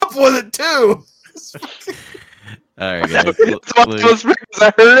up with it too. All right, guys.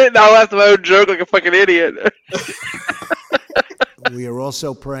 I heard it and I laughed at my own joke like a fucking idiot. We are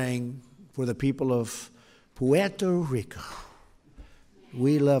also praying for the people of Puerto Rico.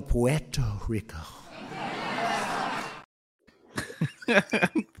 We love Puerto Rico.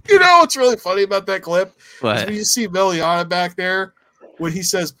 You know what's really funny about that clip? What? When you see Meliana back there, when he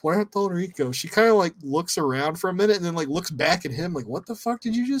says Puerto Rico, she kind of like looks around for a minute and then like looks back at him like, "What the fuck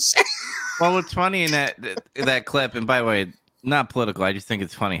did you just say?" Well, what's funny in that clip, and by the way, not political. I just think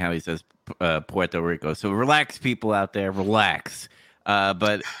it's funny how he says Puerto Rico. So relax, people out there, relax.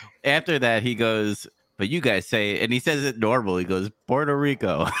 But after that, he goes, "But you guys say," and he says it normal. He goes, "Puerto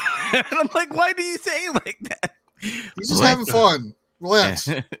Rico," and I'm like, "Why do you say it like that?" He's just having fun. Relax.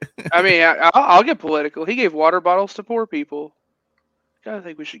 I mean, I'll get political. He gave water bottles to poor people. I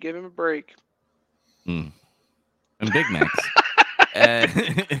think we should give him a break. And Big Macs.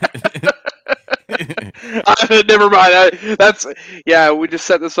 Never mind. We just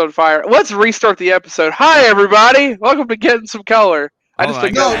set this on fire. Let's restart the episode. Hi, everybody. Welcome to Getting Some Color. I just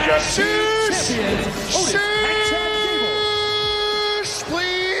think that was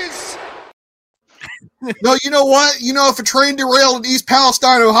No, you know what? You know, if a train derailed in East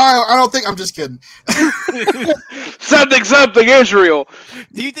Palestine, Ohio, I don't think... I'm just kidding. something, Israel.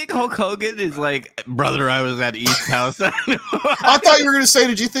 Do you think Hulk Hogan is like, brother, I was at East Palestine? I thought you were going to say,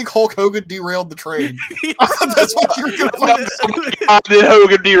 did you think Hulk Hogan derailed the train? I thought that's what you were going to say. I did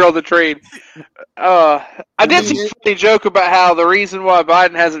Hogan derail the train. I did see a funny joke about how the reason why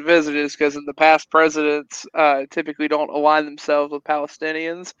Biden hasn't visited is because in the past presidents typically don't align themselves with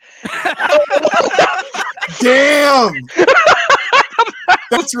Palestinians. Damn!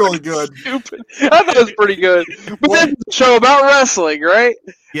 That's really good. Stupid. I thought it was pretty good. But then the show about wrestling, right?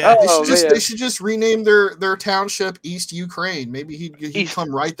 Yeah. They should just rename their township East Ukraine. Maybe he'd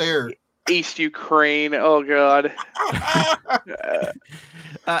come right there. East Ukraine. Oh, God.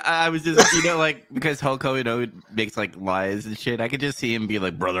 I was just, like, because Hulk Hogan makes, like, lies and shit, I could just see him be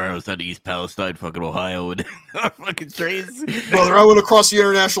like, brother, I was at East Palestine, fucking Ohio, and fucking trains. Brother, I went across the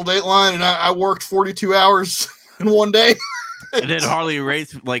international date line, and I worked 42 hours in one day. And then Harley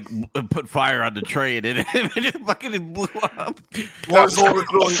Race, like, put fire on the train, and it just fucking blew up. Lars Ulrich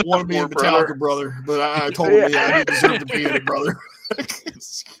really wanted me in Metallica, brother, but I told him I didn't deserve to be in it, brother.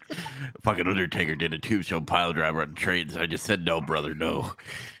 Fucking Undertaker did a tube show pile driver on the train, so I just said, no, brother, no.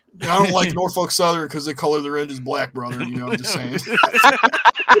 I don't like Norfolk Southern because they color their engines black, brother. I'm just saying.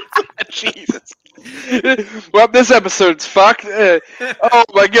 Jesus. Well, this episode's fucked. Oh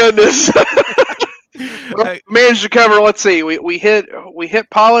my goodness. Managed to cover. Let's see. We hit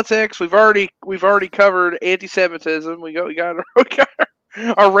politics. We've already covered anti-Semitism. We got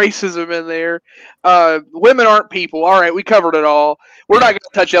our racism in there. Women aren't people. All right, we covered it all. We're not going to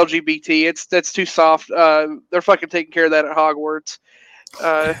touch LGBT. That's too soft. They're fucking taking care of that at Hogwarts.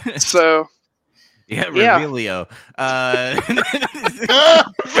 So yeah, Revelio.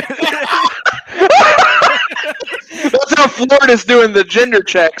 That's how Florida's doing the gender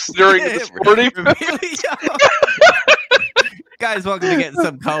checks during the sporting. Guys, welcome to Getting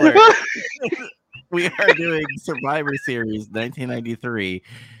Some Color. We are doing Survivor Series 1993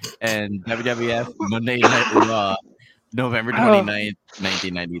 and WWF Monday Night Raw November 29th,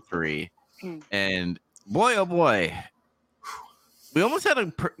 1993. And boy, oh boy, we almost had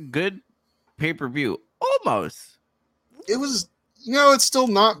a good pay-per-view. Almost. It was, it's still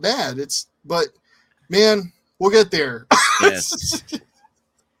not bad. But man, we'll get there. Yes.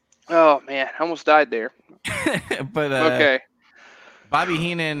 Oh man, I almost died there. But okay. Bobby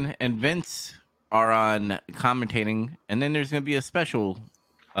Heenan and Vince are on commentating, and then there's going to be a special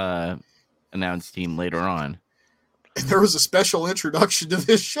announced team later on. And there was a special introduction to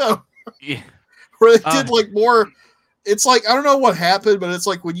this show. Yeah. Where they did like more. It's like, I don't know what happened, but it's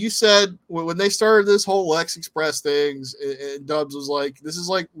like when you said, when they started this whole Lex Express things, and Dubs was like, this is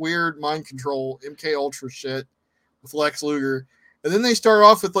like weird mind control, MK Ultra shit with Lex Luger. And then they start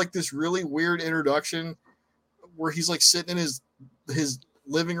off with like this really weird introduction where he's like sitting in his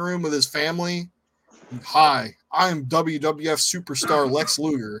living room with his family. Hi, I'm WWF superstar Lex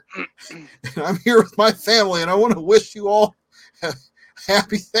Luger. And I'm here with my family, and I want to wish you all a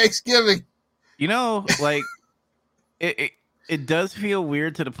happy Thanksgiving. Like, it does feel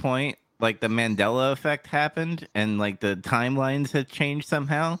weird to the point, like the Mandela effect happened, and like the timelines had changed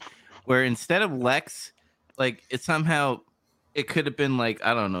somehow, where instead of Lex, like it could have been like,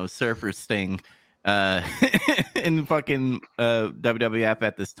 I don't know, Surfer Sting in fucking WWF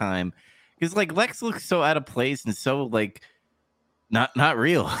at this time. Because like Lex looks so out of place and so like not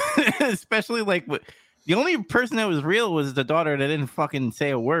real, especially like The only person that was real was the daughter that didn't fucking say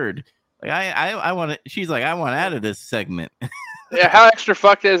a word. Like I want to. She's like, I want out of this segment. Yeah, how extra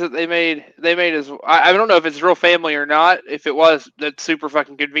fucked is it? They made his. I don't know if it's real family or not. If it was, that's super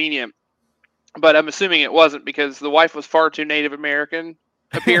fucking convenient. But I'm assuming it wasn't because the wife was far too Native American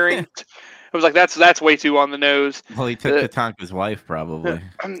appearing. I was like, that's way too on the nose. Well, he took Tatanka's wife, probably.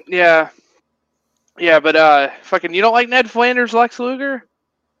 Yeah, but fucking, you don't like Ned Flanders, Lex Luger?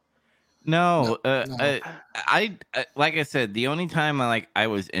 No, No. I like I said, the only time I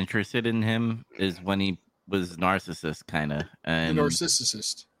was interested in him is when he was narcissist kind of, The and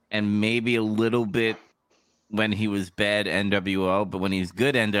narcissist. and maybe a little bit when he was bad NWO, but when he's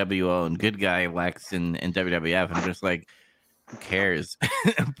good NWO and good guy Lex in WWF, I'm just like, who cares?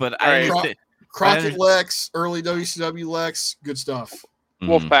 But I Right. understand. Crockett Lex, early WCW Lex, good stuff.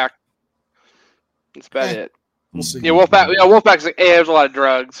 Wolfpack. That's about Eh. it. We'll see. Yeah, Wolfpack. Yeah, Wolfpack's like, there's a lot of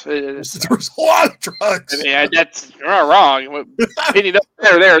drugs. There's a lot of drugs. I mean, that's you're not wrong. Opinion doesn't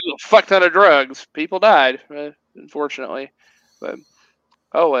matter there. There's a fuck ton of drugs. People died, unfortunately. But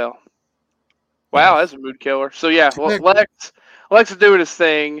oh well. Wow, that's a mood killer. So yeah, Lex is doing his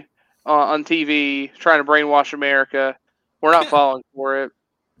thing on TV, trying to brainwash America. We're not falling for it.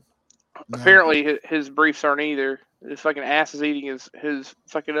 No. Apparently, his briefs aren't either. His fucking ass is eating his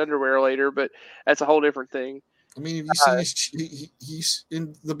fucking underwear later, but that's a whole different thing. I mean, if you see, he's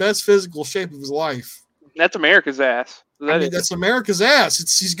in the best physical shape of his life. That's America's ass. That's America's ass.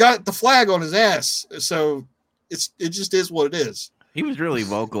 He's got the flag on his ass, so it just is what it is. He was really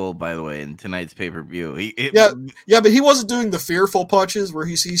vocal, by the way, in tonight's pay-per-view. Yeah, but he wasn't doing the fearful punches where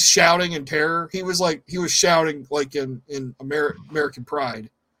he's shouting in terror. He was shouting like in American Pride.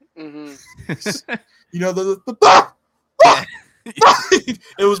 Mm-hmm. You know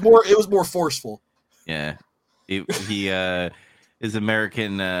it was more forceful. Yeah, he is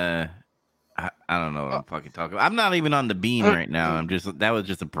American. I don't know what I'm fucking talking about. I'm not even on the beam right now. That was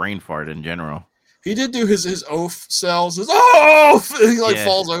just a brain fart in general. He did do his oaf cells. His oaf! And he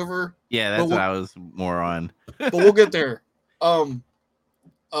falls over. Yeah, that's what I was more on. But we'll get there. Also,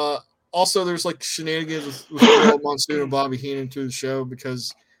 there's like shenanigans with Gorilla Monsoon and Bobby Heenan to the show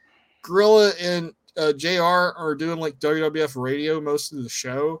because Gorilla and JR are doing like WWF radio most of the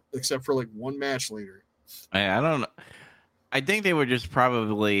show, except for like one match later. I don't know. I think they were just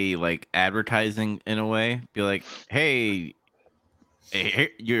probably like advertising in a way. Be like, hey,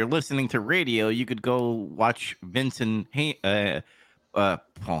 you're listening to radio. You could go watch Paul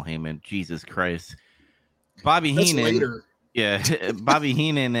Heyman. Jesus Christ, Bobby Heenan. Later. Yeah, Bobby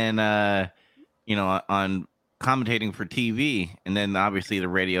Heenan and on commentating for TV, and then obviously the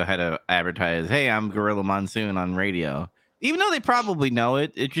radio had to advertise, "Hey, I'm Gorilla Monsoon on radio," even though they probably know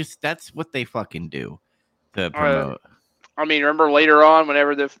it. It just that's what they fucking do to promote. I mean, remember later on,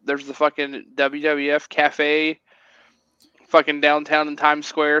 whenever there's the fucking WWF cafe, fucking downtown in Times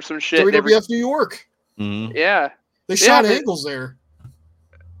Square, some shit. WWF New York. Mm-hmm. Yeah, they shot angles there.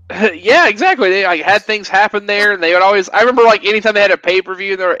 Yeah, exactly. They like had things happen there, and they would always. I remember like anytime they had a pay per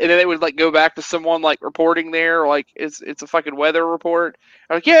view, and then they would like go back to someone like reporting there, like it's a fucking weather report.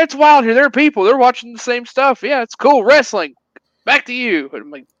 I'm like, yeah, it's wild here. There are people. They're watching the same stuff. Yeah, it's cool wrestling. Back to you. And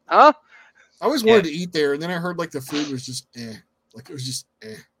I'm like, huh? I always wanted to eat there, and then I heard like the food was just like it was just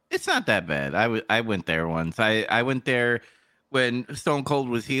It's not that bad. I went there once. I went there when Stone Cold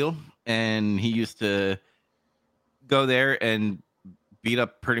was heel, and he used to go there and beat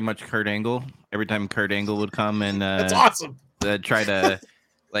up pretty much Kurt Angle every time Kurt Angle would come and that's awesome. Try to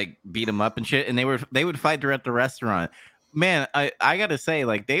like beat him up and shit. And they would fight there at the restaurant. Man, I gotta say,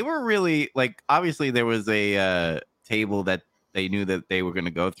 like they were really like obviously there was a table that they knew that they were gonna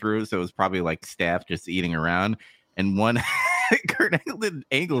go through, so it was probably like staff just eating around. And one Kurt Angle did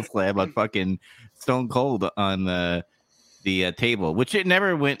angle slam on fucking Stone Cold on the table, which it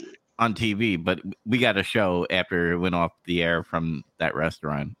never went on TV, but we got a show after it went off the air from that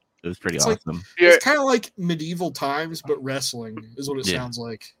restaurant. It was pretty awesome. It's kind of like medieval times, but wrestling is what it sounds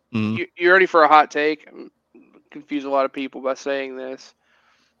like. Mm-hmm. You ready for a hot take? Confuse a lot of people by saying this.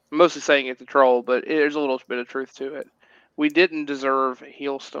 I'm mostly saying it to troll, but there's a little bit of truth to it. We didn't deserve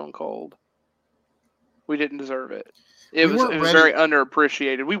heel Stone Cold. We didn't deserve it. It was very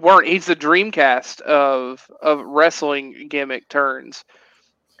underappreciated. We weren't. He's the Dreamcast of wrestling gimmick turns.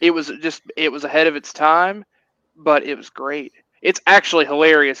 It was ahead of its time, but it was great. It's actually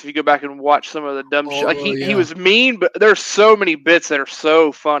hilarious if you go back and watch some of the dumb shit. Like he was mean, but there's so many bits that are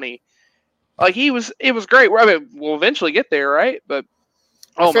so funny. Like it was great. I mean, we'll eventually get there, right? But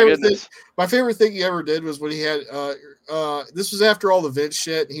my goodness. My favorite thing he ever did was when he had this was after all the Vince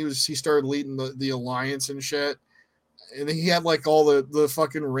shit, and he started leading the alliance and shit. and he had like all the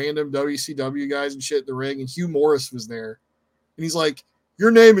fucking random WCW guys and shit in the ring, and Hugh Morris was there. And he's like,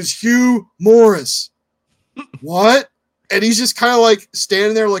 "Your name is Hugh Morris." What? And he's just kind of like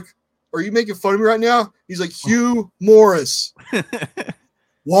standing there like, "Are you making fun of me right now?" He's like, "Hugh Morris."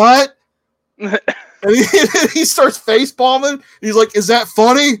 What? And he starts face bombing. He's like, "Is that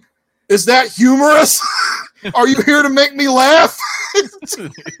funny? Is that humorous? Are you here to make me laugh?"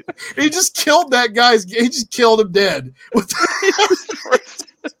 He just killed that guy's. He just killed him dead.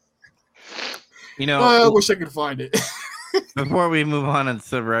 You know, I wish I could find it. Before we move on to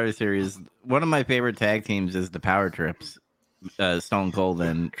Survivor Series, one of my favorite tag teams is the Power Trips, Stone Cold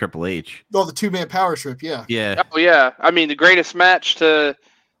and Triple H. Oh, the 2-man power trip, yeah. Yeah. Oh yeah. I mean, the greatest match to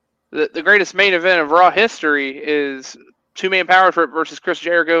the greatest main event of Raw history is 2-man power trip versus Chris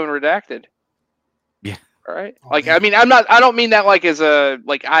Jericho and Redacted. Yeah. All right. Oh, Like, man. I mean, I don't mean that like as a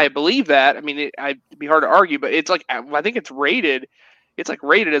like I believe that. I mean, it'd be hard to argue, but it's like I think it's rated. It's like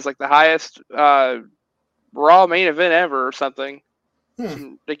rated as like the highest Raw main event ever or something.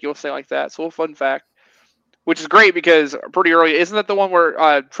 Some ridiculous thing like that. So, a fun fact, which is great because pretty early, isn't that the one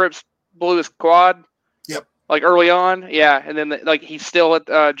where Trips blew his quad? Yep. Like early on, yeah, and then like he still let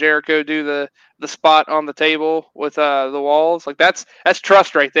Jericho do the spot on the table with the walls. Like that's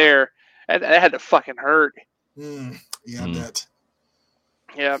trust right there. That had to fucking hurt. Yeah, I bet.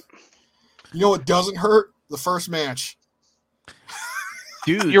 Yeah. You know what doesn't hurt? The first match.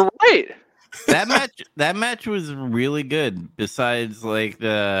 Dude, You're right. that match was really good. Besides, like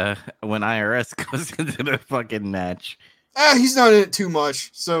when IRS goes into the fucking match. He's not in it too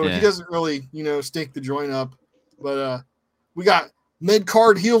much, so Yeah. he doesn't really, stink the joint up. But we got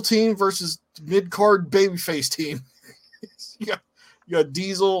mid-card heel team versus mid-card babyface team. you got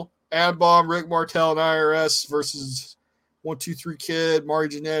Diesel, Ad Bomb, Rick Martel, and IRS versus 1-2-3 Kid,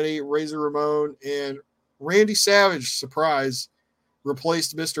 Marty Jannetty, Razor Ramon, and Randy Savage. Surprise.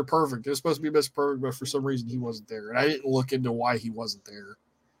 Replaced Mr. Perfect. It was supposed to be Mr. Perfect, but for some reason he wasn't there. And I didn't look into why he wasn't there.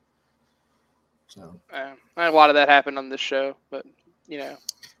 So A lot of that happened on this show, but yeah.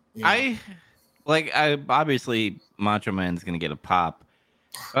 I obviously Macho Man's gonna get a pop.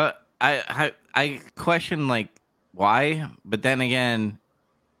 I question like why, but then again,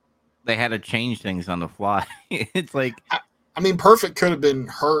 they had to change things on the fly. It's like I mean, Perfect could have been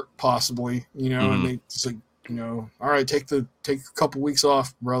hurt possibly, and they just like, all right, take a couple weeks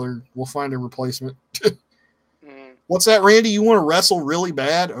off, brother. We'll find a replacement. What's that, Randy? You want to wrestle really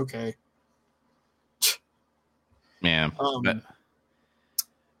bad? Okay. yeah.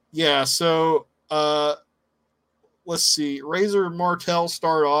 Yeah, so let's see. Razor and Martel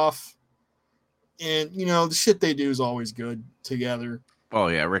start off, and the shit they do is always good together. Oh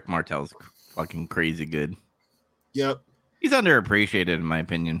yeah, Rick Martel's fucking crazy good. Yep. He's underappreciated in my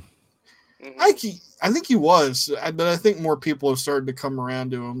opinion. I think he was, but I think more people have started to come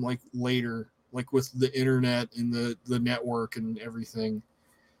around to him like later, like with the internet and the network and everything.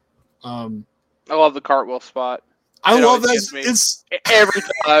 I love the cartwheel spot. I It love always that. gets me. Every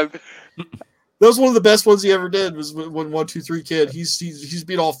time. That was one of the best ones he ever did. Was when 1-2-3 Kid. He's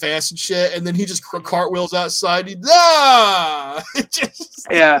beat all fast and shit, and then he just cartwheels outside.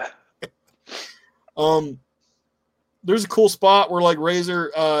 Yeah. There's a cool spot where like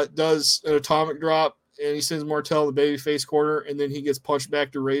Razor does an atomic drop, and he sends Martel in the babyface corner, and then he gets punched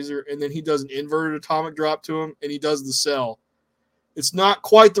back to Razor, and then he does an inverted atomic drop to him, and he does the cell. It's not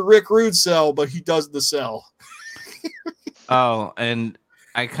quite the Rick Rude cell, but he does the cell. Oh, and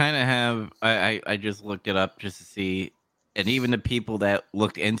I kind of have I just looked it up just to see, and even the people that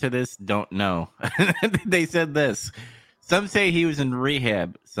looked into this don't know. They said this. Some say he was in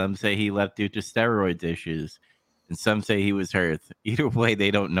rehab. Some say he left due to steroids issues. And some say he was hurt. Either way,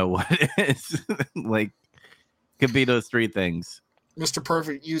 they don't know what it is. Like, could be those three things. Mr.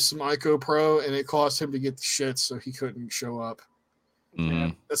 Perfect used some Ico Pro, and it caused him to get the shit, so he couldn't show up. Mm-hmm.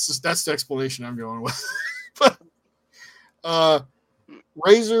 That's the explanation I'm going with. But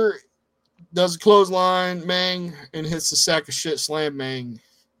Razor does a clothesline, Mang, and hits a sack of shit slam Mang.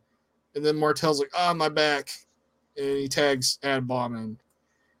 And then Martel's like, my back. And he tags Ad Bomb in.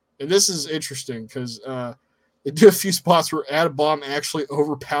 And this is interesting because they do a few spots where Ad Bomb actually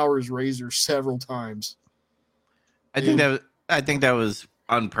overpowers Razor several times. I think that was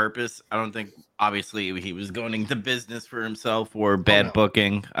on purpose. I don't think obviously he was going into business for himself or bad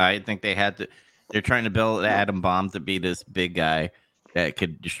booking. I think they're trying to build Adam Bomb to be this big guy that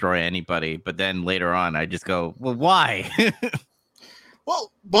could destroy anybody. But then later on, I just go, well, why?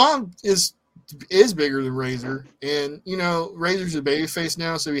 Well, Bomb is bigger than Razor, and Razor's a babyface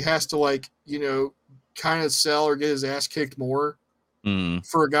now, so he has to kind of sell or get his ass kicked more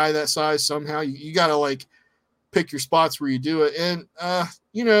for a guy that size. Somehow you gotta pick your spots where you do it. And,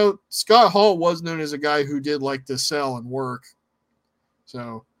 you know, Scott Hall was known as a guy who did like to sell and work.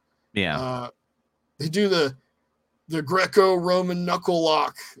 So, Yeah. They do the Greco-Roman knuckle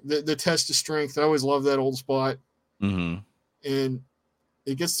lock, the test of strength. I always love that old spot. Mm-hmm. And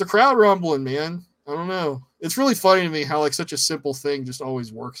it gets the crowd rumbling, man. I don't know. It's really funny to me how like such a simple thing just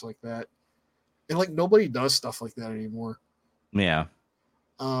always works like that. And like nobody does stuff like that anymore. Yeah.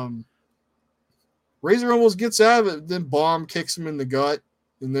 Razor almost gets out of it, then Bomb kicks him in the gut,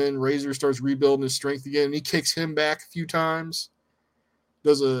 and then Razor starts rebuilding his strength again, and he kicks him back a few times.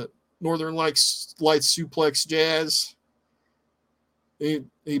 Does a Northern Lights suplex Jazz.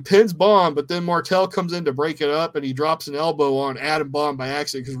 He pins Bomb, but then Martel comes in to break it up, and he drops an elbow on Adam Bomb by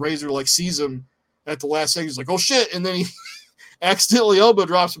accident because Razor like sees him at the last second. He's like, "Oh shit!" And then he accidentally elbow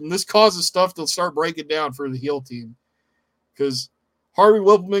drops him. And this causes stuff to start breaking down for the heel team because Harvey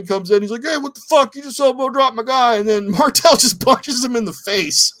Whippleman comes in. He's like, "Hey, what the fuck? You just elbow dropped my guy," and then Martel just punches him in the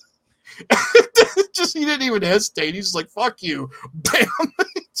face. Just he didn't even hesitate. He's just like, "Fuck you!" Bam.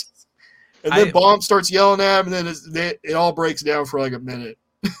 And then Bomb starts yelling at him, and then it all breaks down for like a minute.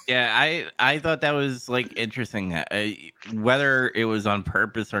 Yeah, I thought that was like interesting. Whether it was on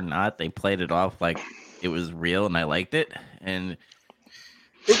purpose or not, they played it off like it was real, and I liked it. And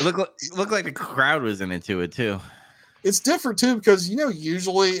it looked like the crowd was into it too. It's different too because you know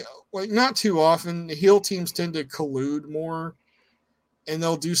usually, like not too often, the heel teams tend to collude more, and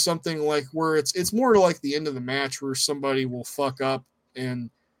they'll do something like where it's more like the end of the match where somebody will fuck up and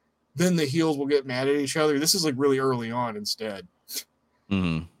then the heels will get mad at each other. This is like really early on instead.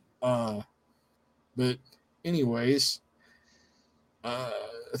 Mm-hmm. But anyways, I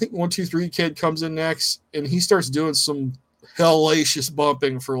think 1 2 3 Kid comes in next, and he starts doing some hellacious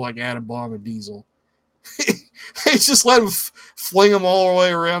bumping for like Adam Bomb and Diesel. He just let him fling him all the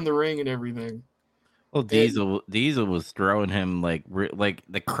way around the ring and everything. Well, Diesel was throwing him like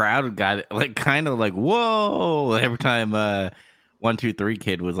the crowd got like kind of like whoa every time 1 2 3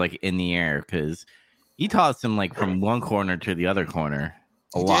 Kid was like in the air because he tossed him like from one corner to the other corner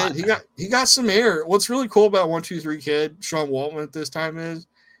a lot. He got some air. What's really cool about 1 2 3 Kid, Sean Waltman at this time is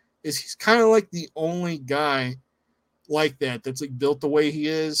he's kind of like the only guy like that's like built the way he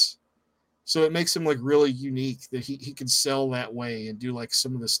is. So it makes him like really unique that he can sell that way and do like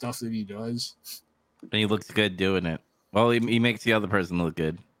some of the stuff that he does. And he looks good doing it. Well, he makes the other person look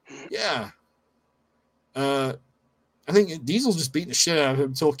good. Yeah. I think Diesel's just beating the shit out of him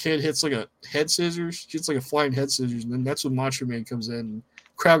until Kid hits like a head scissors. He hits like a flying head scissors, and then that's when Macho Man comes in. And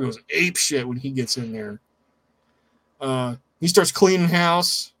crowd goes ape shit when he gets in there. He starts cleaning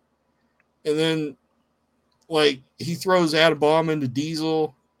house, and then like he throws Adam Bomb into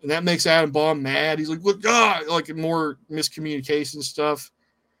Diesel, and that makes Adam Bomb mad. He's like, "Look, God!" Like more miscommunication stuff.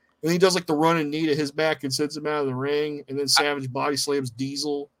 And he does like the running knee to his back and sends him out of the ring, and then Savage body slams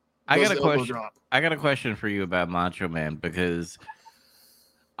Diesel. I got a question for you about Macho Man because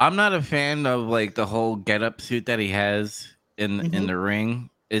I'm not a fan of like the whole get-up suit that he has in the ring.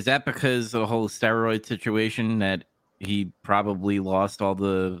 Is that because of the whole steroid situation that he probably lost all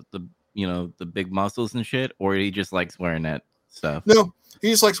the big muscles and shit, or he just likes wearing that stuff? No, he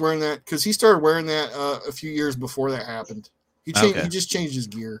just likes wearing that because he started wearing that a few years before that happened. He just changed his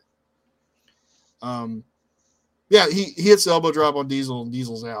gear. Yeah, he hits the elbow drop on Diesel and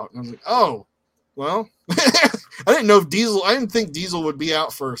Diesel's out. And I was like, oh, well, I didn't think Diesel would be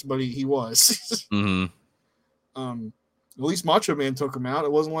out first, but he was. Mm-hmm. At least Macho Man took him out.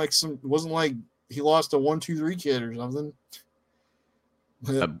 It wasn't like he lost a 1 2 3 Kid or something.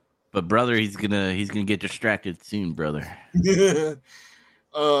 But brother, he's gonna get distracted soon, brother.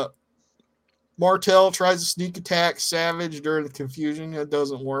 Martel tries to sneak attack Savage during the confusion. That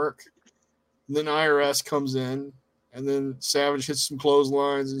doesn't work. And then IRS comes in, and then Savage hits some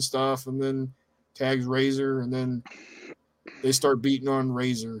clotheslines and stuff, and then tags Razor, and then they start beating on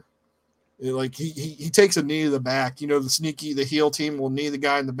Razor. Like he takes a knee to the back. You know, the heel team will knee the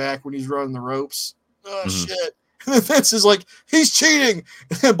guy in the back when he's running the ropes. Oh shit. And then Vince is like, he's cheating.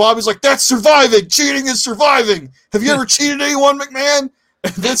 And then Bobby's like, that's surviving. Cheating is surviving. Have you ever cheated anyone, McMahon?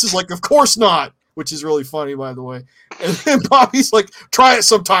 And Vince is like, of course not. Which is really funny, by the way. And then Bobby's like, try it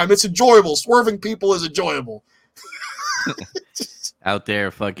sometime. It's enjoyable. Swerving people is enjoyable. Out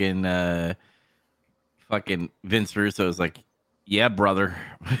there, fucking Vince Russo is like, yeah, brother.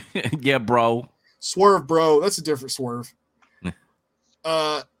 Yeah, bro. Swerve, bro. That's a different swerve.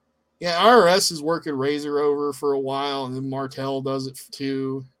 Yeah, IRS is working Razor over for a while, and then Martel does it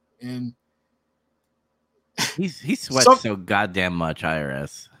too. And he sweats so goddamn much,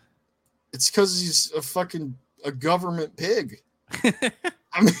 IRS. It's because he's a government pig.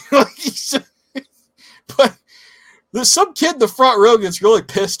 I mean, like but There's some kid in the front row gets really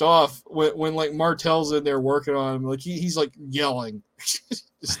pissed off when like Martel's in there working on him. Like he's like yelling.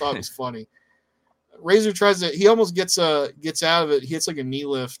 Just thought it was funny. Razor he almost gets out of it. He hits like a knee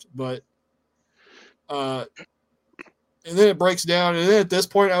lift, but and then it breaks down. And then at this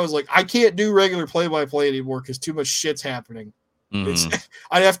point, I was like, I can't do regular play-by-play anymore because too much shit's happening. Mm-hmm.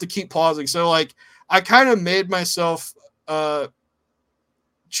 I'd have to keep pausing. So like, I kind of made myself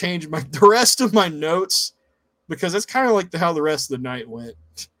change the rest of my notes. Because that's kind of like how the rest of the night went.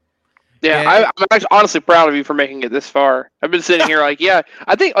 Yeah, I'm actually honestly proud of you for making it this far. I've been sitting here like, yeah,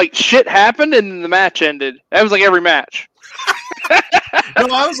 I think like shit happened and then the match ended. That was like every match. No,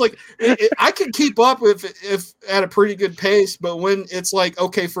 I was like, I can keep up if at a pretty good pace, but when it's like,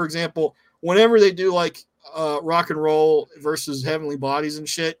 okay, for example, whenever they do like rock and roll versus heavenly bodies and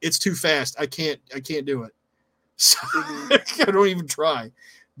shit, it's too fast. I can't do it. So I don't even try.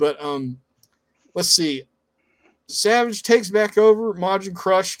 But let's see. Savage takes back over. Majin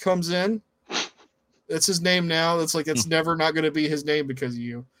Crush comes in. That's his name now. It's like it's never not going to be his name because of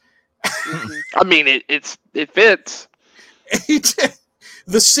you. I mean, it fits.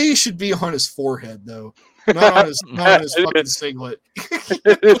 The C should be on his forehead, though, not on his fucking singlet.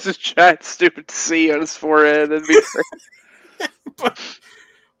 It's a giant stupid C on his forehead. That'd be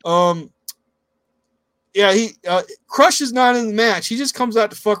great. Yeah, Crush is not in the match. He just comes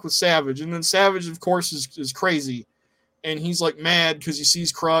out to fuck with Savage, and then Savage, of course, is crazy, and he's like mad because he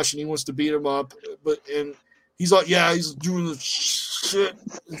sees Crush and he wants to beat him up, and he's like, yeah, he's doing the shit.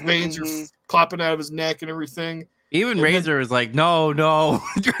 His veins are popping out of his neck and everything. Even Razor is like, no, no,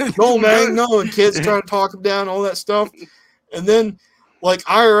 man, no, and kids trying to talk him down, all that stuff, and then like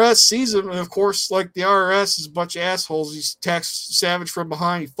IRS sees him, and of course, like the IRS is a bunch of assholes. He attacks Savage from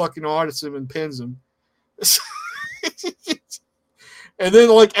behind, he fucking audits him and pins him. And then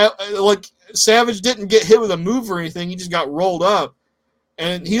like Savage didn't get hit with a move or anything. He just got rolled up,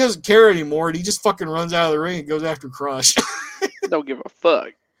 and he doesn't care anymore. And he just fucking runs out of the ring and goes after Crush. Don't give a fuck.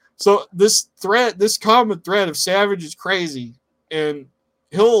 So this common thread of Savage is crazy, and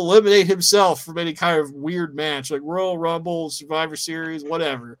he'll eliminate himself from any kind of weird match like Royal Rumble, Survivor Series,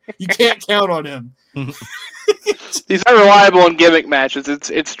 whatever. You can't count on him. He's unreliable in gimmick matches.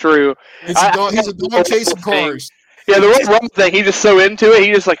 It's true. He's a dog chasing cars. Yeah, the Royal Rumble thing, he's just so into it.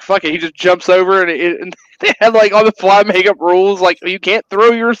 He just like, fuck it. He just jumps over and they had like all the fly makeup rules. Like, you can't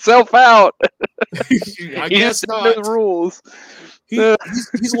throw yourself out. I guess not. Know the rules.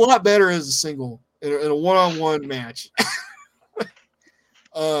 He's a lot better as a single in a one-on-one match.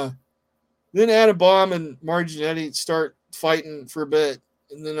 Then Adam Bomb and Marty Jannetty start fighting for a bit,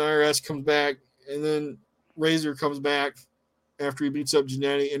 and then IRS comes back, and then Razor comes back after he beats up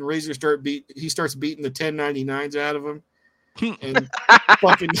Jannetty, and Razor starts beating the 1099s out of him, and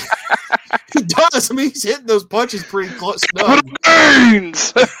fucking he does. I mean, he's hitting those punches pretty close.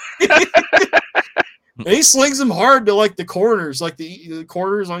 And he slings him hard to like the corners, like the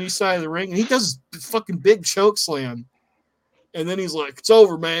corners on each side of the ring, and he does this fucking big choke slam. And then he's like, "It's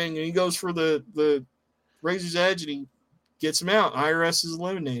over, man!" And he goes for the Razor's Edge, and he gets him out. IRS is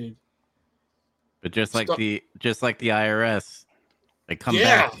eliminated. But just like the IRS, they come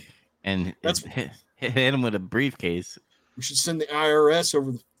back and hit him with a briefcase. We should send the IRS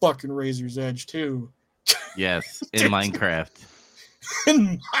over the fucking Razor's Edge too. Yes, in Minecraft.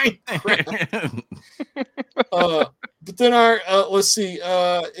 In Minecraft. But then let's see.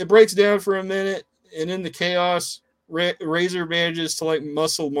 It breaks down for a minute, and in the chaos, Razor manages to like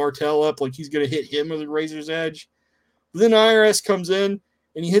muscle Martel up like he's gonna hit him with the Razor's Edge. But then IRS comes in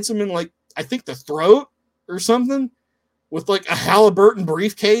and he hits him in like I think the throat or something with like a Halliburton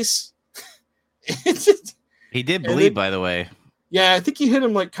briefcase. He did bleed, by the way. Yeah, I think he hit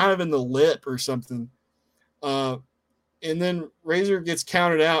him like kind of in the lip or something. And then Razor gets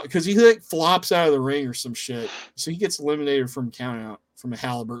counted out because he like flops out of the ring or some shit. So he gets eliminated from count out from a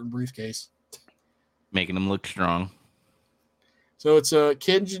Halliburton briefcase. Making him look strong. So it's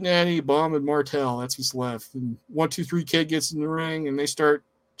Kid, Jannetty, Bomb, and Martel. That's what's left. And 1, 2, 3 Kid gets in the ring and they start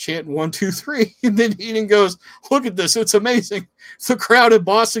chanting 1, 2, 3. And then Eden goes, "Look at this. It's amazing. The crowd in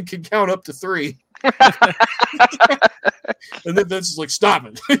Boston can count up to 3." And then Vince is like, "Stop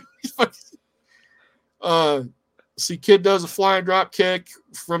it." See, Kid does a flying drop kick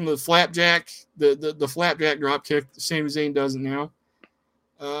from the flapjack, the flapjack drop kick. Sami Zayn does it now.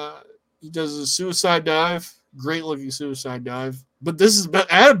 He does a suicide dive, great looking suicide dive. But this is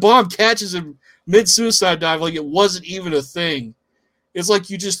Adam Bomb catches him mid suicide dive like it wasn't even a thing. It's like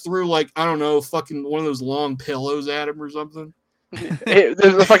you just threw like I don't know, fucking one of those long pillows at him or something. There's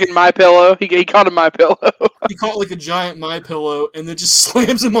a fucking My Pillow. He caught a My Pillow. He caught like a giant My Pillow and then just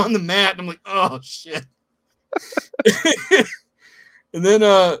slams him on the mat. And I'm like, oh shit. And then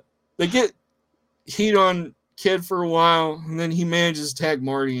they get heat on Kid for a while, and then he manages to tag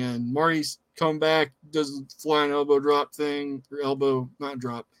Marty in. Marty's come back, does the flying elbow drop thing, or elbow, not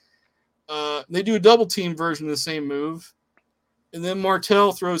drop. They do a double team version of the same move. And then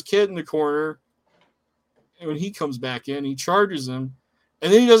Martel throws Kid in the corner. And when he comes back in, he charges him.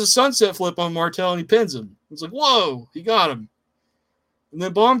 And then he does a sunset flip on Martel and he pins him. It's like, whoa, he got him. And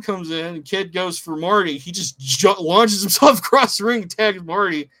then Bomb comes in and Kid goes for Marty. He just launches himself across the ring and tags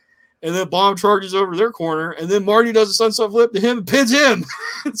Marty. And then Bomb charges over their corner. And then Marty does a sunset flip to him and pins him.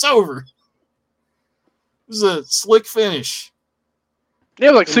 It's over. It was a slick finish.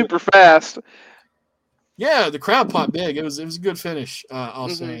 Yeah, like super fast. Yeah, the crowd popped big. It was a good finish, I'll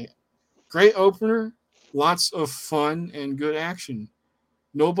say. Great opener. Lots of fun and good action.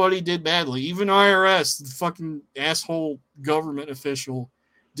 Nobody did badly. Even IRS, the fucking asshole government official,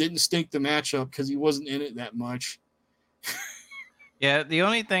 didn't stink the match up because he wasn't in it that much. Yeah, the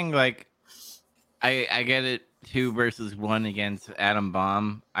only thing, like, I get it 2 versus 1 against Adam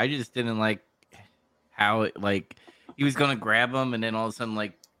Bomb. I just didn't like how it, like, he was going to grab him and then all of a sudden,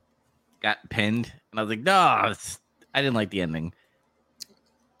 like, got pinned. And I was like, no, I didn't like the ending.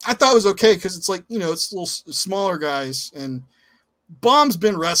 I thought it was okay because it's like, it's little smaller guys, and Bomb's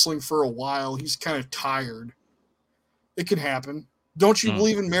been wrestling for a while. He's kind of tired. It can happen. Don't you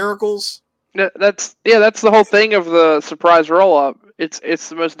believe in miracles? That's the whole thing of the surprise roll up. It's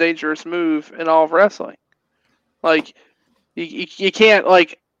the most dangerous move in all of wrestling. Like you can't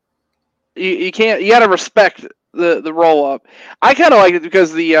like you got to respect the roll up. I kind of like it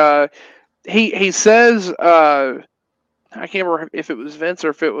because the he says I can't remember if it was Vince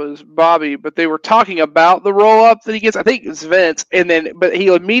or if it was Bobby, but they were talking about the roll up that he gets. I think it's Vince, but he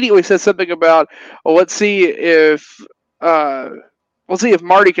immediately says something about, well, let's see if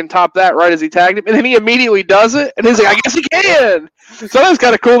Marty can top that right as he tagged him, and then he immediately does it, and he's like, I guess he can. So that was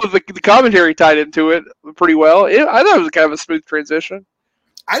kind of cool that the commentary tied into it pretty well. I thought it was kind of a smooth transition.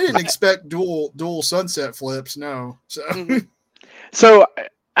 I didn't expect dual sunset flips, no. So, So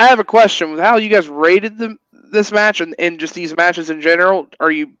I have a question with how you guys rated this match and just these matches in general.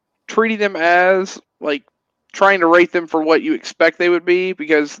 Are you treating them as like trying to rate them for what you expect they would be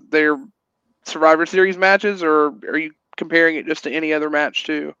because they're Survivor Series matches, or are you comparing it just to any other match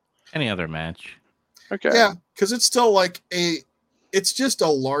too? Any other match. Okay. Yeah, because it's still like it's just a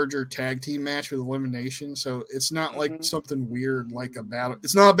larger tag team match with elimination, so it's not like something weird like a battle.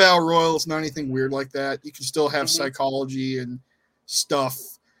 It's not a battle royal. It's not anything weird like that. You can still have psychology and stuff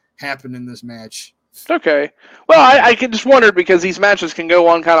happen in this match. Okay. Well, I just wondered because these matches can go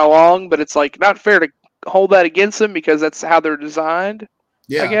on kind of long, but it's like not fair to hold that against them because that's how they're designed.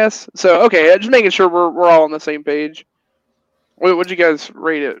 Yeah. I guess. So okay, just making sure we're all on the same page. What'd you guys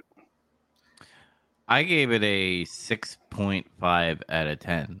rate it? I gave it a 6.5 out of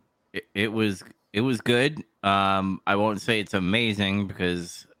 10. It was good. I won't say it's amazing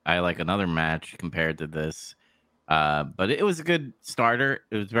because I like another match compared to this. But it was a good starter.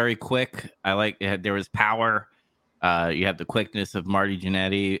 It was very quick. I like it. There was power. You have the quickness of Marty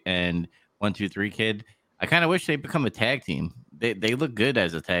Jannetty and 1, 2, 3 Kid. I kind of wish they'd become a tag team. They look good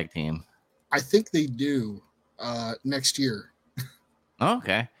as a tag team. I think they do next year. Oh,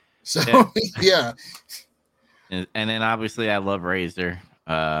 okay. So yeah. And then obviously I love Razor.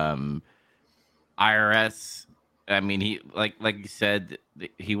 IRS. I mean, he like you said,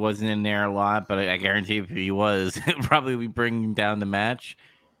 he wasn't in there a lot, but I guarantee if he was, it would probably be bringing down the match.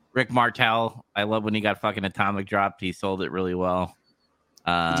 Rick Martel, I love when he got fucking atomic dropped. He sold it really well.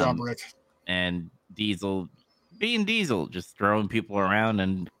 Good job, Rick. And Diesel, being Diesel, just throwing people around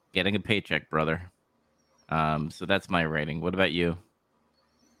and getting a paycheck, brother. So that's my rating. What about you?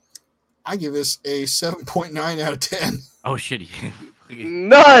 I give this a 7.9 out of 10. Oh, shit.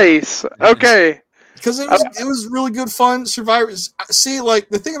 Nice. Okay. Because it was really good fun. Survivors. See, like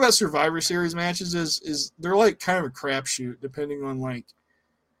the thing about Survivor Series matches is they're like kind of a crapshoot, depending on like,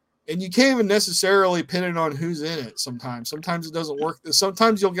 and you can't even necessarily pin it on who's in it. Sometimes it doesn't work.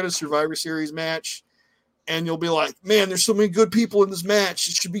 Sometimes you'll get a Survivor Series match, and you'll be like, man, there's so many good people in this match.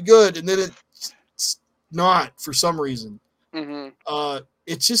 It should be good, and then it's not for some reason.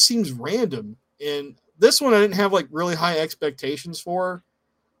 It just seems random. And this one I didn't have like really high expectations for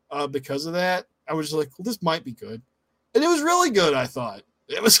because of that. I was just like, well, this might be good. And it was really good, I thought.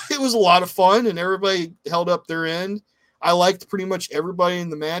 It was a lot of fun, and everybody held up their end. I liked pretty much everybody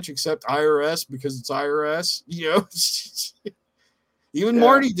in the match except IRS because it's IRS. Even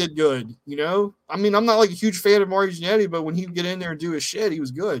Marty did good, I mean, I'm not like a huge fan of Marty Jannetty, but when he would get in there and do his shit, he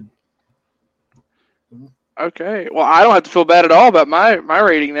was good. Okay. Well, I don't have to feel bad at all about my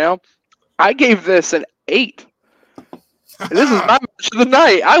rating now. I gave this an 8. This is my match of the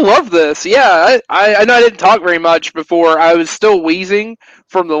night. I love this. Yeah, I know I didn't talk very much before. I was still wheezing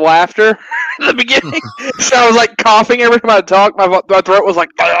from the laughter at the beginning. So I was like coughing every time I talked. My throat was like,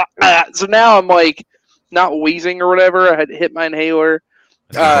 so now I'm like not wheezing or whatever. I had to hit my inhaler.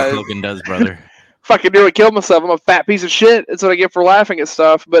 That's what Logan does, brother. Fucking nearly killed myself. I'm a fat piece of shit. That's what I get for laughing at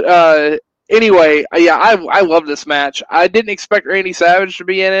stuff. But anyway, yeah, I love this match. I didn't expect Randy Savage to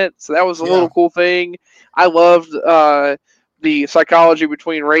be in it, so that was a little cool thing. I loved the psychology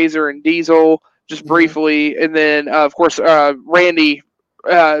between Razor and Diesel, just briefly, and then of course Randy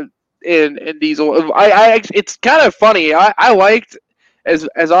and Diesel. It's kind of funny. I liked, as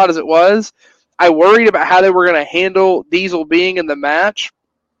odd as it was, I worried about how they were going to handle Diesel being in the match,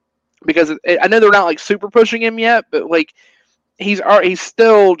 because I know they're not like super pushing him yet, but like he's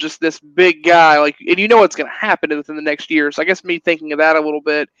still just this big guy, like, and you know what's going to happen within the next year. So I guess me thinking of that a little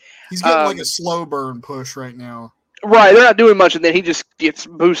bit. He's getting like a slow burn push right now. Right, they're not doing much, and then he just gets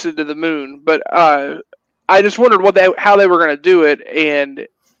boosted to the moon. But I just wondered how they were going to do it, and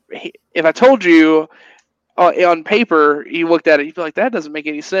if I told you on paper, you looked at it, you feel like that doesn't make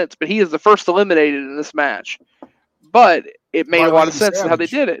any sense. But he is the first eliminated in this match. But it made a lot of sense how they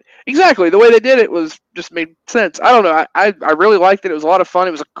did it. Exactly, the way they did it was just made sense. I don't know. I really liked it. It was a lot of fun.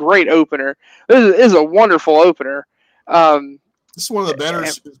 It was a great opener. This is a wonderful opener. This is one of the better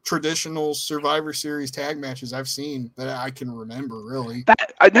traditional Survivor Series tag matches I've seen that I can remember, really.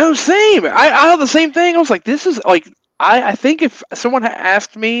 I know, same. I have the same thing. I was like, this is like, I think if someone had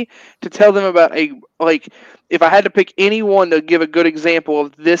asked me to tell them about if I had to pick anyone to give a good example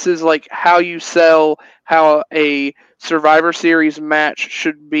of this is like how you sell how a Survivor Series match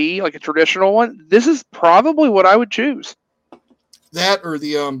should be, like a traditional one, this is probably what I would choose. That or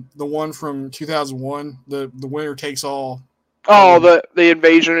the one from 2001, the winner takes all. Oh, the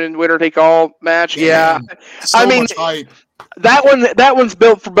invasion and winner take all match. Yeah, so I mean, much hype. That one's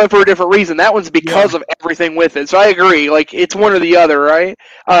built for a different reason. That one's because of everything with it. So I agree. Like, it's one or the other, right?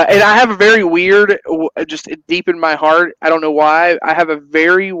 And I have a very weird, just deep in my heart, I don't know why, I have a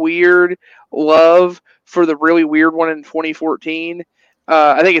very weird love for the really weird one in 2014.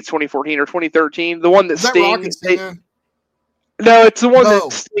 I think it's 2014 or 2013. The one that Sting. No, it's the one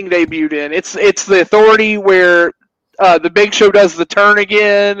that Sting debuted in. It's the Authority where the Big Show does the turn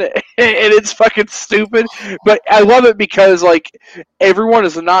again, and it's fucking stupid. But I love it because like everyone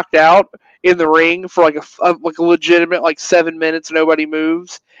is knocked out in the ring for like a legitimate 7 minutes, nobody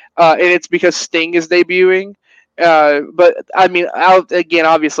moves, and it's because Sting is debuting. But I mean,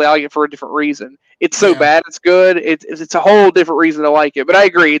 obviously, I like it for a different reason. It's so bad, it's good. It's a whole different reason to like it. But I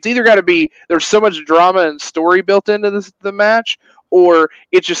agree, it's either got to be there's so much drama and story built into the match, or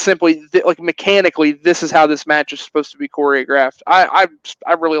it's just simply mechanically this is how this match is supposed to be choreographed. I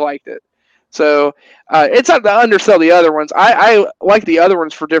really liked it. So it's not to undersell the other ones. I like the other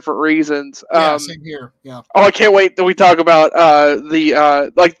ones for different reasons. Same here. Yeah. Oh, I can't wait till we talk about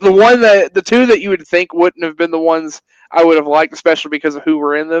the two that you would think wouldn't have been the ones I would have liked, especially because of who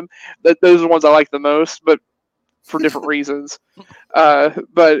were in them. Those are the ones I like the most, but for different reasons.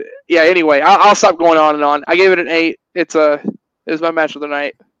 But yeah, anyway, I'll stop going on and on. I gave it an 8. It was my match of the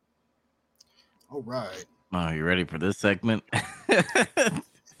night. All right. Oh, you ready for this segment?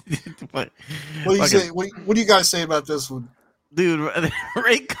 What do you say? What do you guys say about this one? Dude,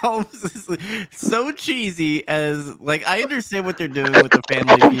 Ray Combs is so cheesy as I understand what they're doing with the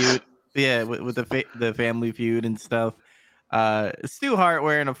Family Feud. Yeah, with the Family Feud and stuff. Stu Hart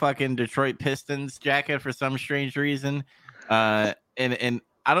wearing a fucking Detroit Pistons jacket for some strange reason. And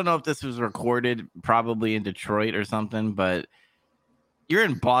I don't know if this was recorded probably in Detroit or something, but you're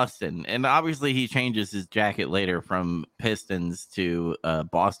in Boston, and obviously he changes his jacket later from Pistons to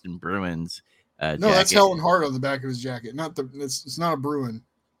Boston Bruins. No, that's Helen Hart on the back of his jacket. It's not a Bruin.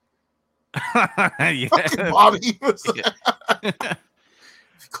 Yeah. Fucking Bobby.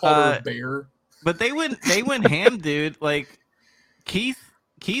 Called her a bear. But they went ham, dude. Like Keith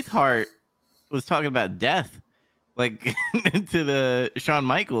Hart was talking about death, to the Shawn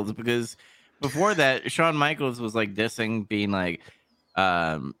Michaels, because before that, Shawn Michaels was dissing, being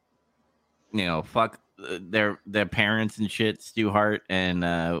fuck their parents and shit, Stu Hart and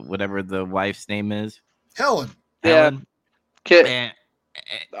whatever the wife's name is, Helen. Kit.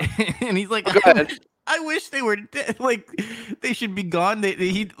 And he's like, I wish they were dead. They should be gone.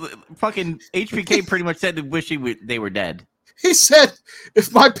 He fucking HBK pretty much said they were dead. He said,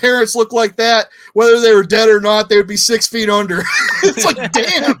 if my parents looked like that, whether they were dead or not, they would be 6 feet under. It's like,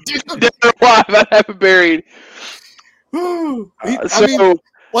 damn, dude. They're alive. I have it buried. I mean,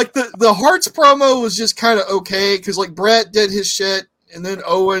 the Hearts promo was just kind of okay, because Brett did his shit, and then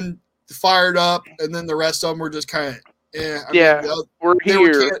Owen fired up, and then the rest of them were just kind of, we're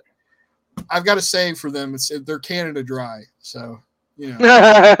here. I've got to say for them, they're Canada dry, so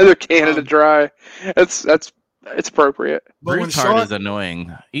they're Canada dry. It's appropriate. But Bruce Hart is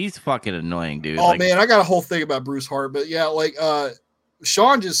annoying. He's fucking annoying, dude. Oh man, I got a whole thing about Bruce Hart, but yeah, like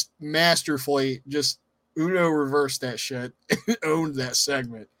Sean just masterfully just Uno reversed that shit, owned that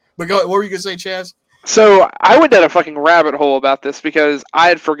segment. But what were you gonna say, Chaz? So I went down a fucking rabbit hole about this because I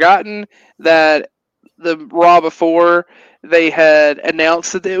had forgotten that the Raw before they had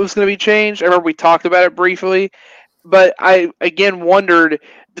announced that it was going to be changed. I remember we talked about it briefly, but I again wondered.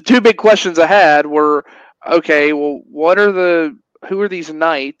 The two big questions I had were, okay, well, who are these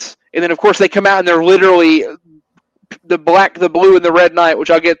knights? And then of course they come out and they're literally the black, the blue, and the red knight,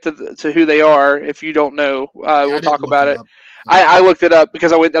 which I'll get to who they are if you don't know. We'll talk about it. I looked it up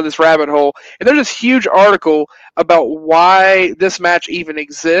because I went down this rabbit hole, and there's this huge article about why this match even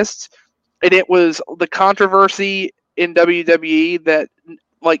exists, and it was the controversy in WWE that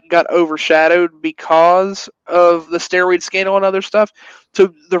like got overshadowed because of the steroid scandal and other stuff.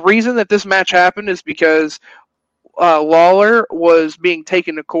 So the reason that this match happened is because Lawler was being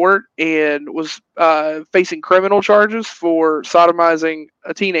taken to court and was facing criminal charges for sodomizing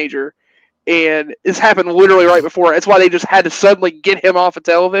a teenager. And this happened literally right before. That's why they just had to suddenly get him off of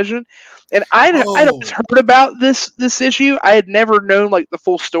television. And I'd always heard about this issue. I had never known like the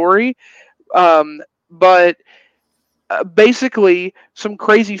full story. But basically, some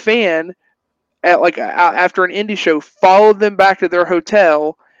crazy fan after an indie show followed them back to their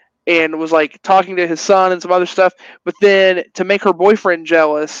hotel and was like talking to his son and some other stuff. But then to make her boyfriend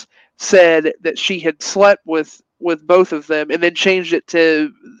jealous, said that she had slept with both of them, and then changed it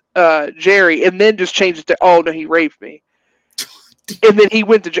to Jerry, and then just changed it to, oh no, he raped me. And then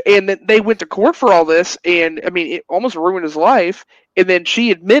then they went to court for all this, and I mean, it almost ruined his life. And then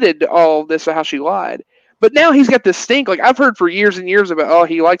she admitted to all of this, how she lied. But now he's got this stink. Like I've heard for years and years about, oh,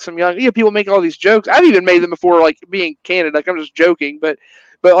 he likes some young. Yeah, people make all these jokes. I've even made them before, like being candid. Like I'm just joking, but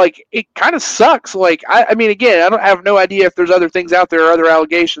like it kind of sucks. Like I mean, again, I have no idea if there's other things out there or other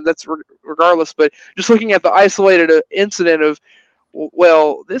allegations. That's regardless. But just looking at the isolated incident of,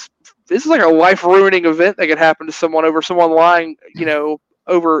 well, this is like a life-ruining event that could happen to someone over someone lying,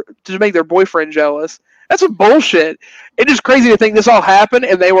 over to make their boyfriend jealous. That's some bullshit. It's just crazy to think this all happened,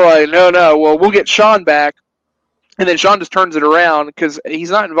 and they were like, no, well, we'll get Sean back. And then Sean just turns it around because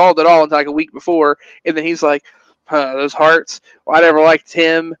he's not involved at all until like a week before. And then he's like, those Hearts. Well, I never liked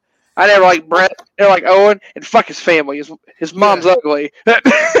him. I never liked Brett. I never liked Owen. And fuck his family. His mom's ugly.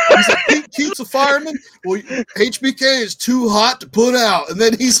 He's like, Keith's a fireman. Well, HBK is too hot to put out. And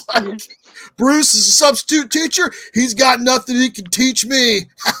then he's like, Bruce is a substitute teacher. He's got nothing he can teach me.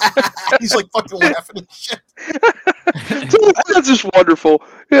 He's like fucking laughing and shit. That's just wonderful.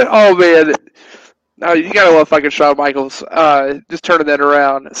 Oh, man. No, you gotta love fucking Shawn Michaels. Just turning that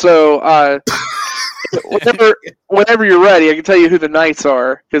around. So, whenever you're ready, I can tell you who the Knights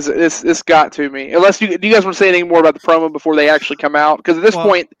are, because this got to me. Unless do you guys want to say anything more about the promo before they actually come out? Because at this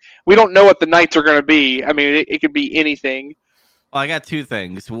point, we don't know what the Knights are going to be. I mean, it could be anything. Well, I got two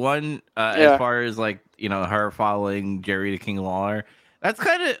things. One, as far as like her following Jerry the King Lawler, that's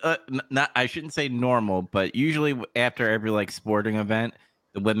kind of not. I shouldn't say normal, but usually after every like sporting event,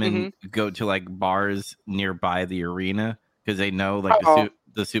 the women go to like bars nearby the arena because they know like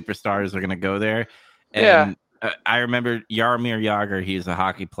the superstars are going to go there. And I remember Jaromir Jagr, he's a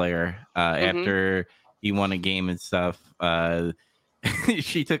hockey player. After he won a game and stuff,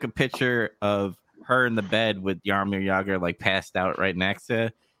 she took a picture of her in the bed with Jaromir Jagr like passed out right next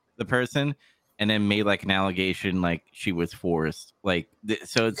to the person, and then made like an allegation like she was forced. Like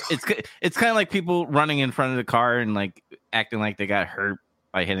so, it's kind of like people running in front of the car and like acting like they got hurt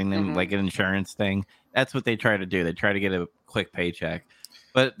by hitting them, like an insurance thing. That's what they try to do. They try to get a quick paycheck.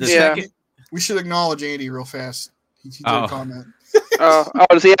 But the second, we should acknowledge Andy real fast. He did a comment.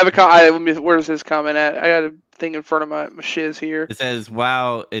 Does he have a comment? Where's his comment at? I got a thing in front of my shiz here. It says,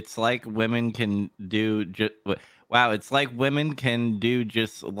 "Wow, it's like women can do just. Wow, it's like women can do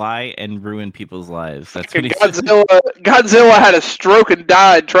just lie and ruin people's lives." That's what Godzilla had a stroke and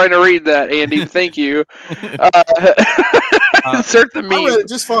died trying to read that. Andy, thank you. Insert the meme. I read it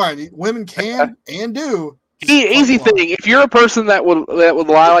just fine. Women can and do. Easy thing. If you're a person that would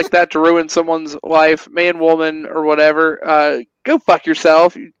lie like that to ruin someone's life, man, woman, or whatever, go fuck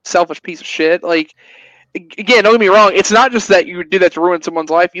yourself, you selfish piece of shit. Like, again, don't get me wrong. It's not just that you do that to ruin someone's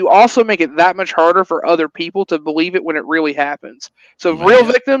life. You also make it that much harder for other people to believe it when it really happens. So real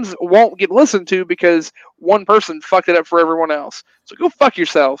victims won't get listened to because one person fucked it up for everyone else. So go fuck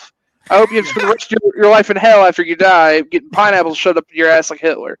yourself. I hope you spend the rest of your life in hell after you die, getting pineapples shoved up your ass like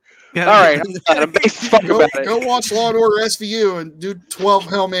Hitler. All right, I'm based fuck Go, about it. go watch Law and Order SVU and do 12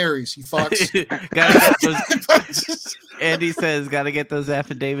 Hail Marys, you fucks. Gotta get those, Andy says, gotta get those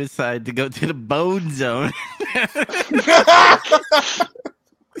affidavits signed to go to the bone zone. And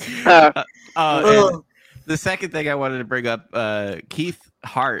the second thing I wanted to bring up, Keith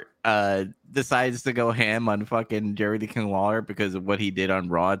Hart decides to go ham on fucking Jerry the King Lawler because of what he did on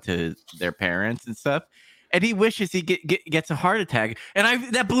Raw to their parents and stuff. And he wishes he gets a heart attack.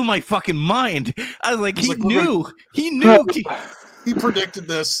 And that blew my fucking mind. I was like, he knew. He knew. He predicted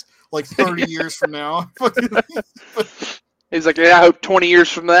this like 30 years from now. He's like, yeah, I hope 20 years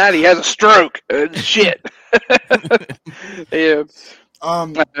from that he has a stroke. Shit. Yeah.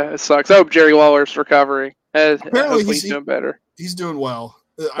 It sucks. I hope Jerry Lawler's recovering. Apparently he's doing better. He's doing well.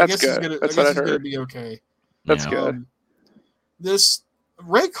 I guess he's gonna be okay. That's good. This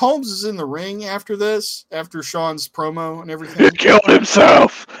Ray Combs is in the ring after this, after Sean's promo and everything. He killed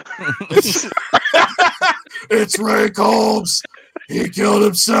himself. It's Ray Combs. He killed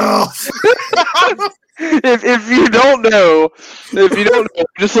himself. If you don't know,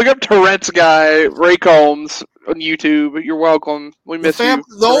 just look up Tourette's guy, Ray Combs on YouTube. You're welcome. We miss you.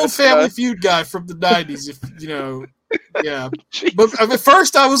 The old Family Feud guy from the 90s, if you know. Yeah. But at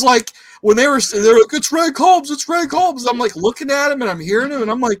first I was like, when they're like, it's Ray Combs, it's Ray Combs. I'm like looking at him and I'm hearing him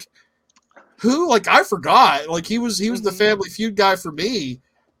and I'm like, who? Like I forgot. Like he was the Family Feud guy for me.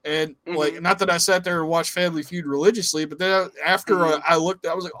 And like, not that I sat there and watched Family Feud religiously, but then after I looked,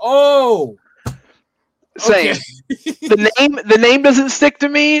 I was like, oh. Same. The name doesn't stick to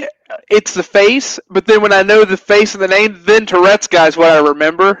me. It's the face, but then when I know the face and the name, then Tourette's guy is what I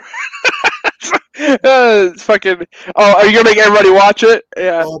remember. It's fucking. Oh, are you gonna make everybody watch it?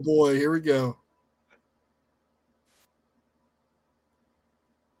 Yeah. Oh boy, here we go.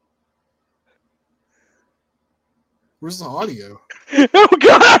 Where's the audio? Oh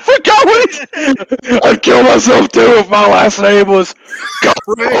god, I forgot what he's. I'd kill myself too if my last name was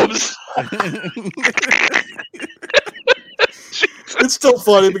Combs. It's still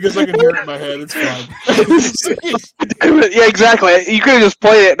funny because I can hear it in my head. It's fine. Yeah, exactly. You could have just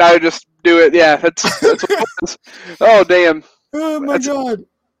played it and I would just do it. Yeah, that's what it was. Oh damn. Oh my god.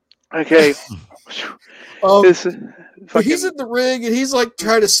 Okay. He's in the ring and he's like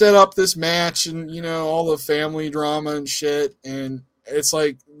trying to set up this match and you know all the family drama and shit, and it's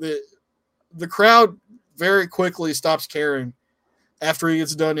like the crowd very quickly stops caring after he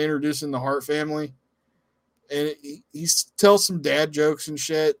gets done introducing the Hart family, and he tells some dad jokes and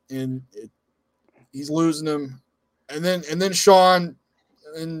shit, and he's losing them, and then Sean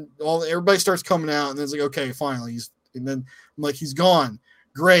and everybody starts coming out, and then it's like, okay, finally and then I'm like, he's gone,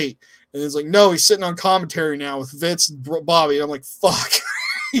 great. And it's like, no, he's sitting on commentary now with Vince and Bobby. And I'm like, fuck,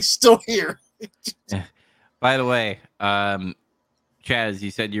 he's still here. By the way, Chaz,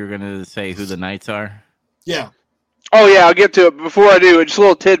 you said you were going to say who the Knights are? Yeah. Oh, yeah, I'll get to it. Before I do, just a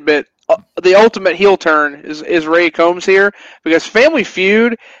little tidbit. The ultimate heel turn is Ray Combs here, because Family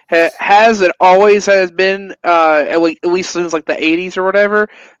Feud always has been, at least since like the 80s or whatever,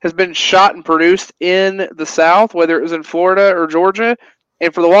 has been shot and produced in the South, whether it was in Florida or Georgia.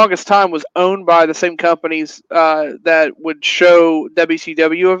 And for the longest time was owned by the same companies that would show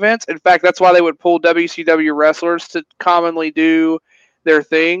WCW events. In fact, that's why they would pull WCW wrestlers to commonly do their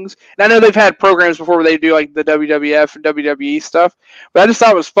things. And I know they've had programs before where they do like the WWF and WWE stuff, but I just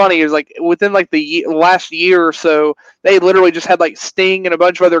thought it was funny. Is like within like the last year or so, they literally just had like Sting and a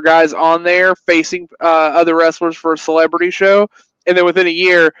bunch of other guys on there facing other wrestlers for a celebrity show. And then within a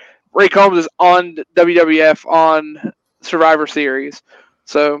year, Ray Combs is on WWF on Survivor Series.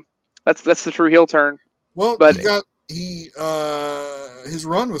 So that's the true heel turn. Well, his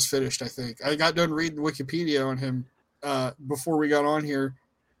run was finished, I think. I got done reading Wikipedia on him before we got on here.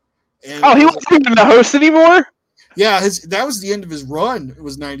 And he wasn't even the host anymore? Yeah, that was the end of his run. It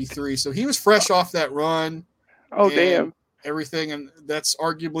was 93. So he was fresh off that run. Oh, damn. Everything, and that's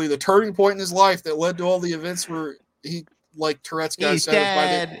arguably the turning point in his life that led to all the events where he, like Tourette's guy said,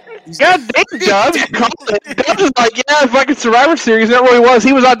 God damn, Dubs. Dubs is like, yeah, fucking Survivor Series. That really was.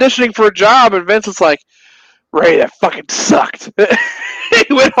 He was auditioning for a job, and Vince was like, Ray, that fucking sucked.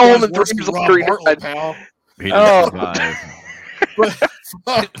 He went home and 3 years later he died.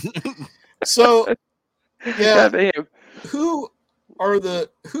 So, yeah. God damn. Who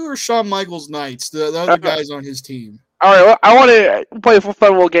are Shawn Michaels' Knights? The other guys on his team. All right, well, I want to play a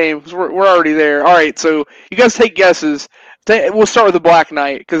fun little game because we're already there. All right, so you guys take guesses. We'll start with the Black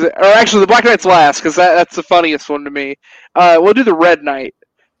Knight, the Black Knight's last because that's the funniest one to me. We'll do the Red Knight.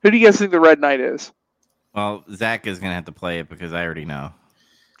 Who do you guys think the Red Knight is? Well, Zach is gonna have to play it because I already know.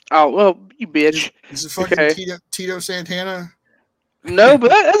 Oh well, you bitch. Is it fucking Tito Santana? No, but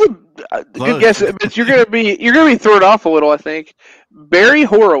that's a good Close. guess. But you're gonna be thrown off a little, I think. Barry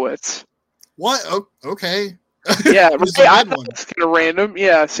Horowitz. What? Oh, okay. Yeah, Who's the I red thought one? that's kind of random.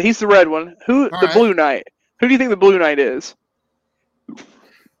 Yeah, so he's the red one. Who? All The right. Blue Knight. Who do you think the Blue Knight is?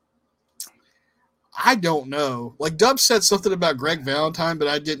 I don't know. Like Dub said something about Greg Valentine, but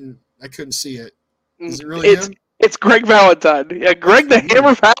I couldn't see it. Is it really him? It's Greg Valentine. Yeah, Greg the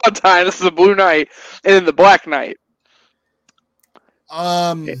Hammer Valentine is the Blue Knight, and then the Black Knight.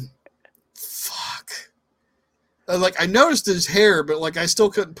 Fuck. Like I noticed his hair, but like I still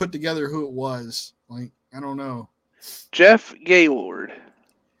couldn't put together who it was. Like I don't know. Jeff Gaylord.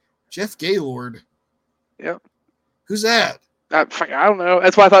 Jeff Gaylord. Yep. Who's that? I don't know.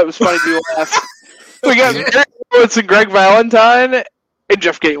 That's why I thought it was funny to laugh. We got Barry Horowitz and Greg Valentine and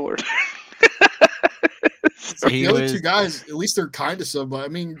Jeff Gaylord. The other two guys, at least they're kind of somebody. I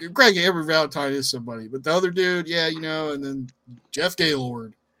mean, Greg Valentine is somebody, but the other dude, yeah, and then Jeff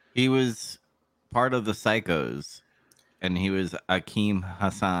Gaylord. He was part of the Psychos, and he was Akeem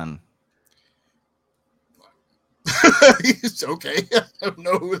Hassan. He's okay. I don't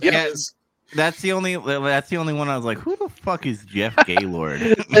know who that is. That's the only one I was like, who the fuck is Jeff Gaylord?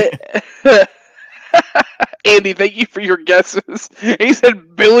 Andy, thank you for your guesses. He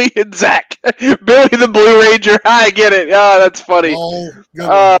said Billy and Zach. Billy the Blue Ranger. I get it. Oh, that's funny.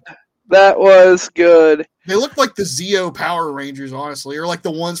 That was good. They look like the Zeo Power Rangers, honestly, or like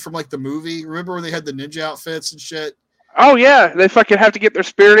the ones from like the movie. Remember when they had the ninja outfits and shit? Oh yeah, they fucking have to get their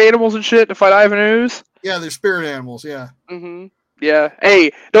spirit animals and shit to fight Ivan Ooze. Yeah, they're spirit animals. Yeah. Mm-hmm. Yeah.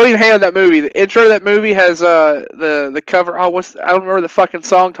 Hey, don't even hate on that movie. The intro to that movie has the cover. Oh, I don't remember the fucking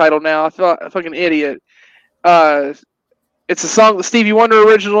song title now. I thought a fucking idiot. It's a song that Stevie Wonder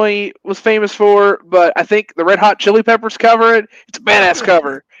originally was famous for, but I think the Red Hot Chili Peppers cover it. It's a badass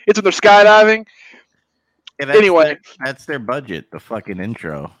cover. It's when they're skydiving. Yeah, Anyway, that's their budget. The fucking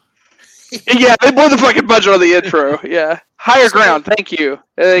intro. Yeah, they blew the fucking budget on the intro. Yeah, higher ground. Thank you.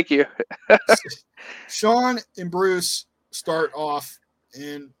 Sean and Bruce start off,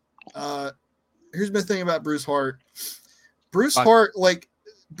 and here's my thing about Bruce Hart. Bruce Hart, like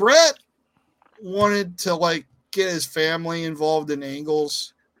Brett, wanted to like get his family involved in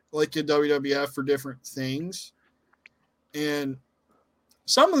angles, like in WWF for different things, and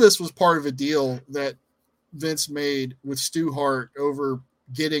some of this was part of a deal that Vince made with Stu Hart over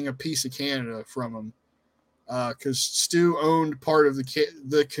getting a piece of Canada from him, because Stu owned part of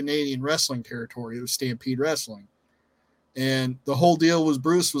the Canadian wrestling territory. It was Stampede Wrestling, and the whole deal was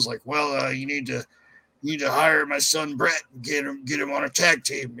Bruce was like, "Well, you need to hire my son Brett and get him on a tag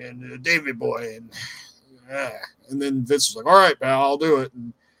team and Davey Boy," and then Vince was like, "All right, pal, I'll do it."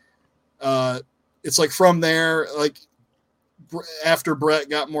 And it's like from there, like after Brett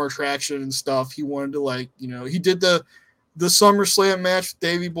got more traction and stuff, he wanted to like, he did the SummerSlam match with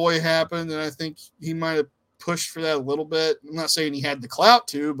Davey Boy happened, and I think he might have pushed for that a little bit. I'm not saying he had the clout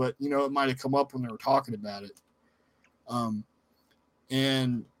to, but it might have come up when they were talking about it.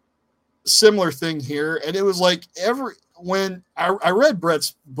 And similar thing here, and it was like when I read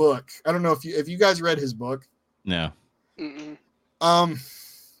Brett's book. I don't know if you guys read his book. No. Mm-mm.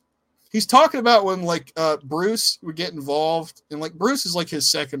 He's talking about when like Bruce would get involved, and like Bruce is like his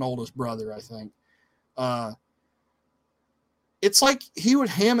second oldest brother, I think. It's like he would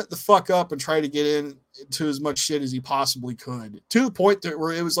ham it the fuck up and try to get into as much shit as he possibly could, to the point that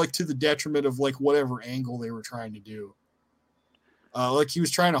where it was like to the detriment of like whatever angle they were trying to do. Like he was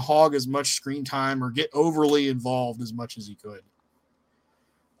trying to hog as much screen time or get overly involved as much as he could.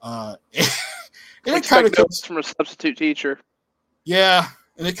 And it kind of comes from a substitute teacher. Yeah,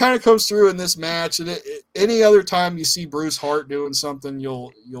 and it kind of comes through in this match. And any other time you see Bruce Hart doing something,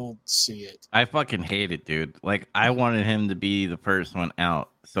 you'll see it. I fucking hate it, dude. Like I wanted him to be the first one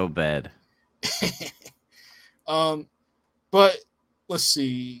out so bad. But let's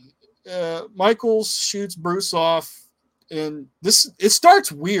see. Michaels shoots Bruce off, and it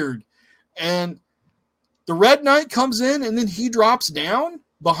starts weird. And the Red Knight comes in, and then he drops down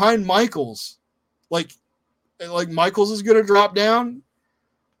behind Michaels. Like Michaels is going to drop down,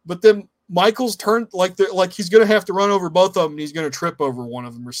 but then Michaels turned like he's going to have to run over both of them, and he's going to trip over one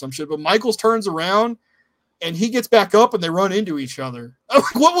of them or some shit. But Michaels turns around, and he gets back up, and they run into each other. I'm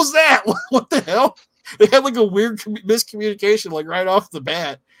like, what was that? What the hell? They had like a weird miscommunication, like right off the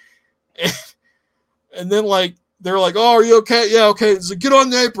bat. And then like they're like, "Oh, are you okay? Yeah, okay. So get on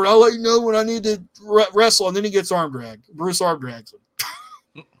the apron. I'll let you know when I need to wrestle." And then he gets arm dragged. Bruce arm drags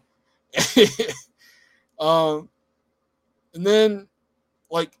him. And then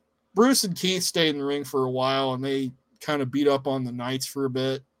like Bruce and Keith stayed in the ring for a while, and they kind of beat up on the Knights for a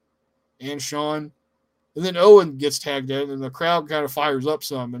bit, and Sean. And then Owen gets tagged in, and the crowd kind of fires up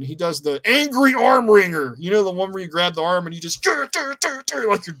some, and he does the angry arm wringer. You know, the one where you grab the arm and you just like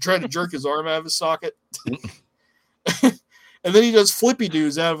you're trying to jerk his arm out of his socket. And then he does flippy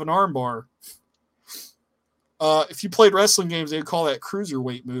doos out of an arm bar. If you played wrestling games, they would call that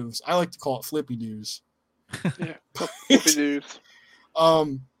cruiserweight moves. I like to call it flippy doos. Yeah, flippy doos.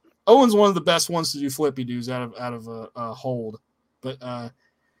 Owen's one of the best ones to do flippy doos out of a hold, but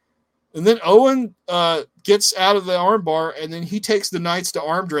and then Owen gets out of the arm bar, and then he takes the Knights to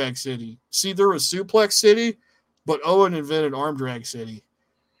Arm Drag City. See, there was Suplex City, but Owen invented Arm Drag City.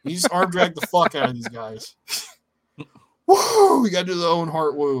 He just arm dragged the fuck out of these guys. Woo! We got to do the Owen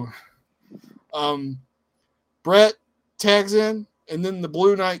Hart woo. Brett tags in, and then the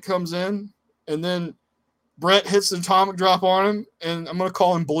Blue Knight comes in, and then Brett hits the atomic drop on him, and I'm going to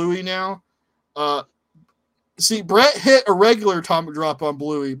call him Bluey now. See, Brett hit a regular atomic drop on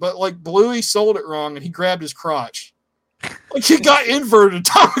Bluey, but like Bluey sold it wrong, and he grabbed his crotch. Like he got inverted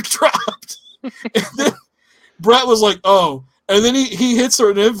atomic dropped. And then Brett was like, oh. And then he hits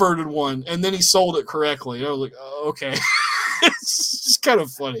an inverted one, and then he sold it correctly. And I was like, oh, okay. It's just kind of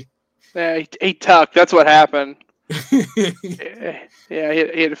funny. Yeah, he tucked. That's what happened. Yeah,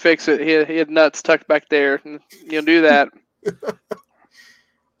 he had to fix it. He had nuts tucked back there. You'll do that.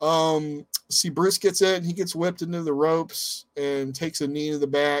 See, Bruce gets in. He gets whipped into the ropes and takes a knee to the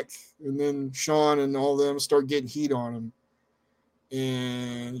back. And then Sean and all of them start getting heat on him.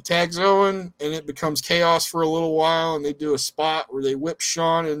 And he tags Owen, and it becomes chaos for a little while. And they do a spot where they whip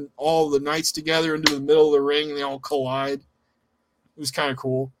Sean and all the Knights together into the middle of the ring, and they all collide. It was kind of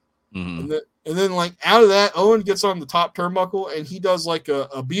cool. Mm-hmm. And then, like, out of that, Owen gets on the top turnbuckle, and he does, like,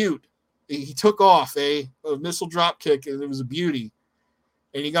 a butte. He took off a missile drop kick, and it was a beauty.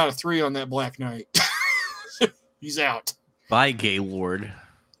 And he got a 3 on that Black Knight. He's out. Bye, Gaylord.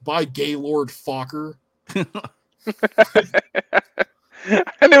 Bye, Gaylord Fokker. I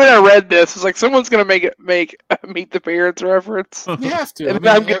knew when I read this, it's like someone's gonna make a Meet the Parents reference. You have to.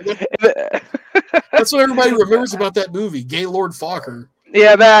 That's what everybody remembers about that movie, Gaylord Fokker.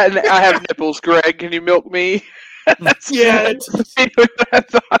 Yeah, that, and I have nipples, Greg. Can you milk me? Yeah. What I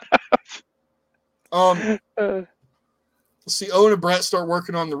thought of. See, Owen and Brett start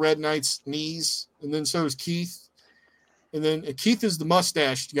working on the Red Knight's knees, and then so is Keith. And then Keith is the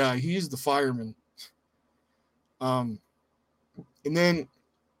mustached guy. He's the fireman. And then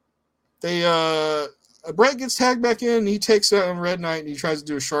Brett gets tagged back in, and he takes out Red Knight, and he tries to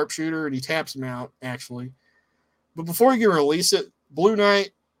do a sharpshooter, and he taps him out, actually. But before he can release it, Blue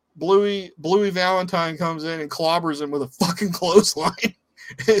Knight, Bluey Valentine comes in and clobbers him with a fucking clothesline.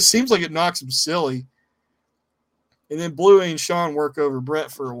 It seems like it knocks him silly. And then Bluey and Sean work over Brett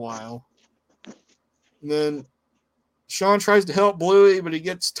for a while. And then Sean tries to help Bluey, but he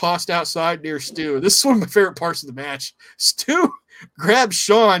gets tossed outside near Stu. This is one of my favorite parts of the match. Stu grabs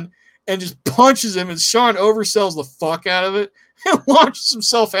Sean and just punches him, and Sean oversells the fuck out of it and launches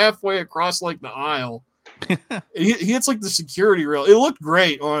himself halfway across like the aisle. He hits like the security rail. It looked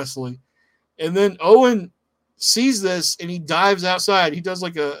great, honestly. And then Owen sees this and he dives outside. He does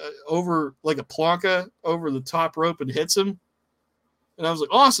like a planka over the top rope and hits him. And I was like,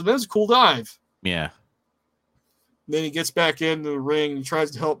 awesome, that was a cool dive. Yeah. And then he gets back into the ring and he tries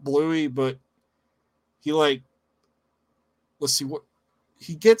to help Bluey, but he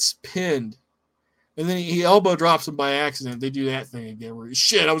he gets pinned. And then he elbow drops him by accident. They do that thing again where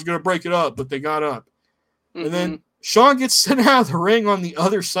shit, I was gonna break it up, but they got up. Mm-hmm. And then Sean gets sent out of the ring on the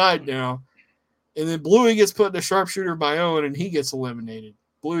other side now. And then Bluey gets put in a sharpshooter by Owen, and he gets eliminated.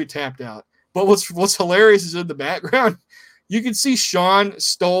 Bluey tapped out. But what's hilarious is in the background, you can see Sean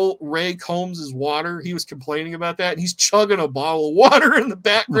stole Ray Combs' water. He was complaining about that, and he's chugging a bottle of water in the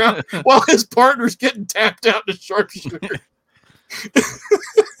background while his partner's getting tapped out in a sharpshooter.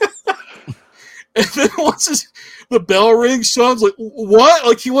 And then once the bell rings, Sean's like, what?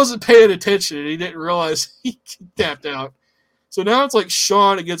 Like he wasn't paying attention, and he didn't realize he tapped out. So now it's like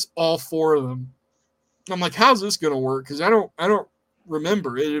Sean against all four of them. I'm like, how's this going to work? Because I don't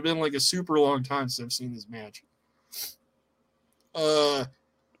remember. It had been like a super long time since I've seen this match.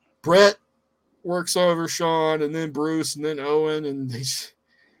 Brett works over Sean, and then Bruce, and then Owen, and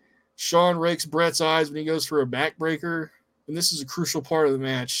Sean rakes Brett's eyes when he goes for a backbreaker, and this is a crucial part of the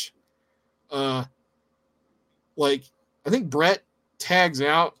match. I think Brett tags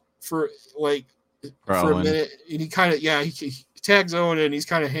out for a minute, and he kind of he tags Owen, and he's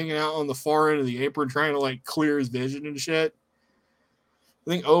kind of hanging out on the far end of the apron trying to like clear his vision and shit. I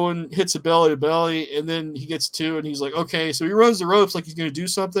think Owen hits a belly to belly, and then he gets 2, and he's like, okay, so he runs the ropes like he's going to do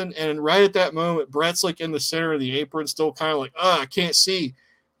something, and right at that moment, Brett's like in the center of the apron, still kind of like, I can't see,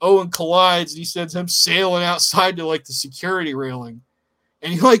 Owen collides and he sends him sailing outside to like the security railing.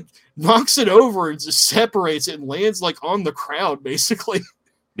 And he like knocks it over and just separates it and lands like on the crowd, basically.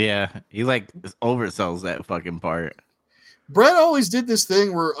 Yeah, he like oversells that fucking part. Brett always did this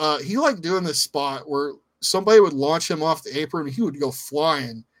thing where he liked doing this spot where somebody would launch him off the apron and he would go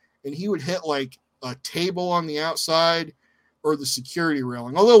flying and he would hit like a table on the outside or the security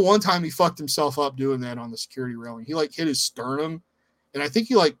railing. Although one time he fucked himself up doing that on the security railing. He like hit his sternum and I think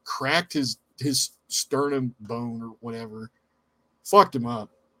he like cracked his sternum bone or whatever. Fucked him up.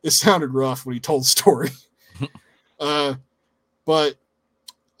 It sounded rough when he told the story. But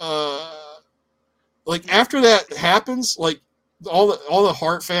like after that happens, like all the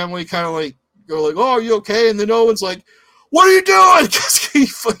Hart family kind of like go like, "Oh, are you okay?" And then Owen's like, "What are you doing?" Because he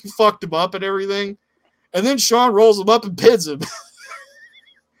fucked him up and everything. And then Shawn rolls him up and pins him.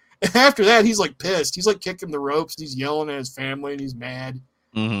 And after that, he's like pissed. He's like kicking the ropes. And he's yelling at his family and he's mad.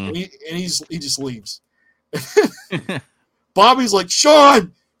 Mm-hmm. And he just leaves. Bobby's like,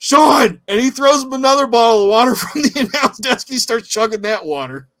 Shawn! And he throws him another bottle of water from the announce desk. He starts chugging that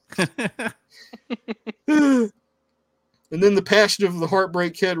water. And then the passion of the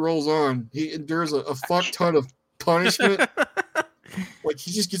Heartbreak Kid rolls on. He endures a fuck ton of punishment. Like,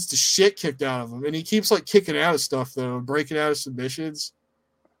 he just gets the shit kicked out of him. And he keeps, like, kicking out of stuff, though, and breaking out of submissions.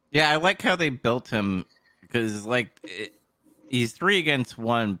 Yeah, I like how they built him, because, like, he's 3 against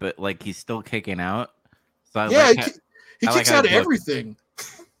 1, but, like, he's still kicking out. So he kicks out of everything.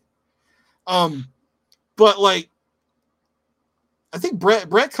 But, like, I think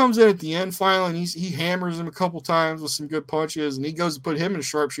Brett comes in at the end finally, and he hammers him a couple times with some good punches, and he goes to put him in a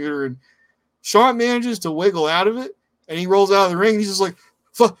sharpshooter, and Shawn manages to wiggle out of it, and he rolls out of the ring, and he's just like,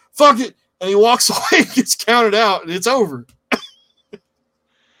 fuck it, and he walks away and gets counted out, and it's over.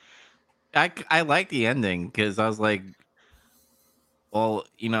 I like the ending, because I was like, well,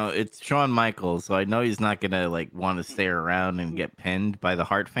 you know, it's Shawn Michaels, so I know he's not going to, like, want to stay around and get pinned by the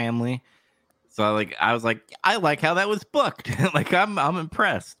Hart family. So I was like, I like how that was booked. Like, I'm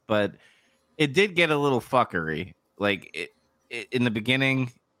impressed, but it did get a little fuckery. Like in the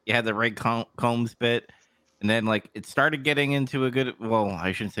beginning, you had the Ray Combs bit, and then like it started getting into a good. Well,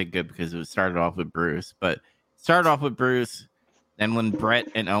 I shouldn't say good because it started off with Bruce, but started off with Bruce. Then when Brett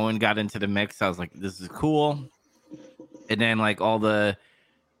and Owen got into the mix, I was like, this is cool. And then like the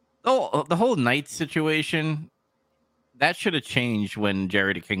whole night situation. That should have changed when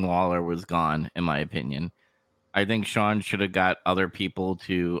Jerry the King Lawler was gone, in my opinion. I think Shawn should have got other people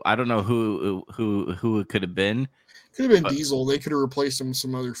to. I don't know who it could have been. Could have been Diesel. They could have replaced him with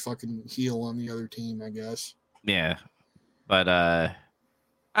some other fucking heel on the other team, I guess. Yeah, but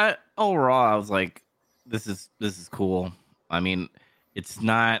overall, I was like, this is cool. I mean, it's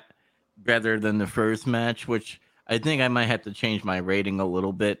not better than the first match, which I think I might have to change my rating a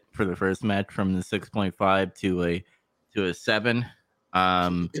little bit for the first match from the 6.5 to a 7.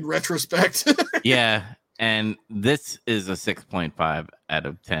 In retrospect. Yeah, and this is a 6.5 out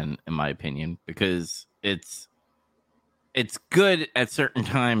of 10 in my opinion, because it's good at certain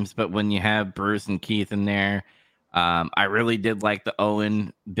times, but when you have Bruce and Keith in there, I really did like the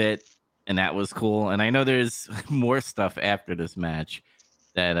Owen bit, and that was cool. And I know there's more stuff after this match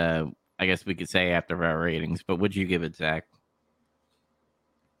that I guess we could say after our ratings, but would you give it, Zach?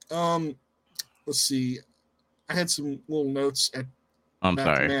 Let's see. I had some little notes I'm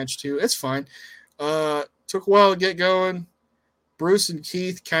about sorry. the match too. It's fine. Took a while to get going. Bruce and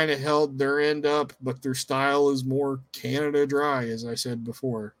Keith kind of held their end up, but their style is more Canada dry, as I said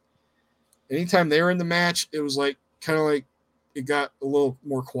before. Anytime they were in the match, it was like kind of like it got a little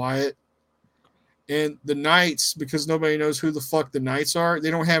more quiet. And the Knights, because nobody knows who the fuck the Knights are,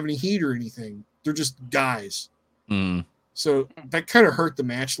 they don't have any heat or anything. They're just guys. Mm. So that kind of hurt the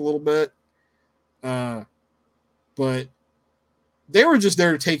match a little bit. But they were just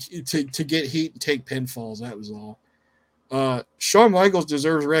there to get heat and take pinfalls. That was all. Shawn Michaels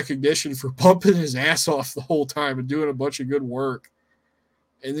deserves recognition for pumping his ass off the whole time and doing a bunch of good work.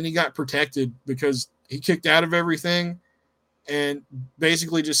 And then he got protected because he kicked out of everything and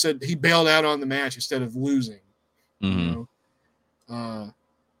basically just said he bailed out on the match instead of losing. Mm-hmm. You know?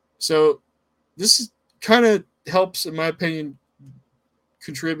 So this kind of helps, in my opinion,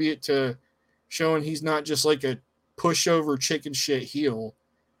 contribute to showing he's not just like a pushover chicken shit heel,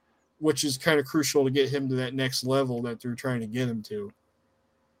 which is kind of crucial to get him to that next level that they're trying to get him to.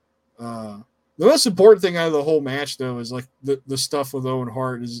 The most important thing out of the whole match, though, is like the stuff with Owen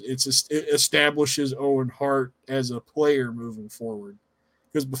Hart is it establishes Owen Hart as a player moving forward.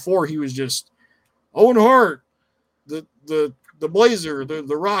 Because before he was just Owen Hart, the Blazer, the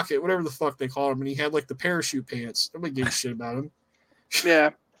Rocket, whatever the fuck they called him, and he had like the parachute pants. Nobody gave a shit about him. Yeah.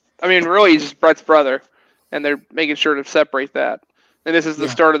 I mean, really, he's just Brett's brother, and they're making sure to separate that. And this is the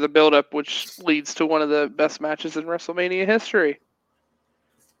start of the build-up, which leads to one of the best matches in WrestleMania history.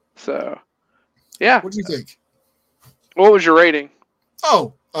 So, yeah. What do you think? What was your rating?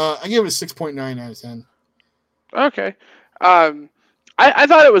 Oh, I gave it a 6.9 out of 10. Okay. I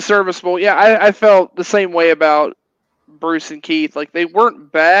thought it was serviceable. Yeah, I felt the same way about Bruce and Keith. Like, they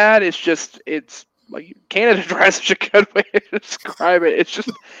weren't bad. It's just, it's like Canada Dry is such a good way to describe it.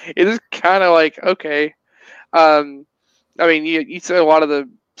 It is kind of like, okay. I mean, you said a lot of the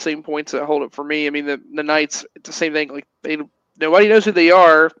same points that hold it for me. I mean, the Knights, it's the same thing. Like, nobody knows who they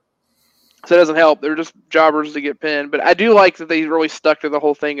are, so it doesn't help. They're just jobbers to get pinned. But I do like that they really stuck to the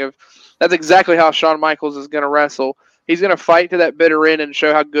whole thing of that's exactly how Shawn Michaels is going to wrestle. He's going to fight to that bitter end and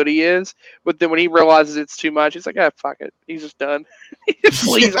show how good he is. But then when he realizes it's too much, he's like, fuck it. He's just done. He just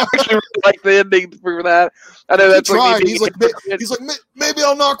leaves. I actually really like the ending for that. I know that's like he's like, maybe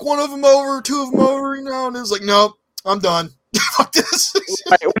I'll knock one of them over, two of them over, and it's like, nope, I'm done. Fuck this.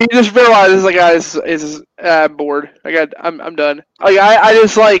 Right, when you just realize this guy is bored. I'm done. Like I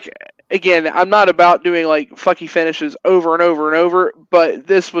just like. Again, I'm not about doing like fucky finishes over and over and over, but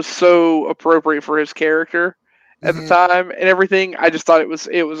this was so appropriate for his character at the time and everything. I just thought it was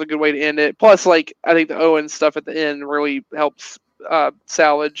a good way to end it. Plus, like I think the Owen stuff at the end really helps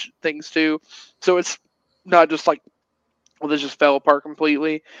salvage things too. So it's not just like, well, this just fell apart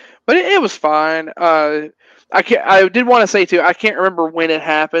completely, but it was fine. I did want to say too, I can't remember when it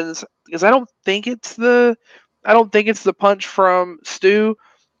happens because I don't think it's the punch from Stu.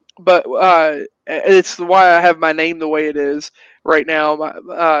 But it's why I have my name the way it is right now.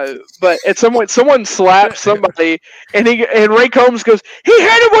 But at someone slaps somebody, and Ray Combs goes, "He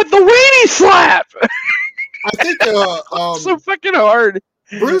hit him with the weenie slap." I think so fucking hard.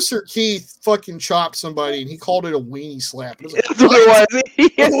 Bruce or Keith fucking chopped somebody, and he called it a weenie slap. Like, that's what it was. He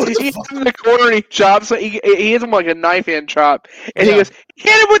hit him in the corner, and he chops. He hits him like a knife hand chop, and he goes,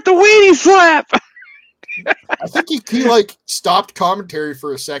 "Hit him with the weenie slap." I think he like stopped commentary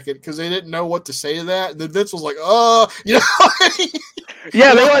for a second because they didn't know what to say to that, and then Vince was like, yeah,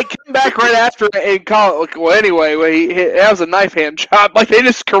 they like came back right after and call it like, well, anyway, that was a knife hand chop. Like they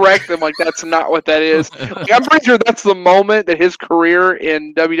just correct him, like that's not what that is. Like, I'm pretty sure that's the moment that his career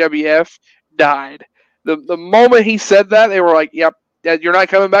in WWF died. The moment he said that, they were like, "Yep, you're not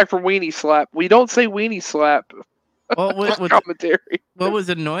coming back from weenie slap. We don't say weenie slap." Well, commentary. What was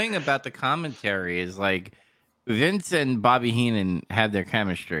annoying about the commentary is like Vince and Bobby Heenan had their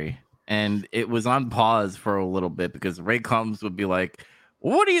chemistry, and it was on pause for a little bit because Ray Combs would be like,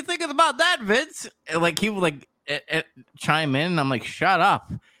 "What are you thinking about that, Vince?" And like he would like chime in, and I'm like, "Shut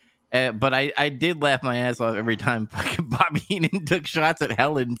up." But I did laugh my ass off every time fucking Bobby Heenan took shots at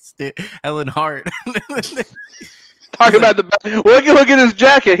Helen Hart. Talk about look at his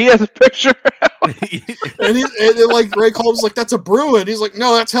jacket. He has a picture. and like Ray Combs like, "That's a Bruin." He's like,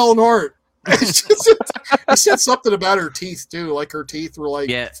 "No, that's Helen Hart." He said something about her teeth too. Like her teeth were like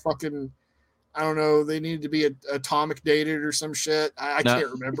fucking, I don't know. They needed to be atomic dated or some shit. I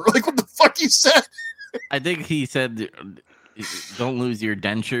can't remember. Like what the fuck he said. I think he said, "Don't lose your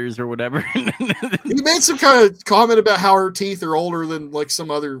dentures" or whatever. He made some kind of comment about how her teeth are older than like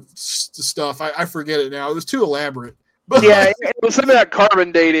some other stuff. I forget it now. It was too elaborate. But yeah, it was something about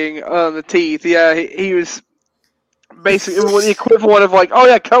carbon dating on the teeth. Yeah, he was basically the equivalent of like, oh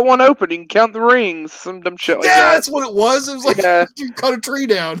yeah, cut one open, you can count the rings, some dumb shit like that. Yeah, that's what it was. It was like you cut a tree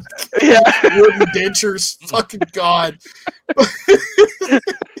down. Yeah, wooden dentures. Fucking God.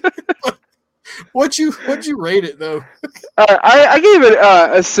 What'd you rate it though? I gave it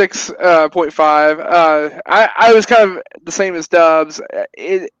a 6.5. I was kind of the same as Dubs.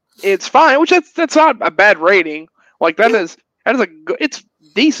 It's fine, which that's not a bad rating. Like it's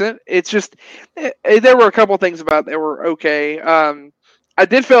decent. It's just there were a couple things about it that were okay. I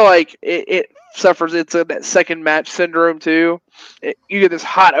did feel like it suffers. It's that second match syndrome too. You get this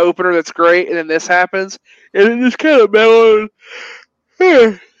hot opener that's great, and then this happens, and it just kind of mellowed.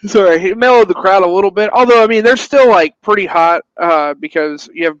 Sorry, it mellowed the crowd a little bit. Although I mean, they're still like pretty hot because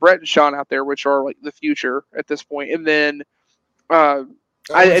you have Brett and Shawn out there, which are like the future at this point, and then.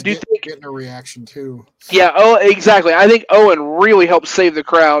 I do think getting a reaction too. Yeah, exactly. I think Owen really helped save the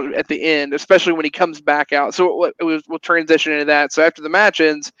crowd at the end, especially when he comes back out. So we'll transition into that. So after the match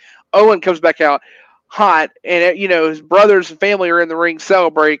ends, Owen comes back out hot, and his brothers and family are in the ring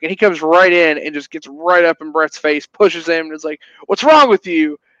celebrating, and he comes right in and just gets right up in Brett's face, pushes him, and is like, "What's wrong with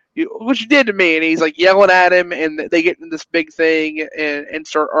you? What you did to me?" And he's like yelling at him, and they get in this big thing and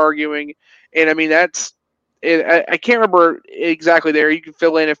start arguing. And I mean I can't remember exactly there. You can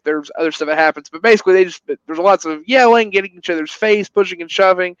fill in if there's other stuff that happens, but basically there's lots of yelling, getting each other's face, pushing and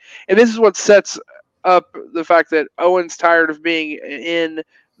shoving, and this is what sets up the fact that Owen's tired of being in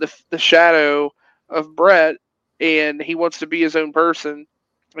the shadow of Brett, and he wants to be his own person,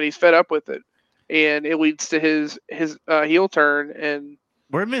 and he's fed up with it, and it leads to his heel turn. And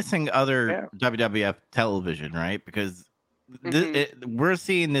we're missing other WWF television, right? Because we're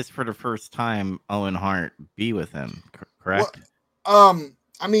seeing this for the first time. Owen Hart be with him, correct? Well,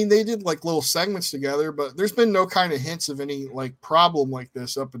 I mean, they did like little segments together, but there's been no kind of hints of any like problem like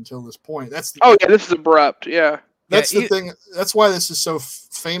this up until this point. That's this is abrupt. Yeah, that's the thing. That's why this is so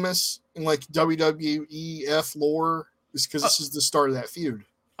famous in like WWF lore, is because this is the start of that feud.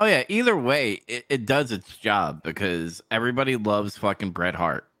 Oh yeah. Either way, it does its job because everybody loves fucking Bret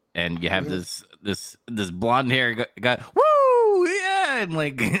Hart, and you have this blonde hair guy. Woo! Yeah, and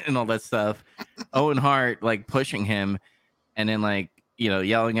like and all that stuff. Owen Hart like pushing him, and then like, you know,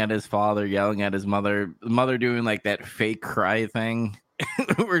 yelling at his father, yelling at his mother, mother doing like that fake cry thing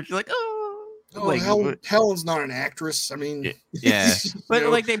where she's like, like, Helen's not an actress. I mean, yeah, but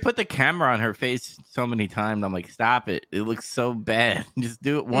like they put the camera on her face so many times. I'm like, stop it. It looks so bad. Just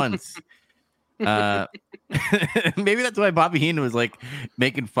do it once. Maybe that's why Bobby Heenan was like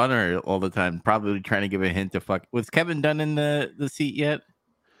making fun of her all the time, probably trying to give a hint to fuck. Was Kevin Dunn in the seat yet?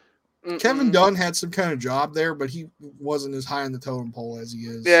 Kevin Dunn had some kind of job there, but he wasn't as high on the totem pole as he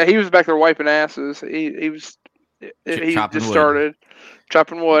is. Yeah, he was back there wiping asses. He was. He just started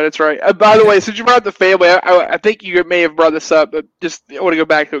chopping wood. That's right. By the way, since you brought up the family, I think you may have brought this up, but just I want to go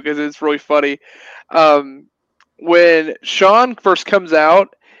back to it because it's really funny. When Shawn first comes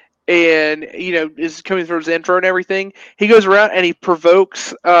out and, you know, is coming through his intro and everything, he goes around and he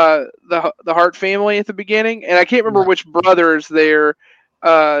provokes the Hart family at the beginning, and I can't remember which brother is there.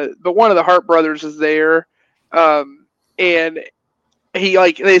 But one of the Hart brothers is there, and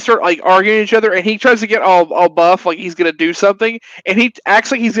they start like arguing each other, and he tries to get all buff, like he's gonna do something, and he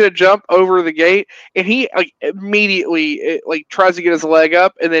acts like he's gonna jump over the gate, and he like immediately like tries to get his leg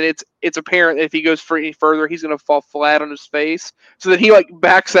up, and then it's apparent that if he goes any further, he's gonna fall flat on his face. So that he like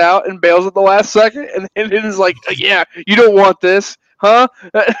backs out and bails at the last second, and then it is like, yeah, you don't want this, huh?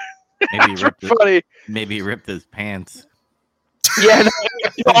 Maybe he ripped his pants. Yeah, no,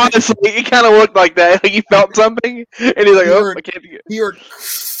 honestly, it kind of looked like that. Like he felt something, and he's like, I can't get it.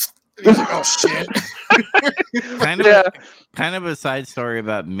 He's like, oh, shit. Kind of a side story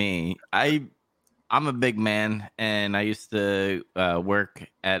about me. I'm a big man, and I used to work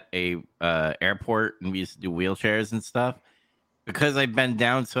at a airport, and we used to do wheelchairs and stuff. Because I bend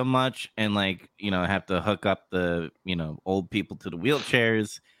down so much and, like, you know, have to hook up the, you know, old people to the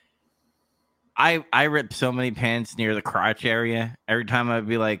wheelchairs, I rip so many pants near the crotch area. Every time I'd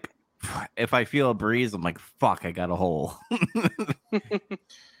be like, if I feel a breeze, I'm like, fuck, I got a hole.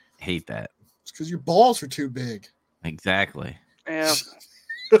 Hate that. It's because your balls are too big. Exactly. Yeah.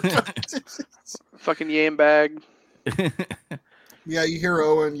 Fucking yam bag. Yeah, you hear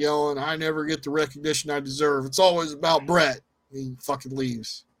Owen yelling, I never get the recognition I deserve. It's always about Brett. He fucking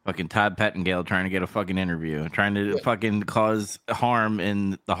leaves. Fucking Todd Pettengill trying to get a fucking interview, trying to fucking cause harm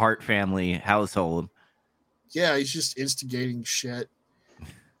in the Hart family household. Yeah, he's just instigating shit.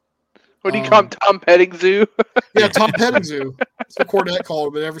 What do you call him, Tom Petting Zoo? Yeah, Tom Petting Zoo. That's what Cornette called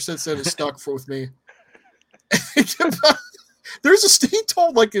him, but ever since then it's stuck with me. He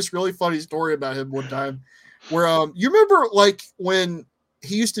told like this really funny story about him one time where you remember like when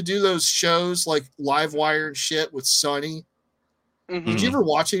he used to do those shows like Live Wire and shit with Sonny. Mm-hmm. Did you ever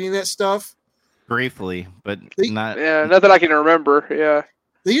watch any of that stuff? Briefly, but not. Yeah, not that I can remember. Yeah,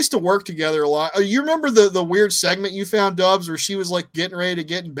 they used to work together a lot. You remember the weird segment you found, Dubs, where she was like getting ready to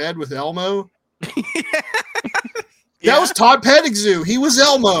get in bed with Elmo? That was Todd Pettigrew. He was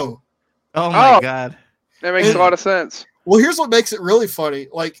Elmo. Oh my god, that makes a lot of sense. Well, here's what makes it really funny.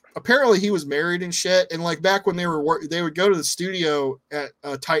 Like, apparently he was married and shit, and like back when they would go to the studio at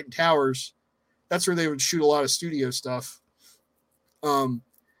Titan Towers. That's where they would shoot a lot of studio stuff.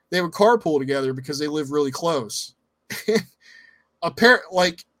 They would carpool together because they live really close.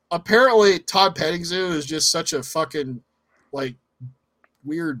 Apparently Todd Pettigrew is just such a fucking like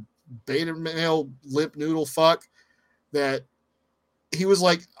weird beta male limp noodle fuck that he was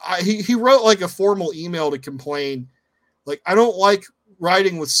like he wrote like a formal email to complain, like, I don't like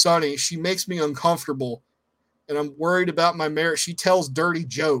riding with Sonny. She makes me uncomfortable, and I'm worried about my marriage. She tells dirty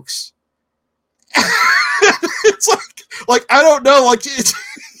jokes. It's like I don't know, like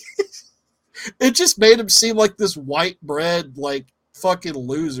it just made him seem like this white bread like fucking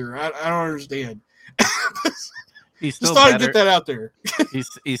loser. I don't understand. He's Just still thought I'd better. get that out there.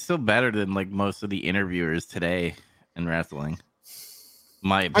 He's still better than like most of the interviewers today in wrestling.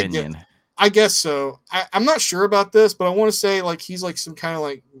 My opinion. I guess so. I'm not sure about this, but I want to say like he's like some kind of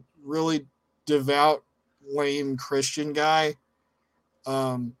like really devout, lame Christian guy.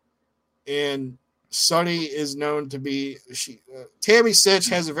 And Sunny is known to be Tammy Sitch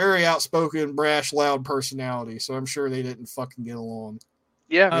has a very outspoken, brash, loud personality, so I'm sure they didn't fucking get along.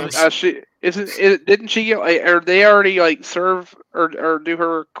 Yeah, didn't she get? Or they already like serve or do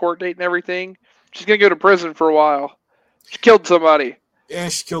her court date and everything? She's gonna go to prison for a while. She killed somebody. Yeah,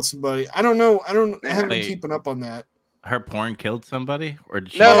 she killed somebody. I don't know. I haven't been keeping up on that. Her porn killed somebody, or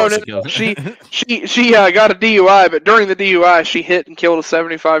did she No. She got a DUI, but during the DUI, she hit and killed a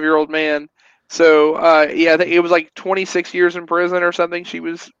 75-year-old man. So yeah, I think it was like 26 years in prison or something. She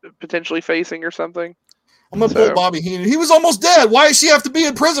was potentially facing or something. I'm gonna pull Bobby Heenan. He was almost dead. Why does she have to be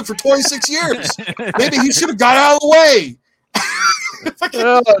in prison for 26 years? Maybe he should have got out of the way.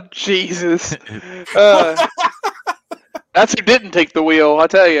 Oh Jesus! That's who didn't take the wheel. I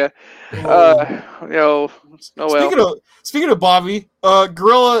tell you. Oh well. Speaking of Bobby,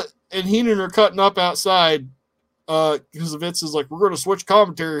 Gorilla and Heenan are cutting up outside. Because Vince is like, we're going to switch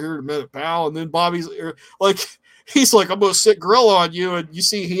commentary here in a minute, pal. And then Bobby's like, he's like, I'm going to sit Gorilla on you. And you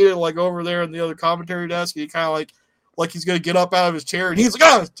see Heenan like over there in the other commentary desk. And he kind of like he's going to get up out of his chair. And he's like,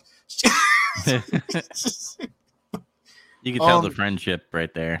 oh. You can tell the friendship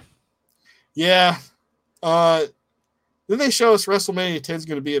right there. Yeah. Then they show us WrestleMania 10 is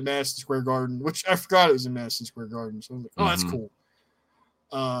going to be at Madison Square Garden, which I forgot it was in Madison Square Garden. So I'm like, oh, that's cool.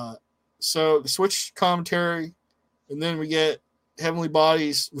 So the switch commentary, and then we get Heavenly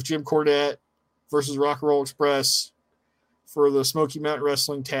Bodies with Jim Cornette versus Rock and Roll Express for the Smoky Mountain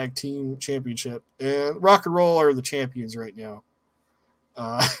Wrestling Tag Team Championship. And Rock and Roll are the champions right now.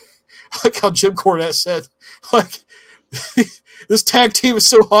 Like how Jim Cornette said, like, this tag team is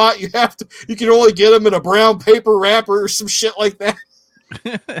so hot, you can only get them in a brown paper wrapper or some shit like that.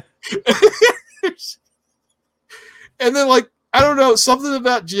 And then, like, I don't know, something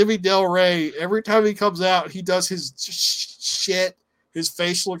about Jimmy Del Rey. Every time he comes out, he does his shit, his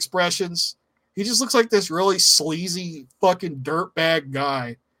facial expressions. He just looks like this really sleazy fucking dirtbag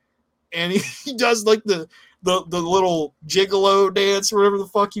guy. And he does like the little gigolo dance or whatever the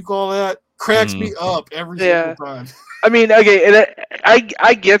fuck you call that. Cracks me up every single time. I mean, okay, and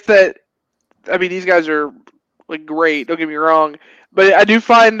I get that. I mean, these guys are like great. Don't get me wrong, but I do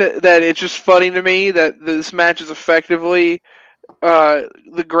find that it's just funny to me that this match is effectively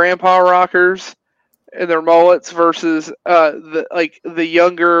the grandpa rockers and their mullets versus the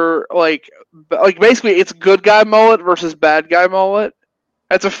younger like basically it's good guy mullet versus bad guy mullet.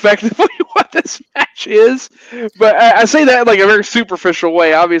 That's effectively what this match is. But I say that in like a very superficial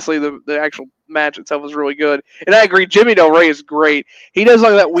way. Obviously, the actual match itself is really good. And I agree, Jimmy Del Rey is great. He does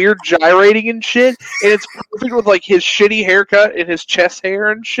like that weird gyrating and shit. And it's perfect with like his shitty haircut and his chest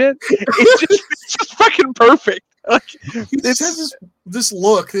hair and shit. It's just fucking perfect. Like, he has this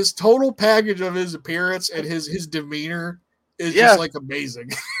look, this total package of his appearance and his demeanor is just like amazing.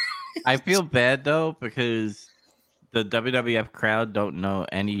 I feel bad though because the WWF crowd don't know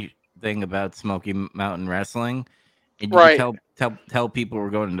anything about Smoky Mountain Wrestling, and you can tell people were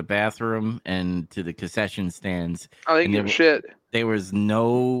going to the bathroom and to the concession stands. Oh, they give shit. There was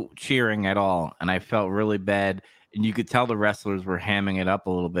no cheering at all, and I felt really bad. And you could tell the wrestlers were hamming it up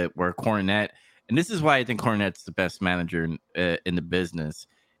a little bit. Where Cornette, and this is why I think Cornette's the best manager in the business,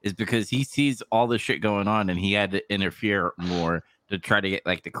 is because he sees all the shit going on, and he had to interfere more to try to get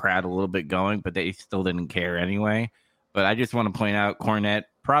like the crowd a little bit going, but they still didn't care anyway. But I just want to point out Cornette,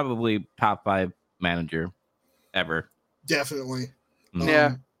 probably top 5 manager ever. Definitely.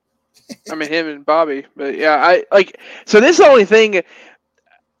 Yeah. I mean, him and Bobby. But yeah, I like, so this is the only thing, and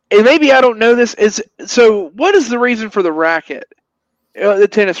maybe I don't know this, is, so what is the reason for the racket? The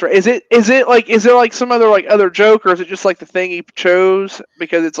tennis racket. Is it like some other joke, or is it just like the thing he chose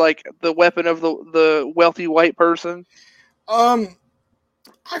because it's like the weapon of the wealthy white person?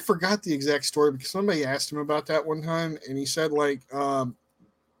 I forgot the exact story because somebody asked him about that one time, and he said like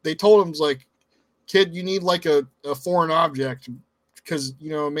they told him like, kid, you need like a foreign object because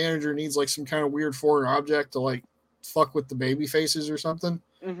a manager needs like some kind of weird foreign object to like fuck with the baby faces or something.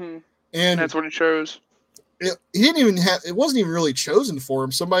 Mm-hmm. And that's what he chose. He didn't even have. It wasn't even really chosen for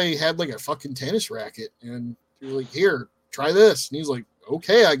him. Somebody had like a fucking tennis racket, and he was like, "Here, try this." And he's like,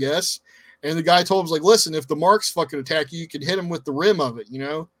 "Okay, I guess." And the guy told him, like, listen, if the marks fucking attack you, you can hit him with the rim of it,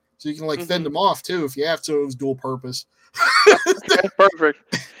 so you can like fend them off too if you have to. It was dual purpose. That's perfect.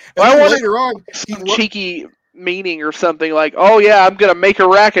 Well, later on, cheeky meaning or something like, "Oh yeah, I'm gonna make a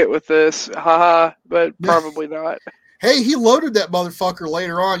racket with this," haha. But probably not. Hey, he loaded that motherfucker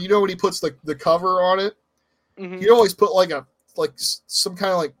later on. You know when he puts the cover on it, Mm-hmm. he always put like some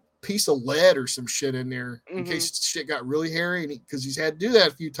kind of like piece of lead or some shit in there in case shit got really hairy, and because he's had to do that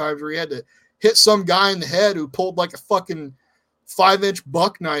a few times where he had to hit some guy in the head who pulled like a fucking 5-inch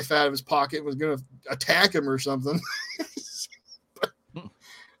buck knife out of his pocket and was gonna attack him or something.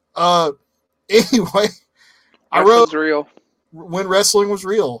 Anyway, I wrote real. when wrestling was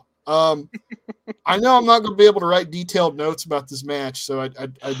real. I know I'm not going to be able to write detailed notes about this match, so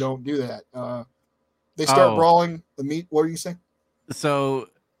I don't do that. They start brawling. What are you saying? So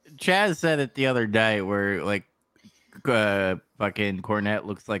Chaz said it the other day where like fucking Cornette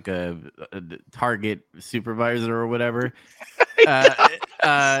looks like a Target supervisor or whatever.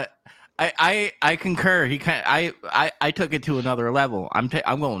 I concur. I took it to another level. I'm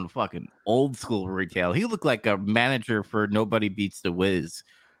going fucking old school retail. He looked like a manager for Nobody Beats the Wiz.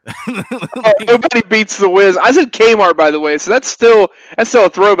 Nobody Beats the Wiz. I said Kmart, by the way, so that's still a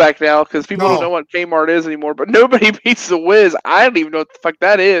throwback now because people don't know what Kmart is anymore. But Nobody Beats the Wiz. I don't even know what the fuck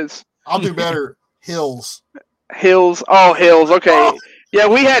that is. I'll do better. Hills. Hills. Okay. Yeah,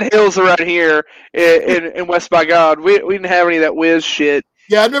 we had Hills around here in West by God. We didn't have any of that Wiz shit.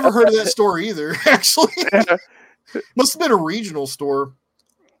 Yeah, I've never heard of that store either. Actually, must have been a regional store.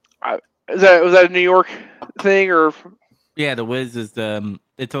 Was that a New York thing or? Yeah, the Wiz is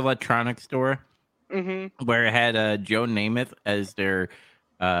it's an electronics store where it had Joe Namath as their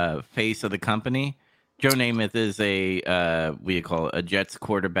face of the company. Joe Namath is a Jets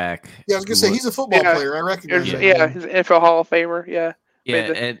quarterback. Yeah, I was gonna say he's a football player. I recognize that. Yeah, he's an NFL Hall of Famer. Yeah.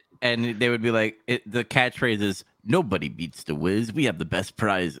 Yeah, and they would be like, the catchphrase is "Nobody beats the Wiz. We have the best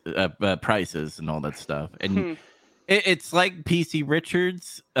prices and all that stuff." And it's like PC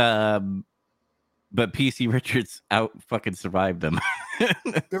Richards, but PC Richards out fucking survived them.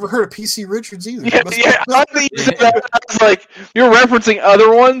 Never heard of PC Richards either. Yeah. I was like, you're referencing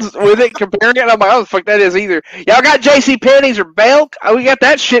other ones with it, comparing it. And I'm like, oh, the fuck that is either. Y'all got J.C. Penney's or Belk? We got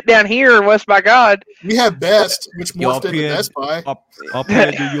that shit down here in West by God. We have Best, which morphed into Best Buy. Up here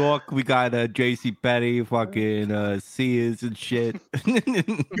in New York, we got J.C. Penney, fucking Sears and shit. You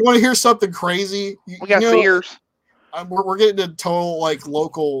want to hear something crazy? We got Sears. We're getting into total like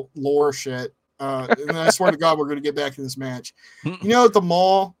local lore shit. And I swear to God, we're going to get back in this match. You know, at the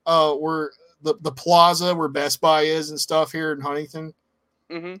mall, where the plaza where Best Buy is and stuff here in Huntington.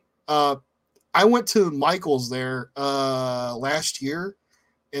 I went to Michael's there last year,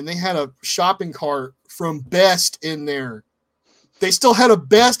 and they had a shopping cart from Best in there. They still had a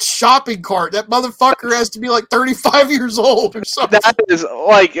Best shopping cart. That motherfucker has to be like 35 years old or something. That is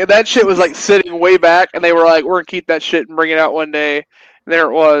like that shit was like sitting way back, and they were like, "We're gonna keep that shit and bring it out one day." And there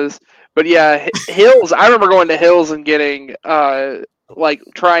it was. But yeah, Hills. I remember going to Hills and getting like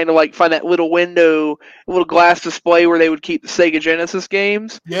trying to like find that little window, little glass display where they would keep the Sega Genesis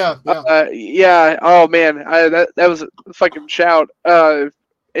games. Yeah. Yeah. Oh man, that was a fucking shout. And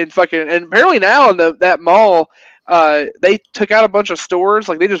apparently now in that mall, they took out a bunch of stores.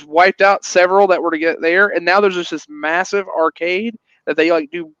 Like they just wiped out several that were to get there, and now there's just this massive arcade that they like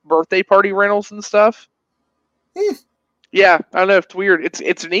do birthday party rentals and stuff. Yeah, I don't know if it's weird.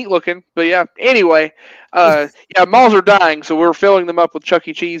 It's neat looking, but yeah. Anyway, yeah, malls are dying, so we're filling them up with Chuck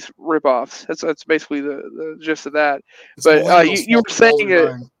E. Cheese ripoffs. That's basically the gist of that. But you were saying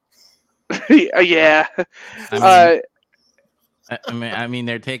it. Yeah. I mean,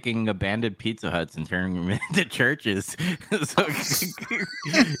 they're taking abandoned Pizza Huts and turning them into churches. So, fuck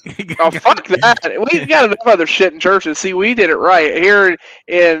that! We got enough other shit in churches. See, we did it right here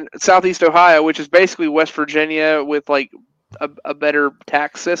in Southeast Ohio, which is basically West Virginia with like a better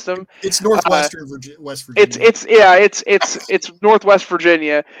tax system. It's northwestern West Virginia. It's Northwest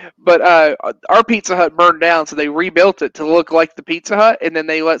Virginia, but our Pizza Hut burned down, so they rebuilt it to look like the Pizza Hut, and then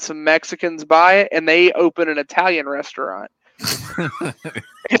they let some Mexicans buy it, and they opened an Italian restaurant.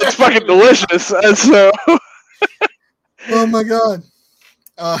 It's fucking delicious. So, oh my God!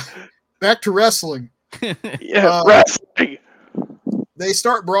 Back to wrestling. Yeah, wrestling. They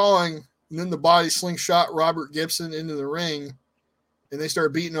start brawling, and then the body slingshot Robert Gibson into the ring, and they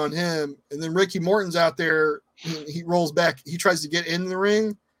start beating on him. And then Ricky Morton's out there. He rolls back. He tries to get in the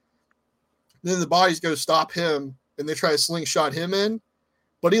ring. Then the bodies go stop him, and they try to slingshot him in,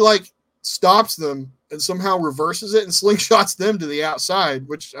 but he like stops them and somehow reverses it and slingshots them to the outside,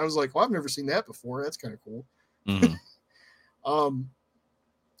 which I was like, well, I've never seen that before. That's kind of cool. And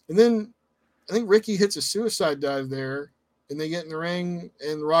then I think Ricky hits a suicide dive there, and they get in the ring,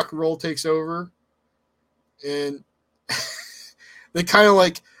 and rock and roll takes over, and they kind of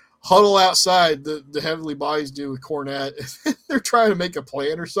like huddle outside. The Heavenly Bodies do with Cornette. They're trying to make a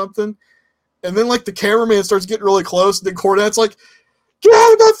plan or something, and then like the cameraman starts getting really close, and then Cornette's like, "Get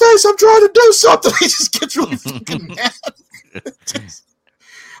out of my face! I'm trying to do something." He just gets really fucking mad.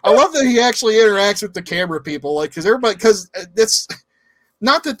 I love that he actually interacts with the camera people, like because it's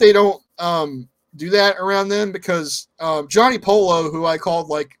not that they don't do that around them, because Johnny Polo, who I called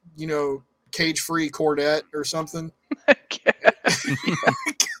like cage-free Cornette or something,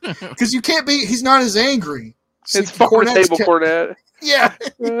 because you can't be. He's not as angry. It's farm to table Cornette. Yeah,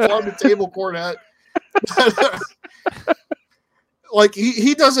 farm to table Cornette. Like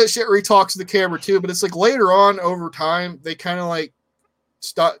he does that shit where he talks to the camera too, but it's like later on over time they kind of like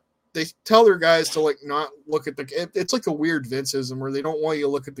stop. They tell their guys to like not look at it's like a weird Vinceism where they don't want you to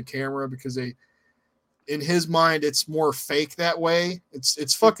look at the camera because in his mind it's more fake that way.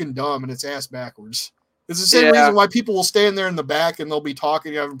 It's fucking dumb and it's ass backwards. It's the same reason why people will stand there in the back and they'll be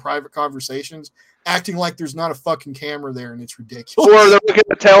talking, having private conversations, acting like there's not a fucking camera there, and it's ridiculous. Or they're looking at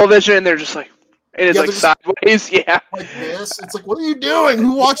the television and they're just like, it is like sideways, like this. It's like, what are you doing?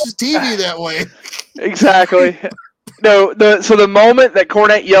 Who watches TV that way? Exactly. No, so the moment that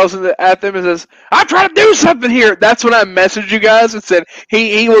Cornette yells at them and says, "I'm trying to do something here," that's when I messaged you guys and said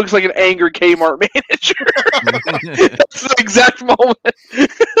he looks like an angry Kmart manager. That's the exact moment.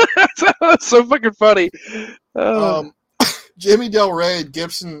 That's so fucking funny. Jimmy Del Rey and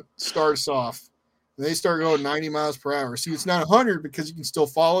Gibson starts off. And they start going 90 miles per hour. See, it's not 100 because you can still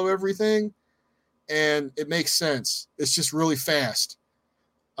follow everything, and it makes sense. It's just really fast.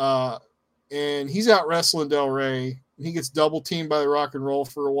 And he's out wrestling Del Rey. And he gets double teamed by the Rock and Roll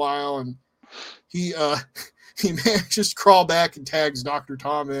for a while, and he manages to crawl back and tags Dr.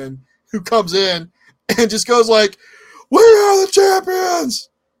 Tom in, who comes in and just goes like, "We are the champions!"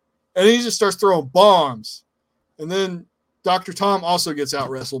 And he just starts throwing bombs. And then Dr. Tom also gets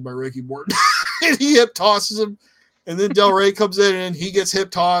out wrestled by Ricky Morton. And he hip tosses him. And then Del Rey comes in and he gets hip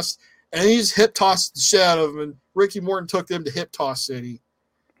tossed. And he just hip tossed the shit out of him. And Ricky Morton took them to Hip Toss City.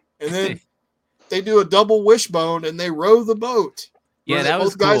 And then they do a double wishbone and they row the boat. Yeah, that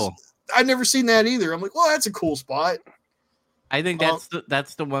was cool. I'd never seen that either. I'm like, well, that's a cool spot. I think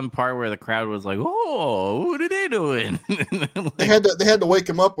that's the one part where the crowd was like, "Oh, what are they doing?" Like, they had to wake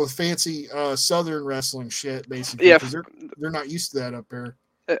him up with fancy Southern wrestling shit, basically. Yeah, because they're not used to that up there.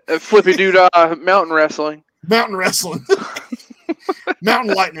 Flippy dude, mountain wrestling. Mountain wrestling.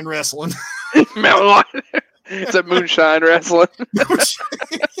 Mountain lightning wrestling. Mountain lightning. It's a moonshine wrestling.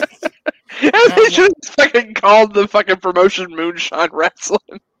 They should have fucking called the fucking promotion Moonshine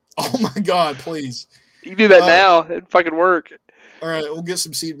Wrestling. Oh my god, please. You can do that now. It'd fucking work. All right, we'll get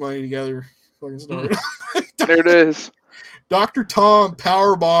some seed money together. Fucking start. There it is. Dr. Tom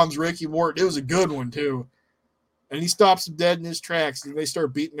power bombs Ricky Morton. It was a good one too. And he stops him dead in his tracks, and they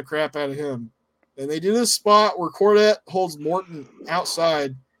start beating the crap out of him. And they do this spot where Cornette holds Morton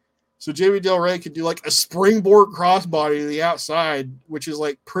outside, so Jimmy Del Rey could do like a springboard crossbody to the outside, which is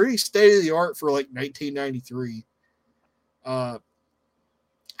like pretty state of the art for like 1993.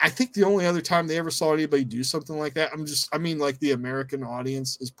 I think the only other time they ever saw anybody do something like that, like the American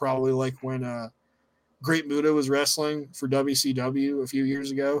audience is probably like when Great Muta was wrestling for WCW a few years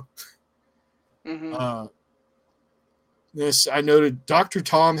ago. Mm-hmm. I noted Dr.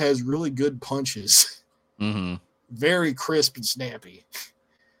 Tom has really good punches. Mm-hmm. Very crisp and snappy.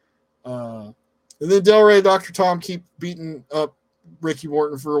 And then Del Rey and Dr. Tom keep beating up Ricky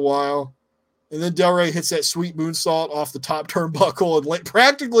Morton for a while. And then Del Rey hits that sweet moonsault off the top turnbuckle and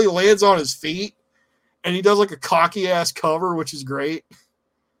practically lands on his feet. And he does like a cocky-ass cover, which is great.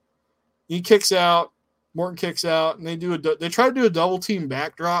 He kicks out. Morton kicks out. And they try to do a double-team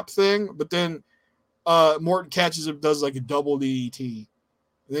backdrop thing. But then Morton catches him, does like a double DDT.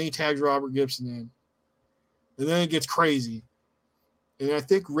 And then he tags Robert Gibson in. And then it gets crazy. And I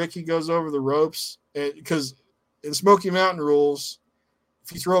think Ricky goes over the ropes. Because in Smoky Mountain rules,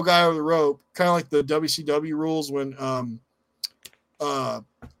 if you throw a guy over the rope, kind of like the WCW rules when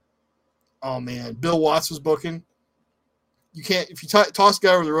Bill Watts was booking, you can't, if you toss a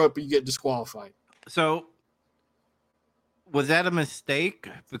guy over the rope, you get disqualified. So was that a mistake?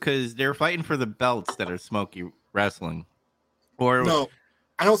 Because they're fighting for the belts that are Smoky Wrestling. Or no,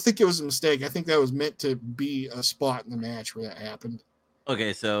 I don't think it was a mistake. I think that was meant to be a spot in the match where that happened.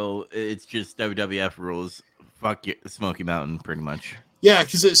 Okay, so it's just WWF rules. Fuck you, Smoky Mountain, pretty much. Yeah,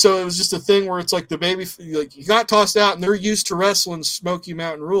 because it was just a thing where it's like the baby, like you got tossed out, and they're used to wrestling Smoky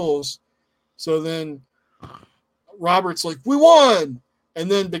Mountain rules. So then Robert's like, "We won,"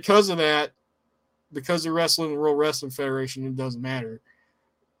 and then because of that, because they're wrestling the World Wrestling Federation, it doesn't matter.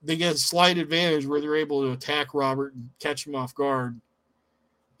 They get a slight advantage where they're able to attack Robert and catch him off guard.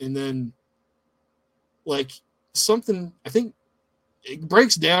 and then like something, I think it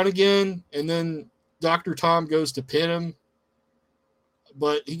breaks down again, and then Dr. Tom goes to pin him,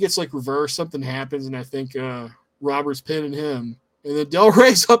 but he gets like reversed. Something happens, and I think Robert's pinning him, and then Del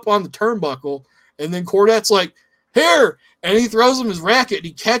Rey's up on the turnbuckle, and then Cornette's like, here, and he throws him his racket, and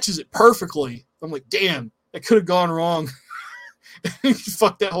he catches it perfectly. I'm like, damn, that could have gone wrong. He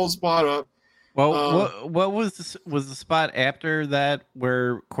fucked that whole spot up. Well, what was the spot after that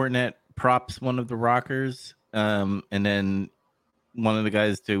where Cornette props one of the rockers, and then one of the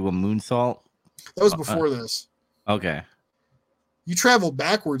guys do a moonsault? That was before this. Okay. You traveled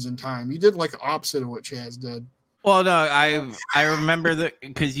backwards in time. You did like the opposite of what Chaz did. Well, no, I remember that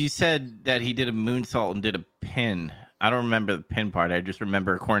because you said that he did a moonsault and did a pin. I don't remember the pin part. I just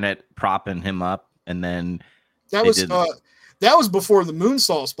remember Cornette propping him up, and then that was before the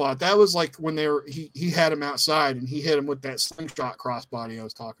moonsault spot. That was like when he had him outside and he hit him with that slingshot crossbody I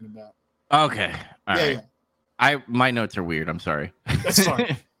was talking about. Okay, all right. Yeah. My notes are weird. I'm sorry. That's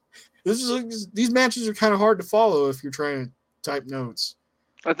fine. These matches are kind of hard to follow if you're trying to type notes.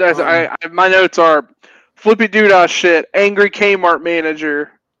 My notes are flippy doodah shit, angry Kmart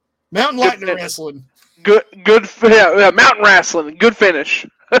manager, Mountain Lightning Wrestling. Good, mountain wrestling. Good finish.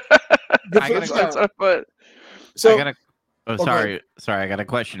 Sorry. I got a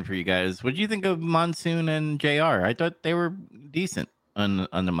question for you guys. What do you think of Monsoon and JR? I thought they were decent on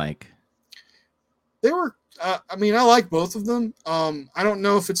the mic. They were. I mean, I like both of them. I don't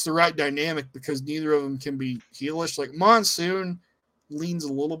know if it's the right dynamic because neither of them can be heelish. Like Monsoon leans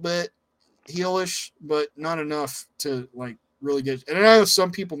a little bit heelish, but not enough to like really get. And I know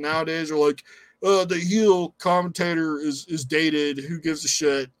some people nowadays are like, the heel commentator is dated. Who gives a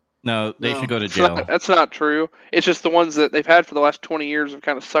shit? No, they should go to jail. That's not true. It's just the ones that they've had for the last 20 years have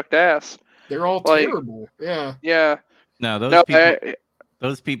kind of sucked ass. They're all terrible. Yeah. Yeah. No,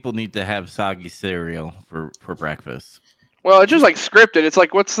 those people need to have soggy cereal for breakfast. Well, it's just like scripted. It's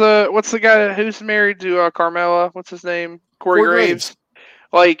like what's the guy who's married to Carmella? What's his name? Corey Graves.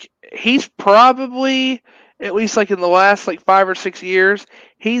 Like he's probably, at least like in the last like 5 or 6 years,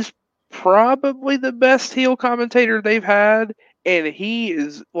 he's probably the best heel commentator they've had, and he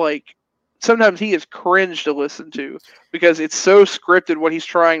is like sometimes he is cringe to listen to because it's so scripted what he's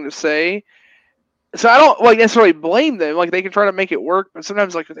trying to say. So I don't like necessarily blame them. Like they can try to make it work, but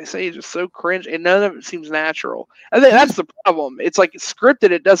sometimes like what they say is just so cringe, and none of it seems natural. I think that's the problem. It's like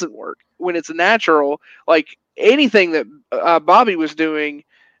scripted, it doesn't work. When it's natural, like anything that Bobby was doing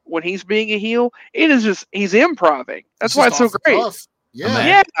when he's being a heel, it is just he's improving. That's why it's so great.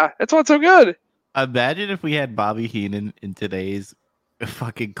 Yeah, that's why it's so good. Imagine if we had Bobby Heenan in today's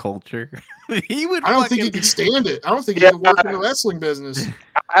fucking culture. He would. I don't think he could stand it. I don't think he could work in the wrestling business.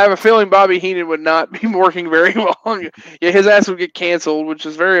 I have a feeling Bobby Heenan would not be working very long. Yeah, his ass would get canceled, which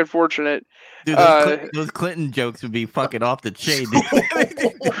is very unfortunate. Dude, those Clinton jokes would be fucking off the chain.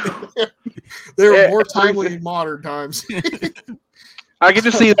 They were more timely in modern times. I can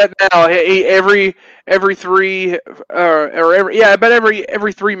just see that now. Every 3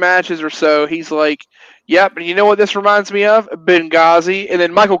 every 3 matches or so, he's like, "Yep." And you know what this reminds me of? Benghazi. And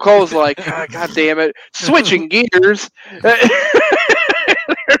then Michael Cole's like, "God damn it, switching gears."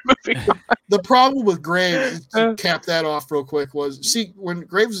 The problem with Graves, to cap that off real quick, was when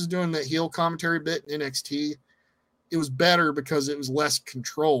Graves was doing that heel commentary bit in NXT, it was better because it was less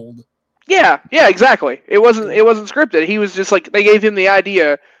controlled. Yeah, exactly. It wasn't scripted. He was just like they gave him the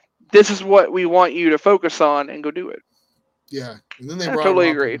idea. This is what we want you to focus on, and go do it. Yeah, and then I totally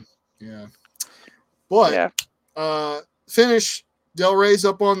agree. Yeah, but finish. Del Rey's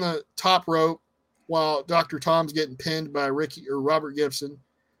up on the top rope while Dr. Tom's getting pinned by Ricky or Robert Gibson.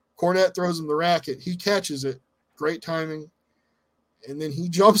 Cornette throws him the racket. He catches it. Great timing. And then he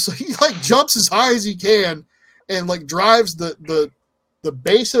jumps. He jumps as high as he can, and like drives the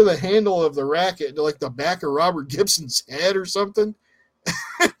base of the handle of the racket into like the back of Robert Gibson's head or something.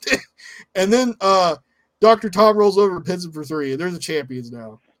 And then Dr. Tom rolls over and pins him for 3, and they're the champions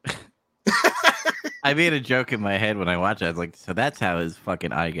now. I made a joke in my head when I watched it. I was like, so that's how his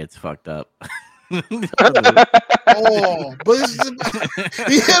fucking eye gets fucked up. But he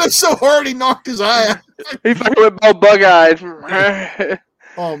hit him so hard he knocked his eye out. He fucking went bug-eyed.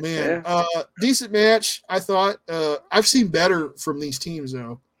 Oh, man. Decent match, I thought. I've seen better from these teams,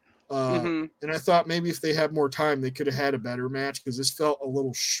 though. And I thought maybe if they had more time, they could have had a better match because this felt a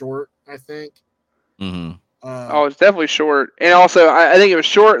little short, I think. Mm-hmm. It's definitely short. And also, I think it was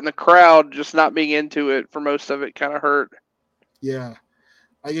short, and the crowd just not being into it for most of it kind of hurt. Yeah.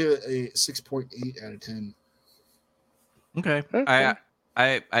 I give it a 6.8 out of 10. Okay.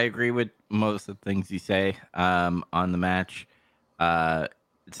 I agree with most of the things you say on the match.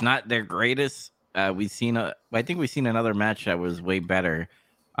 It's not their greatest. I think we've seen another match that was way better.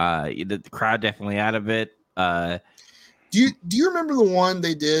 The crowd definitely out of it. Do you remember the one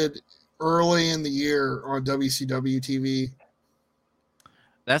they did early in the year on WCW TV?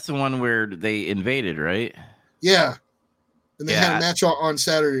 That's the one where they invaded, right? Yeah, and they had a match on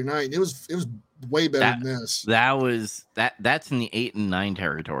Saturday night. And it was way better than this. That's in the 8 and 9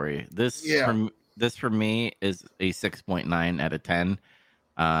 territory. This for me is a 6.9 out of 10.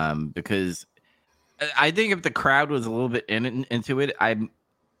 Because I think if the crowd was a little bit into it,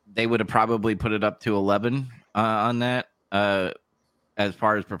 they would have probably put it up to 11 on that. As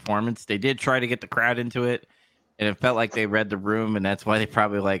far as performance, they did try to get the crowd into it, and it felt like they read the room, and that's why they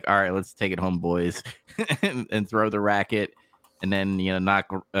probably like, all right, let's take it home, boys, and throw the racket, and then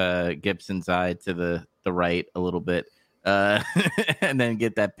knock Gibson's eye to the right a little bit, and then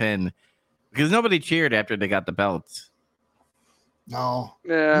get that pin because nobody cheered after they got the belts. No.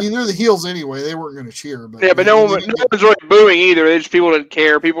 Yeah. I mean, they're the heels anyway. They weren't going to cheer. But yeah, but no one was really booing either. People didn't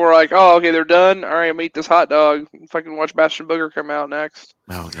care. People were like, oh, okay, they're done. All right, I'm eat this hot dog. Fucking watch Bastion Booger come out next.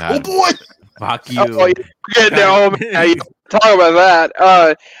 Oh, God. Oh, boy. Fuck you. Oh, yeah, no, you talk about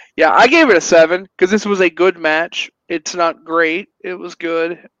that. Yeah, I gave it a 7 because this was a good match. It's not great. It was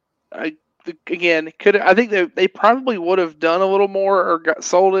good. I think they probably would have done a little more or got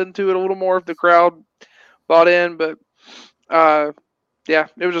sold into it a little more if the crowd bought in, but yeah,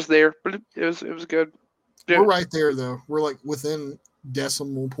 it was just there, but it was good. Yeah. We're right there though. We're like within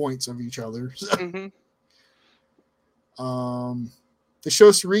decimal points of each other. Mm-hmm. They show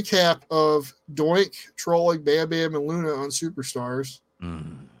us a recap of Doink trolling Bam Bam and Luna on Superstars,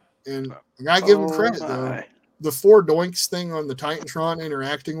 and I gotta give them credit though. The 4 Doinks thing on the Titantron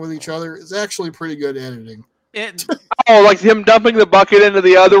interacting with each other is actually pretty good editing. Like him dumping the bucket into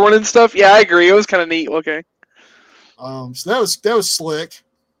the other one and stuff. Yeah, I agree. It was kind of neat. Okay. So that was slick.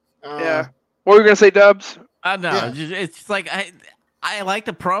 Yeah. What were you gonna say, Dubs? No, yeah. It's like I like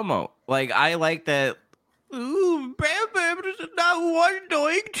the promo. Like I like that. Ooh, Bam Bam is not 1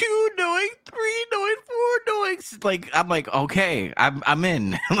 doink, 2 doink, 3 doink, 4 doinks. Like I'm like, okay, I'm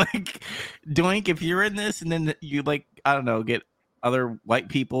in. Like Doink, if you're in this, and then you like, I don't know, get other white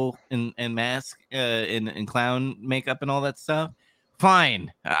people in mask, in clown makeup and all that stuff.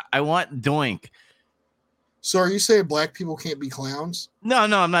 Fine, I want Doink. So are you saying black people can't be clowns? No,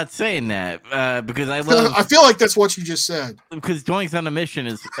 I'm not saying that because I love. I feel like that's what you just said. Because Doink's on a mission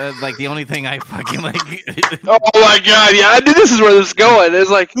is like the only thing I fucking like. Oh my god! Yeah, I knew this is where this is going. It's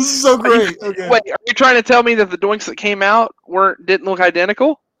like this is so great. Okay. Wait, are you trying to tell me that the Doinks that came out didn't look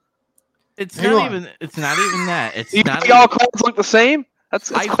identical? It's not even that. It's you not. Think all clowns look the same? That's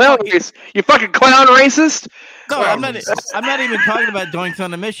clown race. You fucking clown racist. No, I'm not even talking about Doinks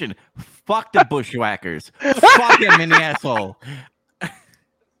on a mission. Fuck the bushwhackers. Fuck them in the asshole.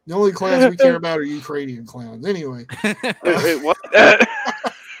 The only clowns we care about are Ukrainian clowns. Anyway. Wait, what?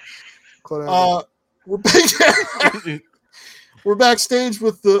 We're backstage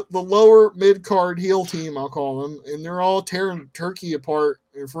with the lower mid-card heel team, I'll call them, and they're all tearing Turkey apart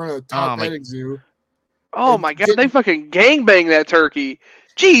in front of Top Petting Zoo. Oh my god, they fucking gangbang that turkey.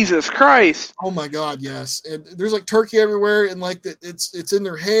 Jesus Christ. Oh my god, yes. And there's like turkey everywhere, and like it's in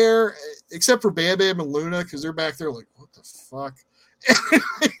their hair, except for Bam Bam and Luna, because they're back there like, what the fuck?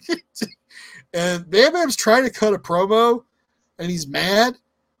 And Bam Bam's trying to cut a promo, and he's mad,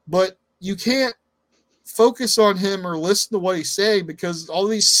 but you can't focus on him or listen to what he's saying because all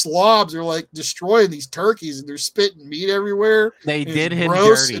these slobs are like destroying these turkeys, and they're spitting meat everywhere. They did him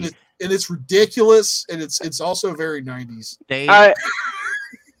gross, dirty. And it's ridiculous, and it's also very 90s.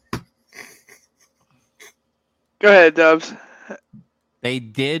 Go ahead, Dubs. They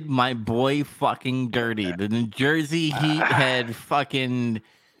did my boy fucking dirty. The New Jersey Heat had fucking...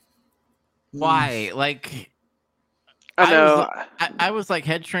 Why? Like... I know. I was like,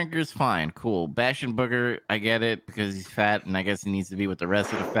 head shrinker's fine. Cool. Bastion Booger, I get it, because he's fat, and I guess he needs to be with the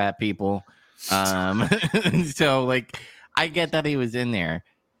rest of the fat people. So, like, I get that he was in there.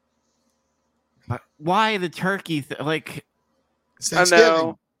 But why the turkey?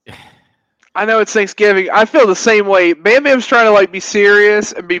 I know it's Thanksgiving. I feel the same way. Bam Bam's trying to like be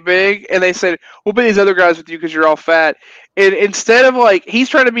serious and be big, and they said, "We'll put these other guys with you because you're all fat." And instead of like, he's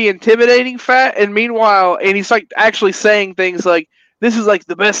trying to be intimidating fat, and meanwhile, and he's like actually saying things like, "This is like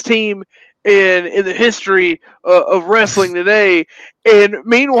the best team in the history of wrestling today." And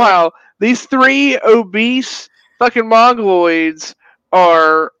meanwhile, these 3 obese fucking mongoloids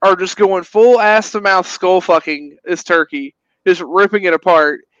are just going full ass to mouth skull fucking this turkey, just ripping it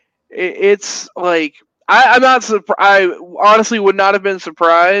apart. It's like I'm not I honestly would not have been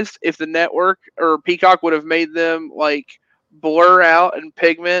surprised if the network or Peacock would have made them like blur out and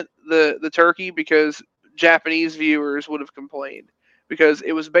pigment the turkey because Japanese viewers would have complained because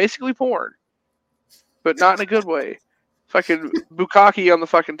it was basically porn, but not in a good way. Fucking bukkake on the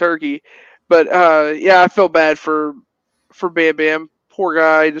fucking turkey. But yeah, I feel bad for Bam Bam. Poor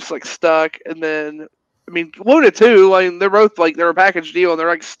guy, just like stuck. And then, I mean, Luna too. Like they're both like they're a package deal, and they're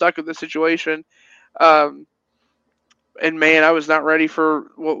like stuck in this situation. And man, I was not ready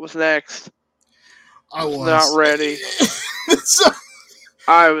for what was next. I was not ready. So,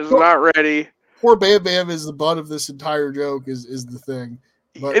 I was not ready. Poor Bam Bam is the butt of this entire joke. Is the thing.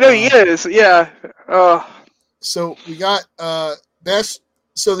 But, You know he is. Yeah. So we got Bash.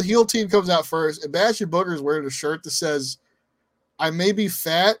 So the heel team comes out first, and Bash and Booger is wearing a shirt that says, "I may be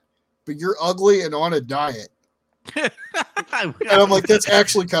fat, but you're ugly and on a diet." And I'm like, that's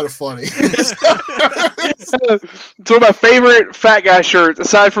actually kind of funny. It's one of my favorite fat guy shirts,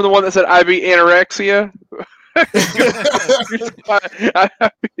 aside from the one that said "I beat anorexia." I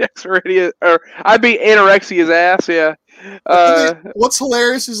beat anorexia's ass. Yeah. What's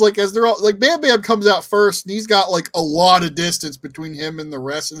hilarious is like as they're all like Bam Bam comes out first, and he's got like a lot of distance between him and the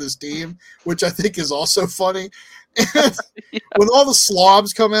rest of his team, which I think is also funny. And when all the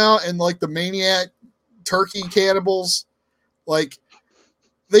slobs come out and like the maniac turkey cannibals, like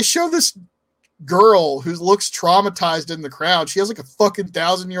they show this girl who looks traumatized in the crowd. She has like a fucking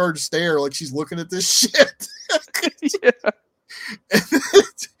 1,000-yard stare, like she's looking at this shit. Yeah.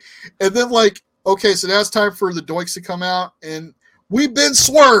 And then like, okay, so now it's time for the doinks to come out, and we've been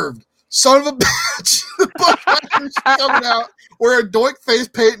swerved, son of a bitch. The Bushwhackers coming out wearing doink face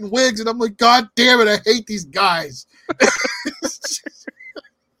paint and wigs, and I'm like, God damn it, I hate these guys.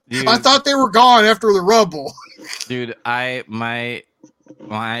 Dude, I thought they were gone after the Rumble. Dude, my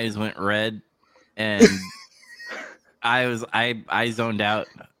eyes went red, and I zoned out.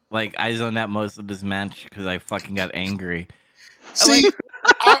 Like I zoned out most of this match because I fucking got angry. See,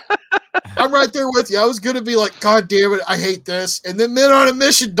 I'm right there with you. I was gonna be like, God damn it, I hate this. And then Men on a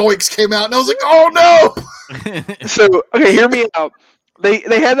Mission doinks came out, and I was like, oh no. So okay, hear me out. They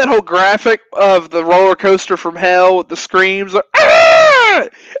had that whole graphic of the roller coaster from hell with the screams. Like, ah!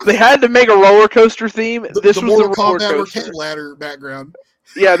 They had to make a roller coaster theme. This was Mortal the roller Kombat coaster. arcade ladder background.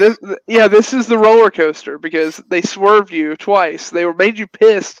 Yeah, this is the roller coaster because they swerved you twice. They made you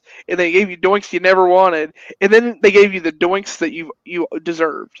pissed, and they gave you doinks you never wanted, and then they gave you the doinks that you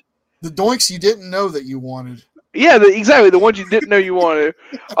deserved. The doinks you didn't know that you wanted. Yeah, exactly the ones you didn't know you wanted.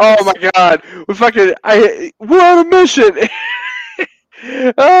 Oh my god, we're on a mission.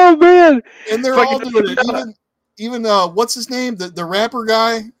 Oh man, And they're all doing it. Even what's his name? The rapper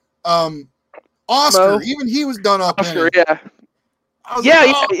guy, Oscar. Mo? Even he was done up. Oscar, in it.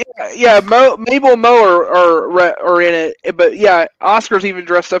 yeah. Yeah. Mabel and Mo are in it, but yeah, Oscar's even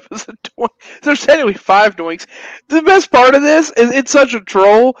dressed up as a doink. There's technically 5 doinks. The best part of this is it's such a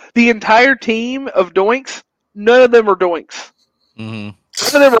troll. The entire team of doinks, none of them are doinks. Mm-hmm.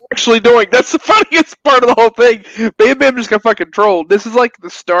 None of them are actually doink. That's the funniest part of the whole thing. Bam Bam just got fucking trolled. This is like the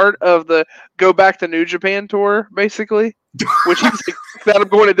start of the Go Back to New Japan tour, basically. Which he's like, that I'm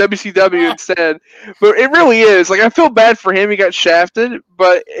going to WCW instead. But it really is. Like, I feel bad for him. He got shafted,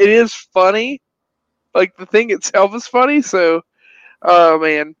 but it is funny. Like, the thing itself is funny, so, oh,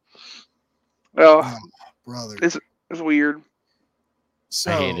 man. Oh, brother. It's weird.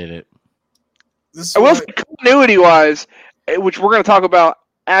 So, I hated it. This I will say, continuity-wise, which we're going to talk about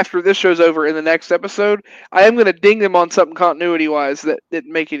after this show's over in the next episode, I am going to ding them on something continuity-wise that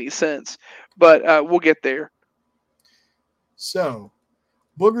didn't make any sense. But we'll get there. So,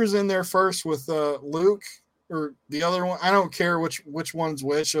 Booger's in there first with Luke, or the other one. I don't care which one's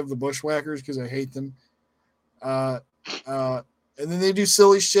which of the Bushwhackers because I hate them. And then they do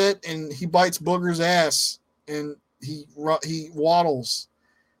silly shit, and he bites Booger's ass, and he waddles.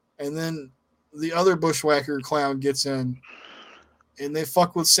 And then the other Bushwhacker clown gets in, and they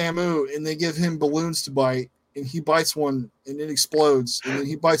fuck with Samu, and they give him balloons to bite, and he bites one, and it explodes. And then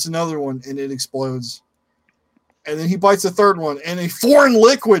he bites another one, and it explodes. And then he bites a third one, and a foreign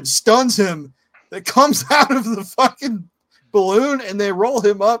liquid stuns him that comes out of the fucking balloon, and they roll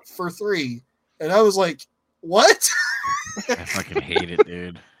him up for 3. And I was like, what? I fucking hate it,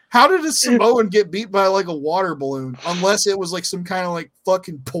 dude. How did a Samoan get beat by like a water balloon? Unless it was like some kind of like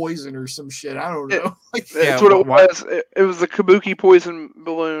fucking poison or some shit. I don't know. That's what it was. It was the kabuki poison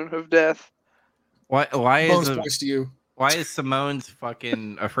balloon of death. Why bonus points to you. Why is Samoans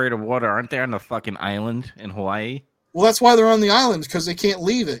fucking afraid of water? Aren't they on the fucking island in Hawaii? Well, that's why they're on the island, because they can't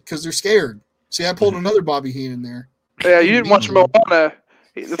leave it, because they're scared. See, I pulled another Bobby Heenan there. Yeah, you didn't watch Moana.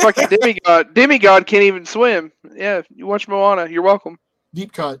 The fucking demigod can't even swim. Yeah, you watch Moana. You're welcome.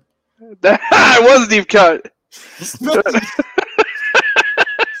 Deep cut. It was a deep cut.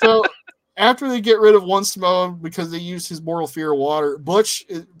 So after they get rid of one Samoan because they used his mortal fear of water, Butch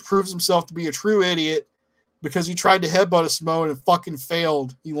proves himself to be a true idiot because he tried to headbutt a Samoan and fucking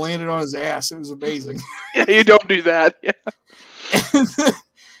failed. He landed on his ass. It was amazing. Yeah, you don't do that. Yeah. And then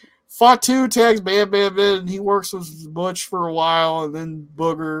Fatu tags Bam Bam in, and he works with Butch for a while, and then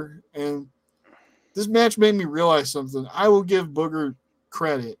Booger. And this match made me realize something. I will give Booger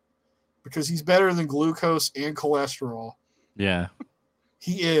credit because he's better than glucose and cholesterol. Yeah.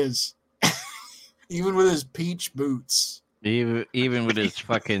 He is. Even with his peach boots. Even with his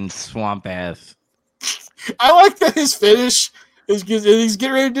fucking swamp ass. I like that his finish is good. And he's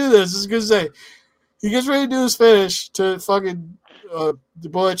getting ready to do this. This is going to say. He gets ready to do his finish to fucking the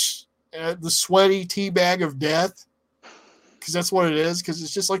Butch, the sweaty tea bag of death. Because that's what it is. Because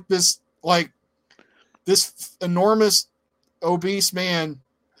it's just like this enormous obese man,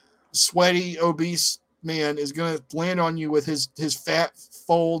 sweaty obese man is going to land on you with his fat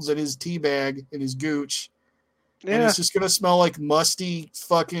folds and his tea bag and his gooch. Yeah. And it's just going to smell like musty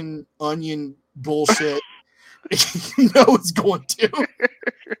fucking onion bullshit. You know it's going to.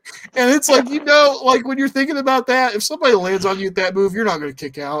 And it's like, like when you're thinking about that, if somebody lands on you at that move, you're not going to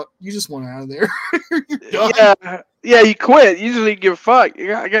kick out. You just want out of there. You're done. Yeah, you quit. You just didn't give a fuck.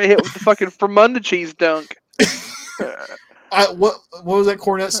 I got hit with the fucking Fermunda cheese dunk. What was that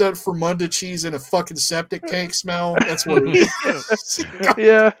Cornette said? Fermunda cheese and a fucking septic tank smell? That's what it is.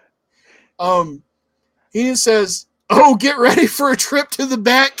 Yeah. He says, "Oh, get ready for a trip to the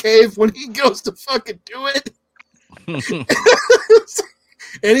Bat Cave" when he goes to fucking do it.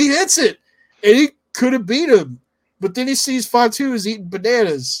 And he hits it. And he could have beat him. But then he sees Fatu is eating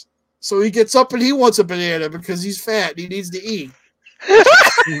bananas. So he gets up and he wants a banana because he's fat and he needs to eat. I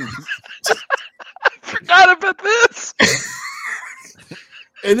forgot about this.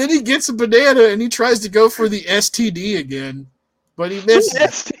 And then he gets a banana and he tries to go for the STD again. But he misses.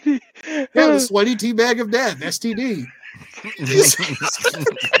 STD. Yeah, the sweaty tea bag of death, STD.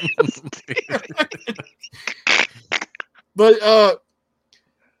 But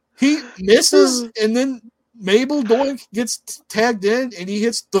he misses, and then Mabel Doink gets tagged in, and he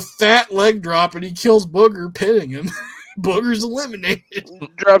hits the fat leg drop, and he kills Booger, pinning him. Booger's eliminated.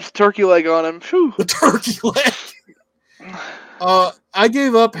 Drops a turkey leg on him. Whew. The turkey leg. I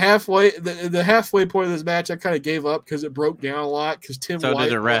gave up halfway. The halfway point of this match, I kind of gave up because it broke down a lot. Because Tim White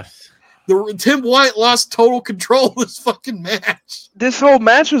did the refs. Tim White lost total control of this fucking match. This whole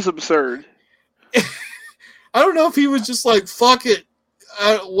match was absurd. I don't know if he was just like, fuck it,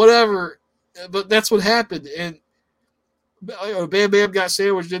 whatever. But that's what happened. And Bam Bam got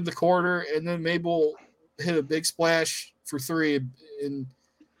sandwiched in the corner, and then Mabel hit a big splash for 3. And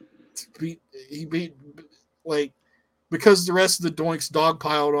he beat, like, because the rest of the Doinks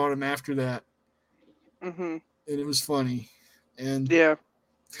dogpiled on him after that. Mm-hmm. And it was funny. And yeah.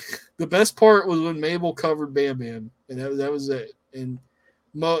 The best part was when Mabel covered Bam Bam. And that was it. And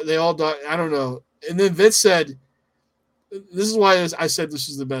they all died. I don't know. And then Vince said, this is why I said this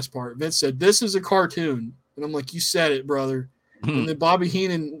is the best part. Vince said, this is a cartoon. And I'm like, you said it, brother. And then Bobby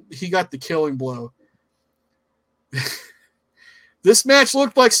Heenan, he got the killing blow. This match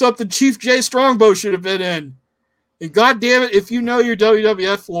looked like something Chief Jay Strongbow should have been in. And God damn it, if you know your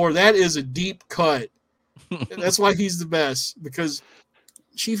WWF lore, that is a deep cut. And that's why he's the best. Because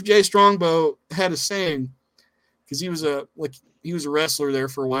Chief Jay Strongbow had a saying, because he was a wrestler there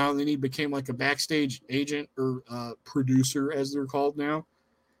for a while, and then he became like a backstage agent or producer, as they're called now.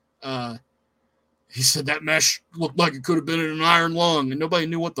 He said that match looked like it could have been in an iron lung, and nobody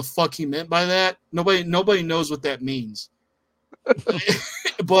knew what the fuck he meant by that. Nobody knows what that means.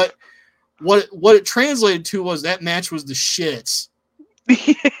 But what it translated to was that match was the shits.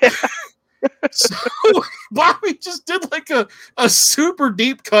 Yeah. So Bobby just did like a super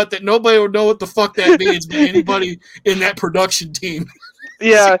deep cut that nobody would know what the fuck that means, but anybody in that production team.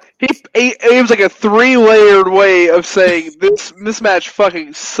 Yeah, he was like a 3-layered way of saying this match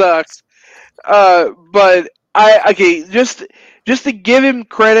fucking sucks. But just to give him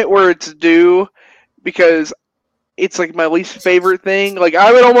credit where it's due, because it's like my least favorite thing. Like,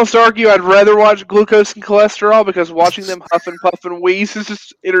 I would almost argue I'd rather watch Glucose and Cholesterol because watching them huff and puff and wheeze is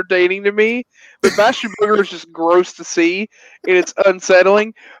just entertaining to me. But Bastion Booger is just gross to see, and it's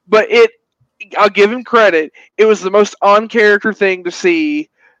unsettling. But I'll give him credit. It was the most on-character thing to see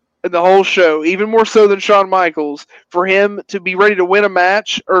in the whole show, even more so than Shawn Michaels, for him to be ready to win a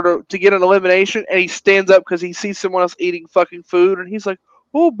match or to get an elimination, and he stands up because he sees someone else eating fucking food, and he's like,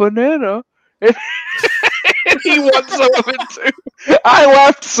 "Oh, banana." And he wants some of it too. I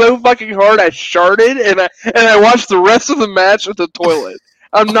laughed so fucking hard I sharted, and I watched the rest of the match at the toilet.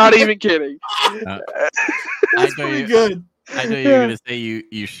 I'm not even kidding. That's pretty good. I know you're gonna say you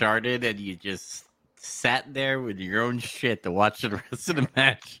sharded and you just sat there with your own shit to watch the rest of the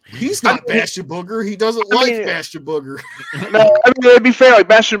match. He's not Bastion Booger. He doesn't like Bastion Booger. No, I mean, to be fair, like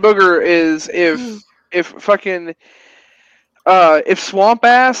Bastion Booger is if fucking if Swamp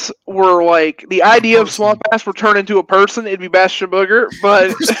Ass were like the idea of Swamp Ass were turned into a person, it'd be Bastion Booger.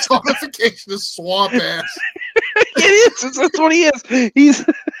 But personification of Swamp Ass. It is. That's what he is.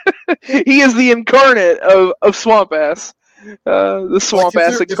 He is the incarnate of Swamp Ass. The Swamp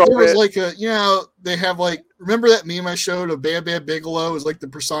Ass incarnate. If there was like they have like, remember that meme I showed of Bam Bam Bigelow is like the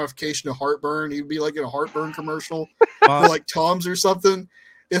personification of heartburn. He'd be like in a heartburn commercial for like Tums or something.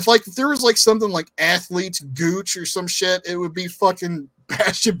 If there was like something like Athlete's Gooch or some shit, it would be fucking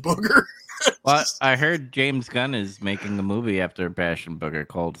Bastion Booger. Well, I heard James Gunn is making a movie after Bastion Booger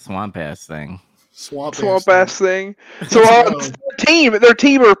called Swamp Ass Thing. Swamp Ass Thing. So their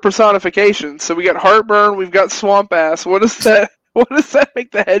team are personifications. So we got Heartburn, we've got Swamp Ass. What does that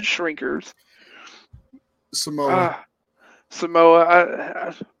make the head shrinkers? Samoa.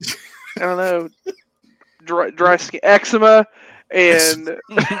 I don't know. Dry skin, eczema, and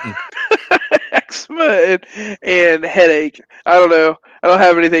and headache. I don't know. I don't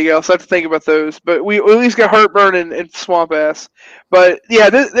have anything else. I have to think about those. But we at least got Heartburn and Swamp Ass. But yeah,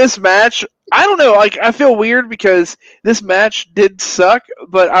 this match, I don't know. Like, I feel weird because this match did suck,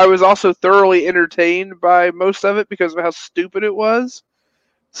 but I was also thoroughly entertained by most of it because of how stupid it was.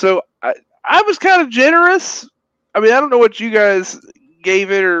 So I was kind of generous. I mean, I don't know what you guys gave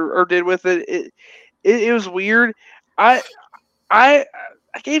it or did with it. It was weird. I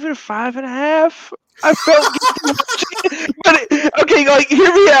gave it a 5.5. I felt, but okay, like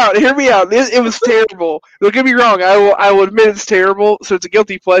hear me out. It was terrible. Don't get me wrong. I will admit it's terrible. So it's a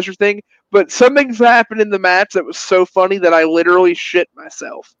guilty pleasure thing. But some things happened in the match that was so funny that I literally shit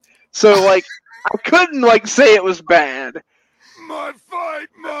myself. So like I couldn't like say it was bad. My fight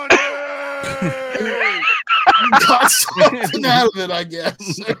money. You got something out of it, I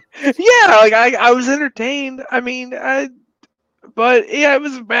guess. Yeah, like I was entertained. I mean, but yeah, it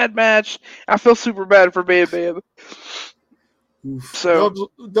was a bad match. I feel super bad for Bam Bam. So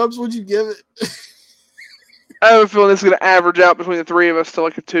Dubs, what'd you give it? I have a feeling this is going to average out between the three of us to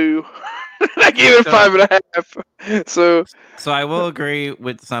like a 2. I gave it 5.5. So I will agree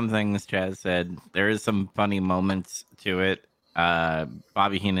with some things Chaz said. There is some funny moments to it.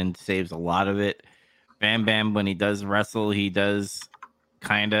 Bobby Heenan saves a lot of it. Bam Bam, when he does wrestle, he does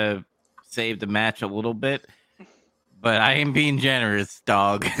kind of save the match a little bit. But I am being generous,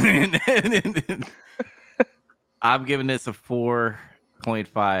 dog. I'm giving this a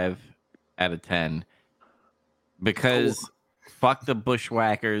 4.5 out of 10. Because fuck the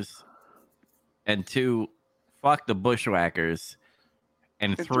Bushwhackers. And 2, fuck the Bushwhackers.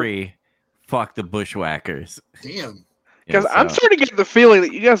 And 3, fuck the Bushwhackers. Damn. Because I'm starting to get the feeling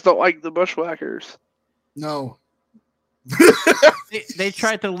that you guys don't like the Bushwhackers. No. they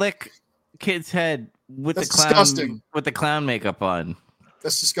tried to lick Kid's head with That's the clown disgusting. with the clown makeup on.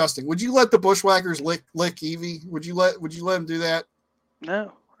 That's disgusting. Would you let the Bushwhackers lick Evie? Would you let him do that?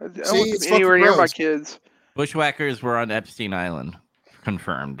 No. I don't See, want it's them anywhere fucking near my gross. kids. Bushwhackers were on Epstein Island.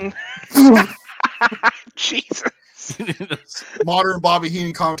 Confirmed. Jesus. Modern Bobby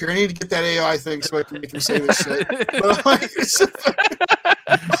Heenan commentary. I need to get that AI thing so I can make him say this shit.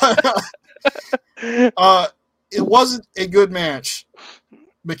 But, it wasn't a good match.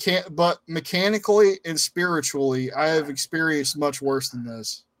 But mechanically and spiritually, I have experienced much worse than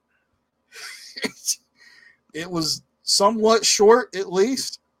this. It was somewhat short, at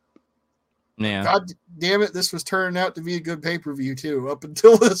least. Yeah. God damn it, this was turning out to be a good pay-per-view, too, up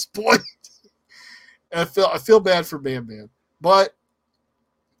until this point. I feel bad for Bam Bam. But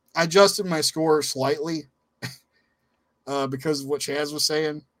I adjusted my score slightly because of what Chaz was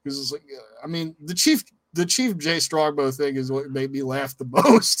saying. Because it's like, I mean, the Chief Jay Strongbow thing is what made me laugh the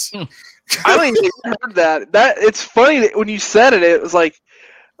most. I don't even heard that. It's funny that when you said it, it was like,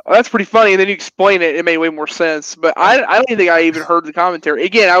 oh, that's pretty funny. And then you explain it, it made way more sense. But I don't even think I even heard the commentary.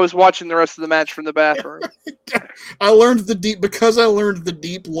 Again, I was watching the rest of the match from the bathroom. I learned the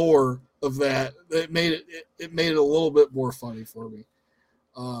deep lore of that. It made it a little bit more funny for me.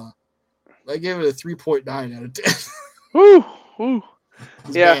 I gave it a 3.9 out of 10. Woo.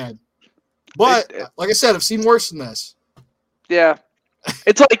 Yeah. Bad. But like I said, I've seen worse than this. Yeah.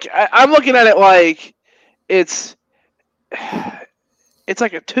 It's like I'm looking at it like it's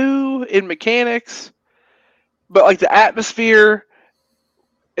like a 2 in mechanics, but like the atmosphere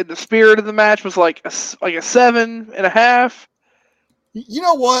and the spirit of the match was like a 7.5. You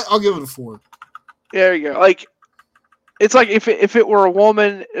know what? I'll give it a 4. There you go. Like It's like if it were a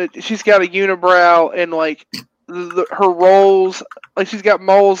woman, she's got a unibrow and like her rolls, like she's got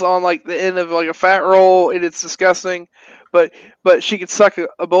moles on like the end of like a fat roll, and it's disgusting. But she could suck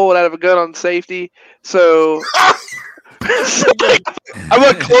a bullet out of a gun on safety. So, I'm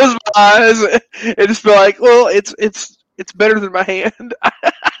gonna close my eyes and just be like, well, it's better than my hand.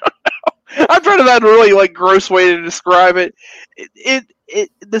 I'm trying to find a really like gross way to describe it.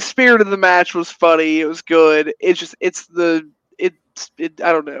 The spirit of the match was funny. It was good. It's I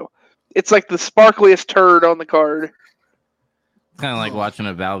don't know. It's like the sparkliest turd on the card. Kind of like watching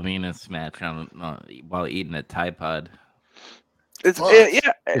a Val Venus match while eating a Tide Pod.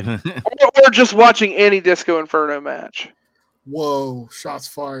 Or just watching any Disco Inferno match. Whoa! Shots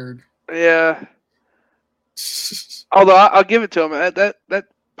fired. Yeah. Although I'll give it to him. That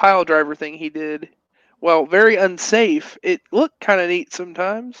pile driver thing he did, well, very unsafe. It looked kind of neat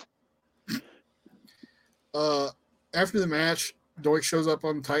sometimes. After the match, Doink shows up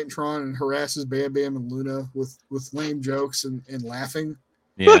on Titantron and harasses Bam Bam and Luna with lame jokes and laughing.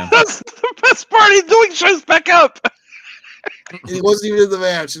 Yeah. That's the best part. Doink shows back up. He wasn't even in the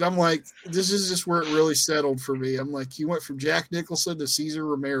match, and I'm like, this is just where it really settled for me. I'm like, he went from Jack Nicholson to Cesar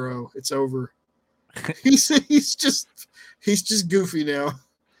Romero. It's over. He's just goofy now.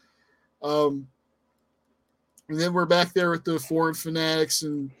 And then we're back there with the Foreign Fanatics,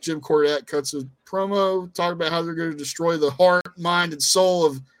 and Jim Cornette cuts a promo talking about how they're going to destroy the heart, mind, and soul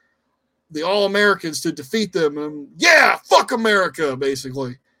of the All-Americans to defeat them. And yeah, fuck America,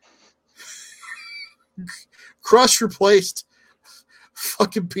 basically. Crush replaced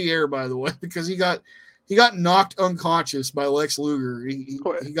fucking Pierre, by the way, because he got knocked unconscious by Lex Luger. He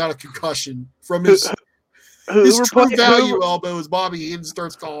got a concussion from his true value elbow, as Bobby Eaton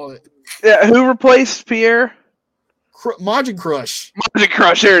starts calling it. Yeah, who replaced Pierre? Majin Crush. Majin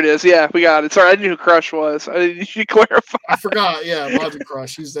Crush, there it is. Yeah, we got it. Sorry, I didn't know who Crush was. You should clarify. I forgot. Yeah, Majin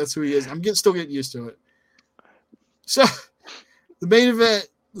Crush. That's who he is. I'm still getting used to it. So, the main event,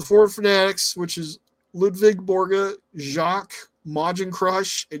 the Foreign Fanatics, which is Ludwig Borga, Jacques, Majin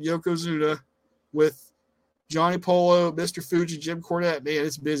Crush, and Yokozuna, with Johnny Polo, Mr. Fuji, Jim Cornette. Man,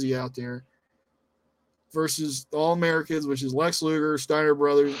 it's busy out there. Versus the All-Americans, which is Lex Luger, Steiner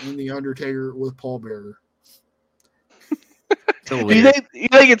Brothers, and The Undertaker with Paul Bearer. You think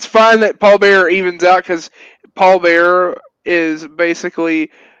it's fine that Paul Bearer evens out because Paul Bearer is basically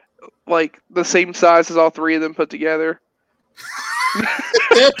like the same size as all three of them put together?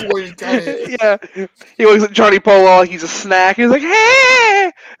 That point, he kind of yeah. He looks at Johnny Polo like he's a snack. He's like,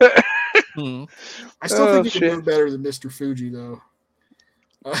 hey! I still think he can move better than Mr. Fuji, though.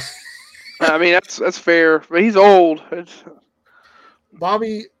 I mean, that's fair, but he's old.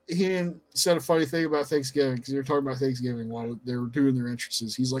 Bobby Heenan said a funny thing about Thanksgiving because they were talking about Thanksgiving while they were doing their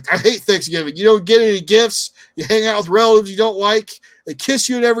entrances. He's like, I hate Thanksgiving. You don't get any gifts. You hang out with relatives you don't like. They kiss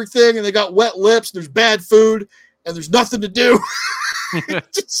you and everything, and they got wet lips. There's bad food, and there's nothing to do.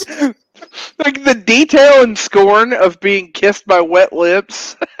 Like the detail and scorn of being kissed by wet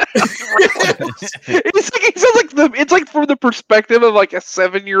lips. It's like from the perspective of like a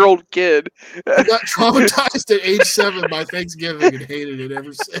 7-year-old kid. I got traumatized at age 7 by Thanksgiving and hated it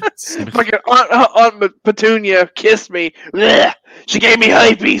ever since. Like Aunt Petunia kissed me. Blech. She gave me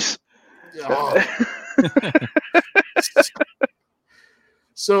hypees. Oh.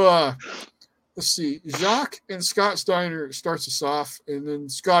 So, let's see. Jacques and Scott Steiner starts us off, and then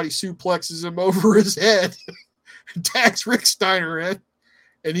Scotty suplexes him over his head and tags Rick Steiner in,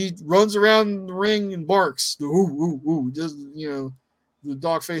 and he runs around the ring and barks. Ooh, ooh, ooh. Does, the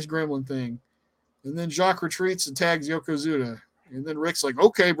dog-faced gremlin thing. And then Jacques retreats and tags Yokozuna. And then Rick's like,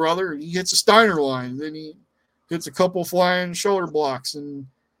 okay, brother. And he hits a Steiner line. And then he hits a couple flying shoulder blocks. And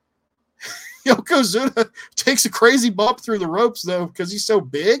Yokozuna takes a crazy bump through the ropes, though, because he's so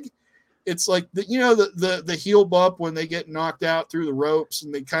big. It's like the heel bump when they get knocked out through the ropes,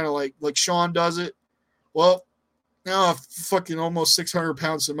 and they kind of like Shawn does it. Well, now a fucking almost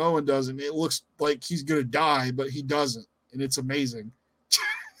 600-pound Samoan does it. It looks like he's gonna die, but he doesn't, and it's amazing.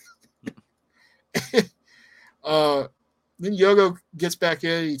 Then Yogo gets back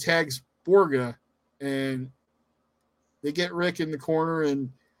in, and he tags Borga, and they get Rick in the corner,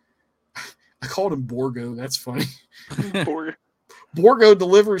 and I called him Borgo. That's funny. Borgo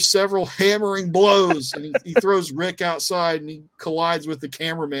delivers several hammering blows, and he throws Rick outside, and he collides with the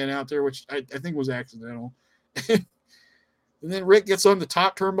cameraman out there, which I think was accidental. And then Rick gets on the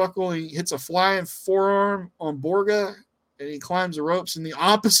top turnbuckle, and he hits a flying forearm on Borga, and he climbs the ropes in the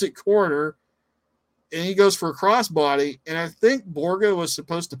opposite corner, and he goes for a crossbody. And I think Borga was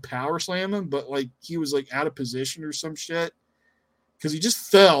supposed to power slam him, but like he was like out of position or some shit because he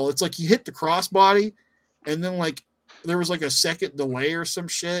just fell. It's like he hit the crossbody, and then like there was like a second delay or some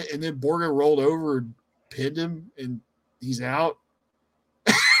shit, and then Borga rolled over and pinned him, and he's out.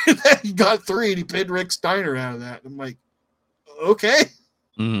 And then he got 3, and he pinned Rick Steiner out of that. I'm like, okay.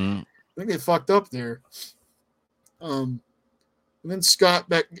 Mm-hmm. I think they fucked up there. And then Scott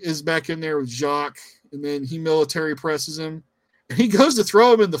is back in there with Jacques, and then he military presses him, and he goes to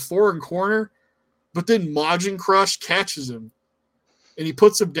throw him in the foreign corner, but then Majin Crush catches him, and he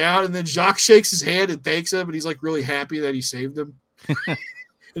puts him down, and then Jacques shakes his hand and thanks him, and he's like really happy that he saved him. And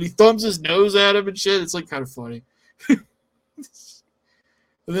he thumbs his nose at him and shit. It's like kind of funny.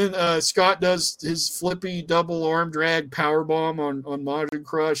 And then Scott does his flippy double arm drag power bomb on Majin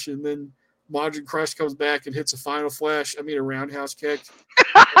Crush, and then Majin Crush comes back and hits a a roundhouse kick.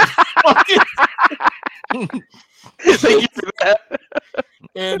 Thank you for that.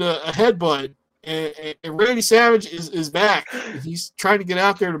 And a headbutt. And Randy Savage is back. He's trying to get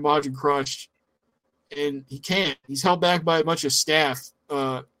out there to Majin Crush, and he can't. He's held back by a bunch of staff.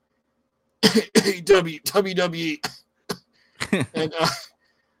 WWE. And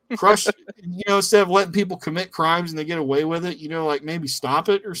Crush, instead of letting people commit crimes and they get away with it, like maybe stop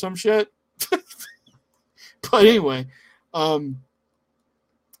it or some shit. But anyway,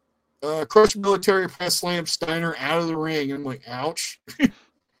 Crush military press slams Steiner out of the ring. I'm like, ouch.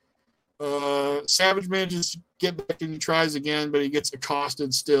 Savage manages to get back and he tries again, but he gets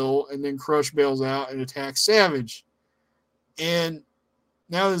accosted still, and then Crush bails out and attacks Savage. And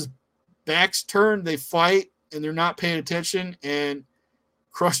now his back's turned, they fight, and they're not paying attention, and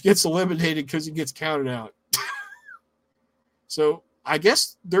Crush gets eliminated because he gets counted out. So I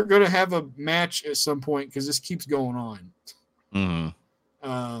guess they're going to have a match at some point because this keeps going on.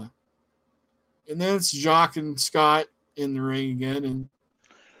 Mm-hmm. And then it's Jacques and Scott in the ring again, and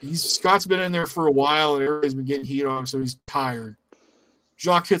Scott's been in there for a while, and everybody's been getting heat on him, so he's tired.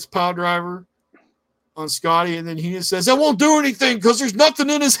 Jacques hits power driver on Scotty, and then he just says, "That won't do anything because there's nothing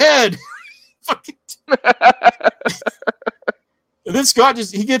in his head." And then Scott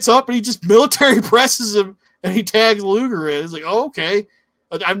he gets up and he just military presses him, and he tags Luger in. It's like, oh, okay,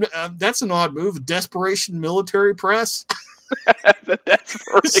 that's an odd move. Desperation military press. The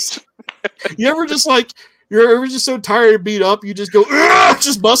desperation. You're ever just so tired and beat up, you just go,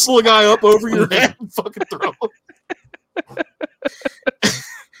 just muscle a guy up over your head and fucking throw him.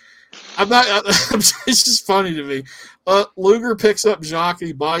 It's just funny to me. Luger picks up Jacques and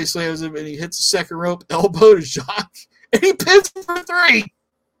he body slams him, and he hits the second rope elbow to Jacques, and he pins him for 3.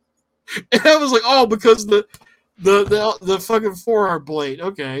 And I was like, oh, because the fucking forearm blade.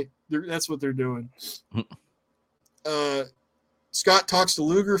 Okay, that's what they're doing. Scott talks to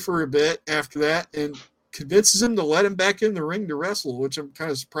Luger for a bit after that and convinces him to let him back in the ring to wrestle, which I'm kind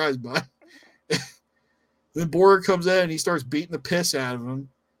of surprised by. Then Borg comes in and he starts beating the piss out of him.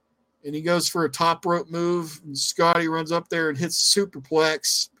 And he goes for a top rope move. And Scotty runs up there and hits a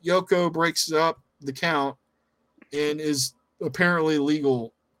superplex. Yoko breaks up the count and is apparently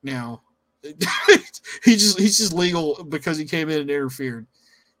legal now. He's just legal because he came in and interfered.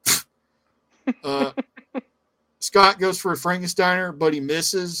 Scott goes for a Frankensteiner, but he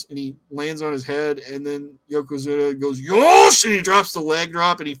misses, and he lands on his head, and then Yokozuna goes, "Yosh!" and he drops the leg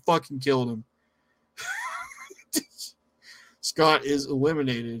drop, and he fucking killed him. Scott is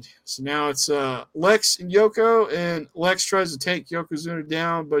eliminated. So now it's Lex and Yoko, and Lex tries to take Yokozuna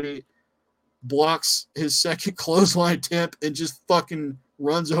down, but he blocks his second clothesline attempt and just fucking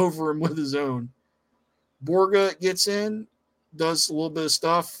runs over him with his own. Borga gets in, does a little bit of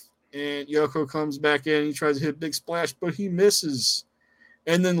stuff, and Yoko comes back in. He tries to hit a big splash, but he misses.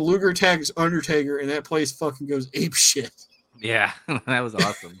 And then Luger tags Undertaker, and that place fucking goes ape shit. Yeah, that was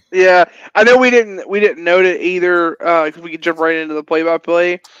awesome. Yeah, I know we didn't note it either. Because we could jump right into the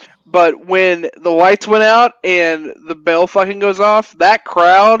play-by-play. But when the lights went out and the bell fucking goes off, that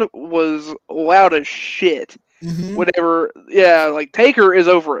crowd was loud as shit. Mm-hmm. Whatever. Yeah, like Taker is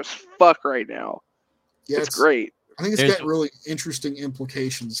over as fuck right now. Yeah, it's great. I think it's got really interesting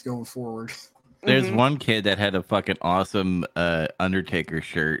implications going forward. There's one kid that had a fucking awesome Undertaker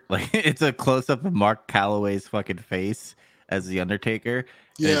shirt. Like, it's a close-up of Mark Calloway's fucking face as the Undertaker.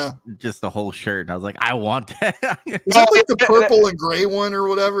 Yeah. Just the whole shirt. And I was like, I want that. Is that like the purple and gray one or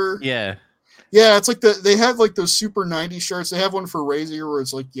whatever? Yeah. Yeah, it's like they have like those super 90s shirts. They have one for Razor where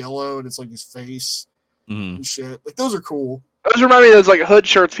it's like yellow and it's like his face and shit. Like, those are cool. Those remind me of those like hood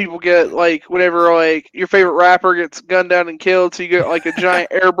shirts people get like whenever like your favorite rapper gets gunned down and killed, so you get like a giant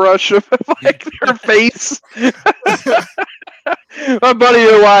airbrush of like their face. My buddy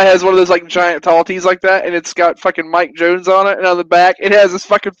OY has one of those like giant tall tees like that, and it's got fucking Mike Jones on it, and on the back it has his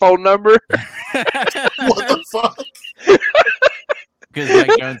fucking phone number. What the fuck? Because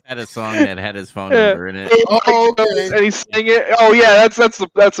Mike Jones had a song that had his phone number in it. Oh, okay. And he sang it. Oh yeah, that's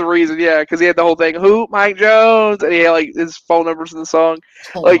the reason. Yeah, because he had the whole thing. Who? Mike Jones, and he had like his phone numbers in the song.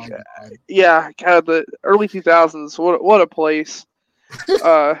 Oh Like, my God. yeah, kind of the early 2000s. What a place.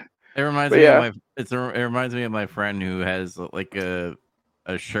 It reminds But me yeah. of it reminds me of my friend who has like a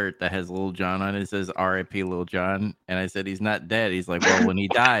shirt that has Lil Jon on it. It says R.I.P. Lil Jon, and I said he's not dead. He's like, well, when he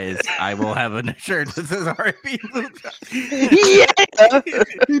dies, I will have a shirt that says R.I.P. Lil Jon. Yeah.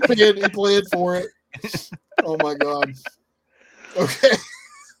 He planned for it. Oh my God. Okay.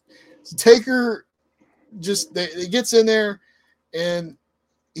 So Taker just he gets in there and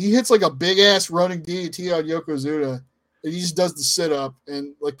he hits like a big ass running DDT on Yokozuna. And he just does the sit up,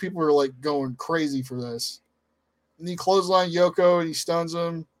 and like people are like going crazy for this. And he clothesline Yoko and he stuns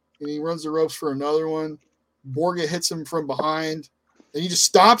him, and he runs the ropes for another one. Borga hits him from behind, and he just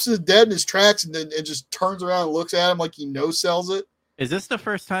stops his dead in his tracks and then just turns around and looks at him like he no-sells it. Is this the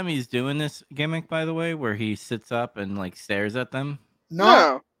first time he's doing this gimmick, by the way, where he sits up and like stares at them?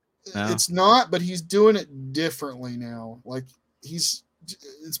 No. It's not, but he's doing it differently now. Like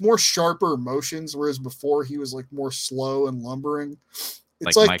it's more sharper motions, whereas before he was like more slow and lumbering.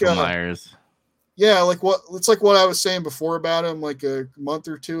 It's like Michael Myers. Yeah, it's like what I was saying before about him, like a month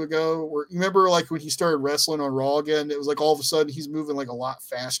or two ago. Where you remember, like when he started wrestling on Raw again, it was like all of a sudden he's moving like a lot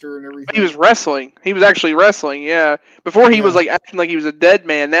faster and everything. He was wrestling. He was actually wrestling. Yeah. Before he was like acting like he was a dead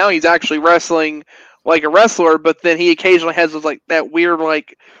man. Now he's actually wrestling like a wrestler. But then he occasionally has this, like that weird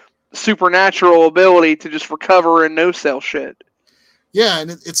like supernatural ability to just recover and no sell shit. Yeah,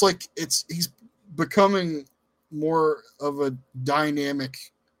 and it's like he's becoming more of a dynamic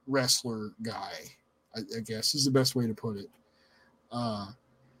wrestler guy, I guess is the best way to put it.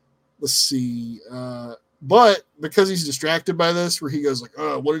 Let's see. But because he's distracted by this, where he goes like,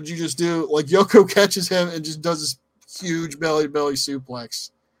 "Oh, what did you just do?" Like Yoko catches him and just does this huge belly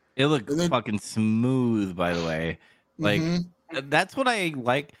suplex. It looked fucking smooth, by the way. Like that's what I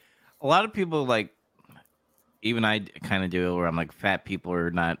like. A lot of people like. Even I kind of do it where I'm like, fat people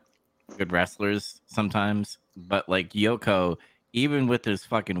are not good wrestlers sometimes. But like Yoko, even with his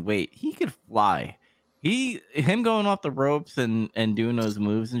fucking weight, he could fly. Him going off the ropes and doing those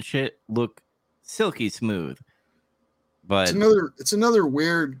moves and shit look silky smooth. But it's another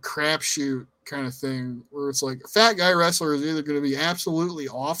weird crapshoot kind of thing where it's like a fat guy wrestler is either going to be absolutely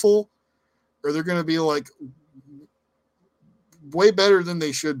awful or they're going to be like way better than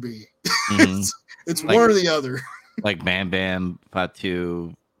they should be. Mm-hmm. It's like, one or the other. Like Bam Bam,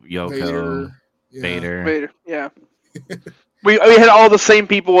 Fatu, Yoko, Vader. Yeah. we had all the same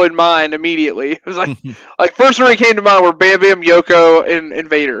people in mind immediately. It was like first one that came to mind were Bam Bam, Yoko, and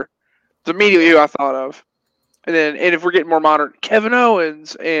Vader. It's immediately who I thought of. And if we're getting more modern, Kevin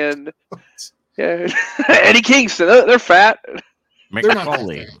Owens and Eddie Kingston. They're fat. Mick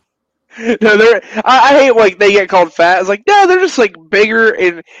Foley. No, I hate like they get called fat. It's like no, they're just like bigger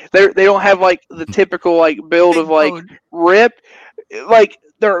and they don't have like the typical like build of like rip. Like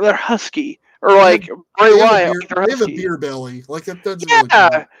they're husky or like Bray Wyatt. They have a beer belly. Like it doesn't.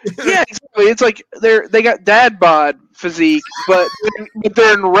 Yeah, yeah, exactly. It's like they got dad bod physique, but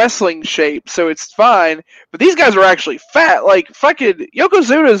they're in wrestling shape, so it's fine. But these guys are actually fat. Like fucking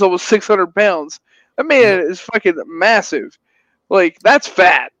Yokozuna is almost 600 pounds. That man is fucking massive. Like that's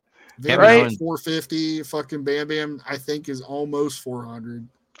fat. Right? 450. Fucking Bam Bam, I think, is almost 400.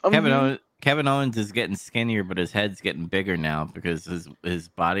 Kevin Owens is getting skinnier, but his head's getting bigger now because his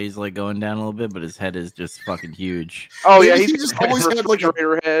body's like going down a little bit, but his head is just fucking huge. Oh yeah, he's just always had like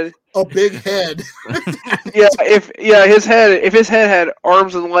head. A big head. If his head had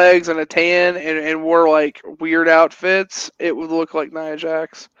arms and legs and a tan and wore like weird outfits, it would look like Nia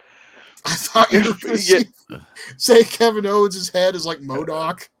Jax. I thought you were going to say Kevin Owens' head is like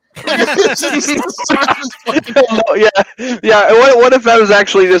MODOK. Yeah. What if that was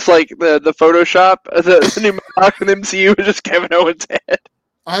actually just like the Photoshop, the new MODOK in the MCU was just Kevin Owens' head?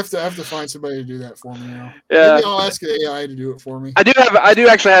 I have to find somebody to do that for me now. Yeah. Maybe I'll ask the AI to do it for me. I do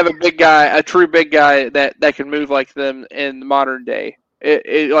actually have a big guy, a true big guy that can move like them in the modern day.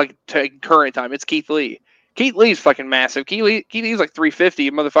 It like to current time. It's Keith Lee. Keith Lee's fucking massive. Keith Lee's like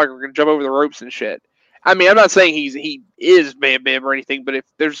 350. Motherfucker can jump over the ropes and shit. I mean, I'm not saying he is Bam Bam or anything, but if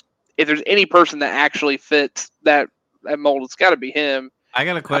there's any person that actually fits that mold, it's got to be him. I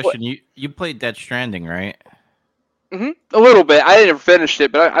got a question. You played Death Stranding, right? Mm-hmm. A little bit. I didn't finish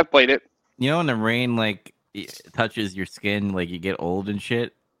it, but I played it. You know, when the rain like touches your skin, like you get old and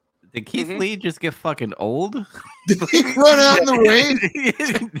shit. Did Keith Lee just get fucking old? Did he run out in the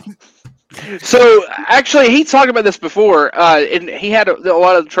rain? So actually, he talked about this before, and he had a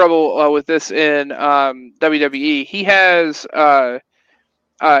lot of trouble with this in WWE. He has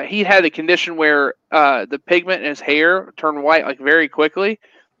he had a condition where the pigment in his hair turned white like very quickly,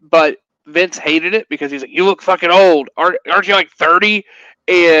 but Vince hated it because he's like, "You look fucking old. Aren't you like 30?"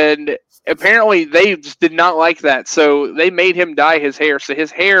 And apparently they just did not like that, so they made him dye his hair. So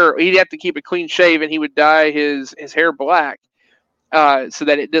his hair, he'd have to keep it clean shave, and he would dye his hair black, so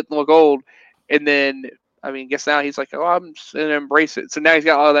that it didn't look old. And then, I mean, guess now he's like, "Oh, I'm just gonna embrace it." So now he's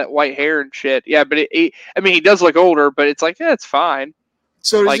got all that white hair and shit. Yeah, but he does look older, but it's like, yeah, it's fine.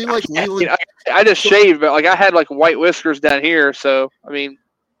 So does Like, he like Leland? I just shaved, but like I had like white whiskers down here, so I mean.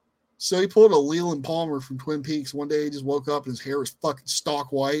 So he pulled a Leland Palmer from Twin Peaks. One day he just woke up and his hair was fucking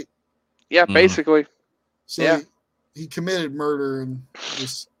stock white. Yeah, basically. So yeah. he committed murder and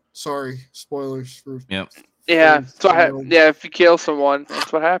just spoilers for. Yep. Yeah. So if you kill someone,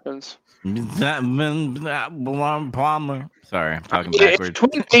 that's what happens. Palmer. Sorry, I'm talking If backwards.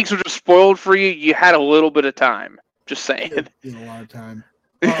 Twin Peaks was just spoiled for you, you had a little bit of time. Just saying. In a lot of time.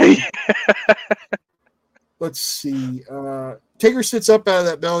 Let's see. Taker sits up out of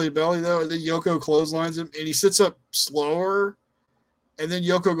that belly to belly though, and then Yoko clotheslines him, and he sits up slower, and then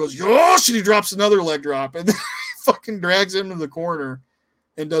Yoko goes, "Yosh!" and he drops another leg drop, and then he fucking drags him to the corner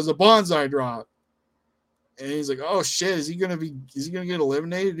and does a bonsai drop. And he's like, "Oh shit, is he gonna get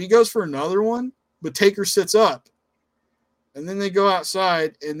eliminated?" And he goes for another one, but Taker sits up. And then they go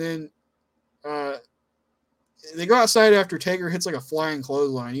outside, and then they go outside after Taker hits like a flying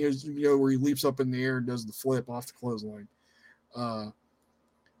clothesline. He was, where he leaps up in the air and does the flip off the clothesline.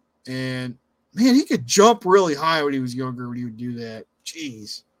 And man, he could jump really high when he was younger when he would do that.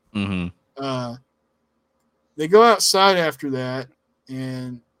 Jeez. Mm-hmm. They go outside after that,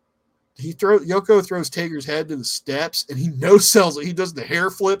 and Yoko throws Taker's head to the steps, and he no-sells it. He does the hair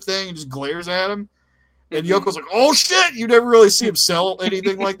flip thing and just glares at him. And Yoko's like, "Oh shit!" You never really see him sell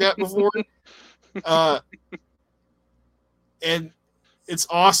anything like that before. And it's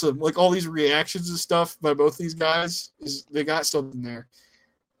awesome. Like all these reactions and stuff by both these guys, they got something there.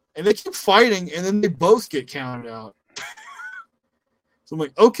 And they keep fighting, and then they both get counted out. So I'm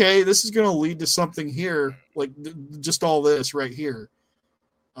like, okay, this is going to lead to something here, like just all this right here.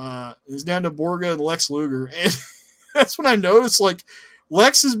 It's down to Borga and Lex Luger. And that's when I noticed, like,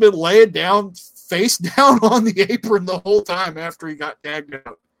 Lex has been laying down, face down on the apron the whole time after he got tagged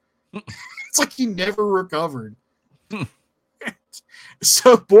out. It's like he never recovered.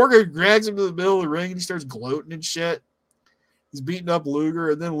 So Borga drags him to the middle of the ring and he starts gloating and shit. He's beating up Luger,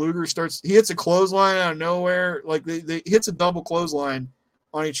 and then Luger he hits a clothesline out of nowhere. Like he hits a double clothesline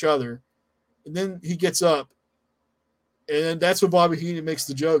on each other. And then he gets up. And that's when Bobby Heenan makes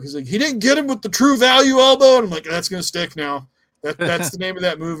the joke. He's like, he didn't get him with the true value elbow. And I'm like, that's going to stick now. That's the name of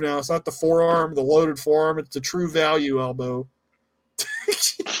that move now. It's not the forearm, the loaded forearm. It's the true value elbow.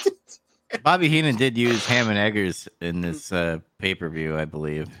 Bobby Heenan did use Ham and Eggers in this pay-per-view, I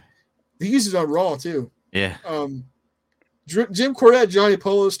believe. He uses it on Raw, too. Yeah. Jim Cornette and Johnny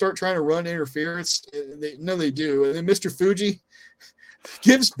Polo start trying to run interference. And they do. And then Mr. Fuji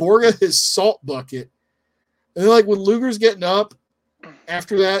gives Borga his salt bucket. And then, like, when Luger's getting up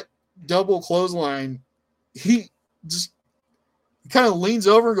after that double clothesline, he just kind of leans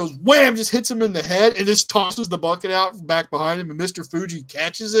over and goes, wham, just hits him in the head and just tosses the bucket out back behind him. And Mr. Fuji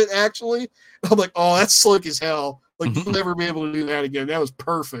catches it, actually. I'm like, oh, that's slick as hell. Like, you'll never be able to do that again. That was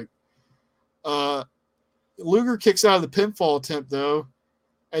perfect. Luger kicks out of the pinfall attempt, though.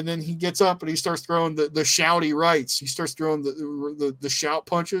 And then he gets up and he starts throwing the shouty rights. He starts throwing the shout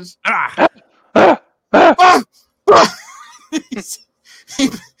punches.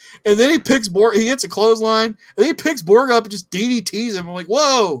 And then he picks Borg. He hits a clothesline. And then he picks Borg up and just DDTs him. I'm like,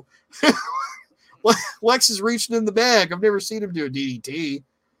 whoa. Lex is reaching in the bag. I've never seen him do a DDT.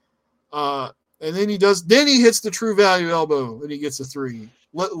 And then he hits the true value elbow and he gets a 3.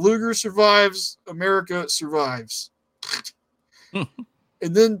 Luger survives. America survives. And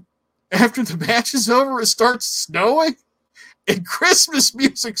then after the match is over, it starts snowing and Christmas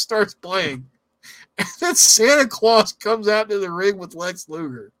music starts playing. And then Santa Claus comes out to the ring with Lex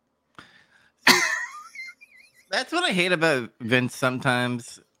Luger. That's what I hate about Vince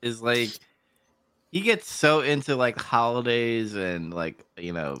sometimes is like he gets so into like holidays and like,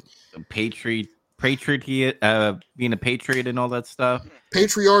 being a patriot and all that stuff.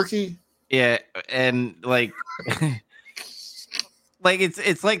 Patriarchy. Yeah, and like like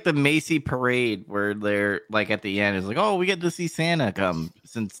it's like the Macy parade where they're like at the end it's like, oh, we get to see Santa come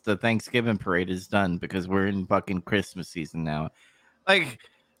since the Thanksgiving parade is done because we're in fucking Christmas season now. Like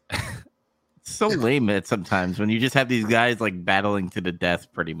it's so lame at sometimes when you just have these guys like battling to the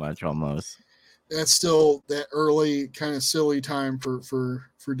death pretty much almost. That's still that early kind of silly time for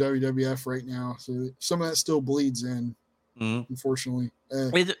WWF right now. So some of that still bleeds in. Mhm. Unfortunately,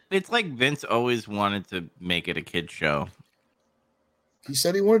 It's like Vince always wanted to make it a kid show. he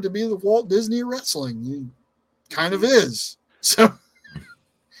said he wanted to be the Walt Disney of wrestling. He kind of is. So,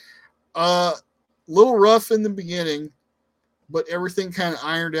 little rough in the beginning, but everything kind of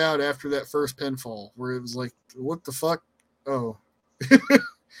ironed out after that first pinfall, where it was like, what the fuck? Oh.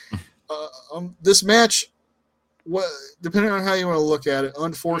 This match, depending on how you want to look at it,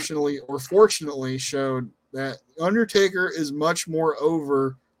 unfortunately or fortunately, showed that Undertaker is much more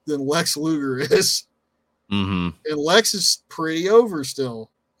over than Lex Luger is. Mm-hmm. And Lex is pretty over still.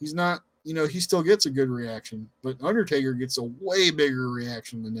 He's not, he still gets a good reaction, but Undertaker gets a way bigger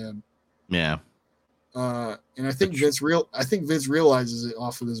reaction than him. Yeah. And I think Vince realizes it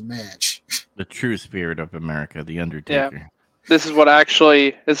off of this match. The true spirit of America, the Undertaker. Yeah. This is what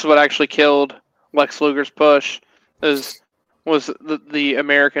actually killed Lex Luger's push. Was the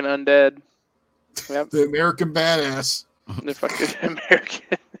American Undead. Yep. The American Badass. The fucking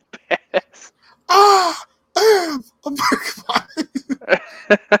American Badass. I am American.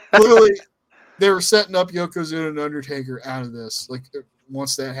 Literally, they were setting up Yokozuna and Undertaker out of this. Like,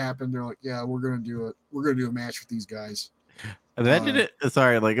 once that happened, they're like, "Yeah, we're gonna do it. We're gonna do a match with these guys." Imagine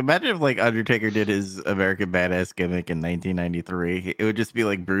imagine if like Undertaker did his American Badass gimmick in 1993. It would just be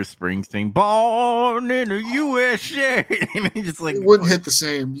like Bruce Springsteen, born in the USA. And he just like It wouldn't hit the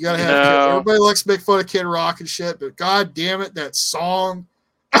same. You gotta have everybody likes to make fun of Kid Rock and shit, but god damn it, that song.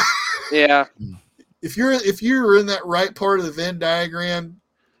 Yeah. If you're in that right part of the Venn diagram,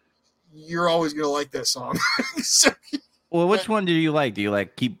 you're always gonna like that song. So, well, which one do you like? Do you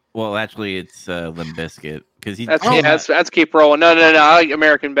like keep? Well, actually, it's Limp Bizkit because that's keep rolling. No. I like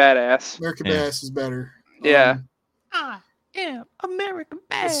American Badass. American Badass is better. Yeah. I am American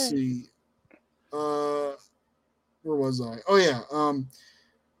Badass. Let's see. Where was I? Oh yeah.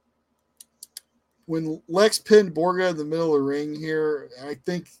 When Lex pinned Borga in the middle of the ring here, I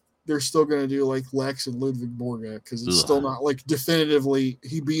think they're still going to do like Lex and Ludwig Borga because it's still not like definitively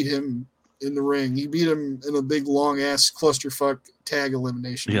he beat him in the ring. He beat him in a big long ass clusterfuck tag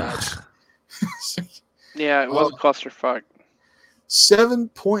elimination match. Yeah, it was a clusterfuck.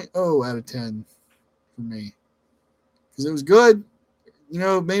 7.0 out of 10 for me because it was good.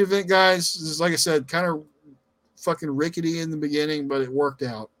 Main event guys, this is, like I said, kind of fucking rickety in the beginning, but it worked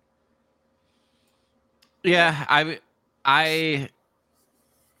out. Yeah,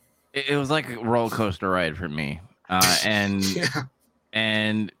 it was like a roller coaster ride for me. And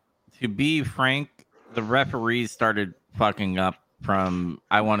to be frank, the referees started fucking up from,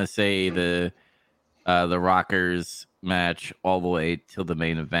 I want to say, the Rockers match all the way till the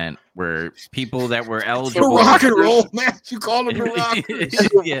main event, where people that were eligible. The rock and roll match. You called them the Rockers.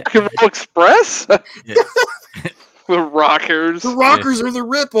 Yeah. Rock and Roll Express. Yeah. The Rockers. The Rockers are the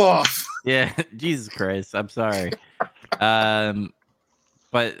ripoff. Yeah, Jesus Christ, I'm sorry.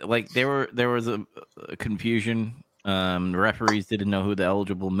 But like there was a confusion. The referees didn't know who the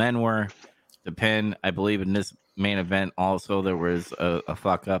eligible men were to pin. I believe in this main event also there was a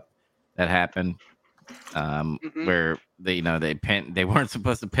fuck up that happened where they pinned. They weren't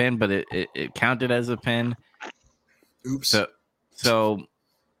supposed to pin, but it counted as a pin. Oops. So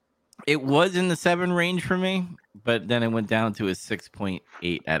it was in the 7 range for me, but then it went down to a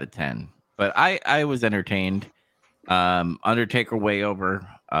 6.8 out of 10. But I was entertained. Undertaker way over.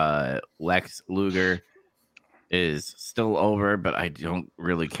 Lex Luger is still over, but I don't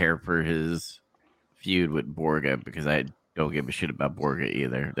really care for his feud with Borga because I don't give a shit about Borga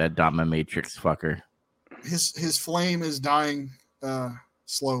either. That dominatrix fucker. His flame is dying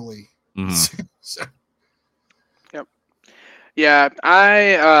slowly. Mm-hmm. So. Yep.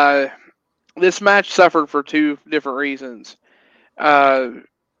 Yeah, this match suffered for 2 different reasons.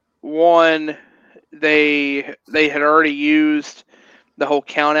 One, they had already used the whole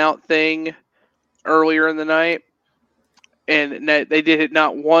count out thing earlier in the night, and they did it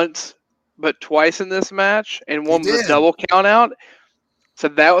not once but twice in this match, and one was a double count out. So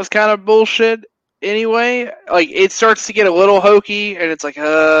that was kind of bullshit anyway. Like, it starts to get a little hokey, and it's like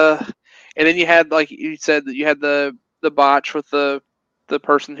and then you had, like you said, that you had the botch with the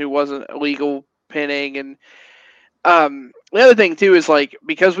person who wasn't illegal pinning. And the other thing too is, like,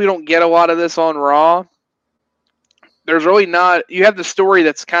 because we don't get a lot of this on Raw, there's really not, you have the story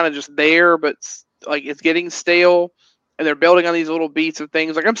that's kind of just there, but like it's getting stale, and they're building on these little beats of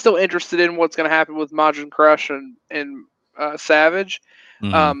things. Like, I'm still interested in what's going to happen with Majin Crush and Savage.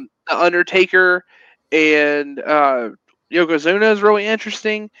 Mm-hmm. The Undertaker and Yokozuna is really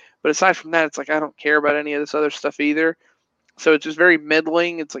interesting, but aside from that, it's like I don't care about any of this other stuff either. So it's just very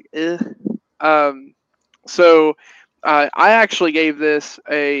middling. It's like, So I actually gave this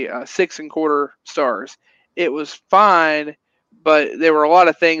a 6.25 stars, it was fine, but there were a lot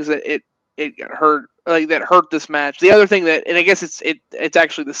of things that it got hurt, like that hurt this match. The other thing that, and I guess it's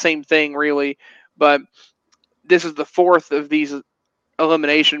actually the same thing really, but this is the fourth of these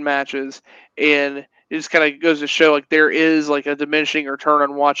elimination matches, and it just kind of goes to show like there is like a diminishing return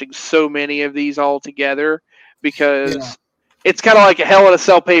on watching so many of these all together, because it's kind of like a Hell in a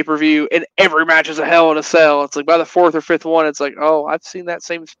Cell pay-per-view, and every match is a Hell in a Cell. It's like by the fourth or fifth one, it's like, oh, I've seen that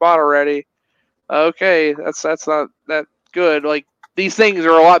same spot already. Okay, that's not that good. Like, these things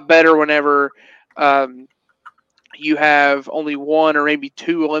are a lot better whenever you have only one or maybe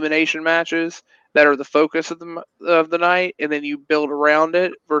two elimination matches that are the focus of the night, and then you build around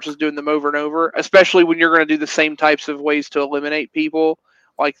it versus doing them over and over. Especially when you're going to do the same types of ways to eliminate people,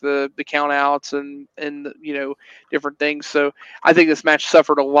 like the count outs and different things. So I think this match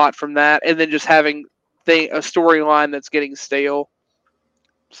suffered a lot from that, and then just having a storyline that's getting stale.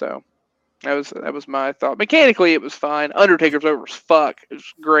 So that was my thought. Mechanically, it was fine. Undertaker's over as fuck. It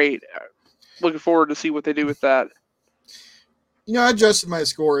was great. Looking forward to see what they do with that. I adjusted my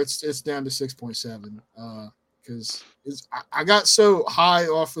score. It's down to 6.7 because I got so high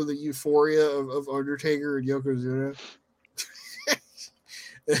off of the euphoria of Undertaker and Yokozuna.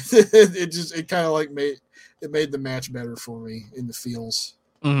 it kind of like made the match better for me in the feels.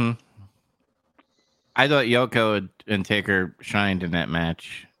 Mm-hmm. I thought Yoko and Taker shined in that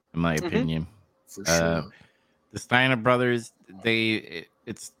match, in my opinion. For sure. The Steiner brothers,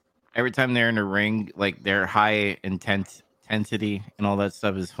 it's every time they're in the ring, like their high intensity and all that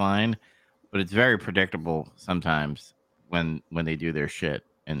stuff is fine, but it's very predictable sometimes when they do their shit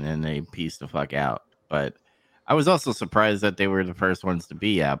and then they piece the fuck out. But I was also surprised that they were the first ones to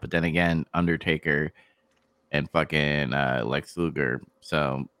be out. But then again, Undertaker and fucking Lex Luger.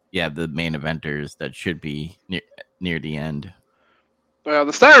 So yeah, the main eventers that should be near the end. Well,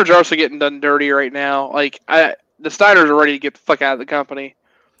 the Steiners are also getting done dirty right now. Like the Steiners are ready to get the fuck out of the company.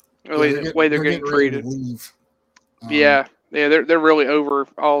 The way they're getting treated. Yeah, they're really over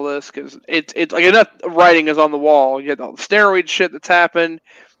all this because it's like enough writing is on the wall. You had all the steroid shit that's happened,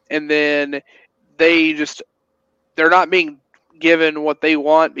 and then they're not being given what they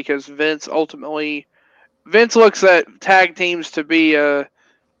want because Vince looks at tag teams to be a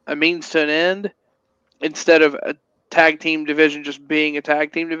means to an end instead of a tag team division just being a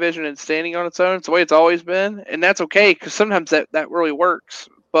tag team division and standing on its own. It's the way it's always been, and that's okay because sometimes that really works,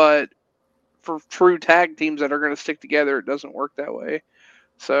 but for true tag teams that are going to stick together, it doesn't work that way.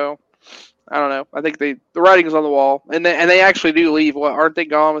 So I don't know. I think the writing is on the wall, and they actually do leave. What, aren't they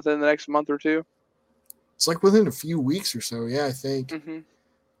gone within the next month or two? It's like within a few weeks or so. Yeah, I think. Mm-hmm.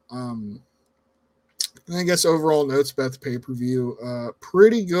 And I guess overall notes about the pay-per-view,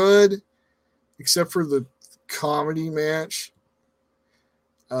 pretty good, except for the comedy match.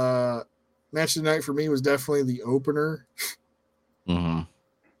 Match of the night for me was definitely the opener. Mm-hmm.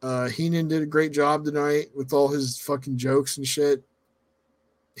 Heenan did a great job tonight with all his fucking jokes and shit.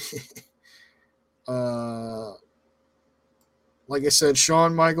 Like I said,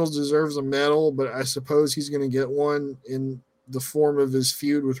 Shawn Michaels deserves a medal, but I suppose he's going to get one in the form of his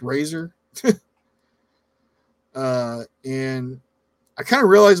feud with Razor. And I kind of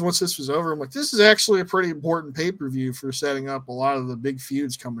realized once this was over, I'm like, this is actually a pretty important pay-per-view for setting up a lot of the big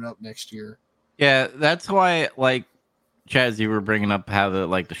feuds coming up next year. Yeah, that's why, like, Chaz, you were bringing up how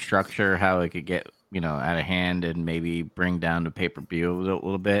the structure, how it could get, out of hand and maybe bring down the pay-per-view a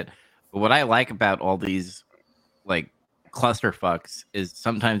little bit. But what I like about all these, like, clusterfucks is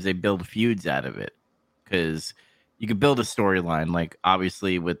sometimes they build feuds out of it. Because you could build a storyline, like,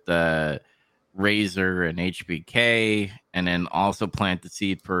 obviously with the Razor and HBK, and then also plant the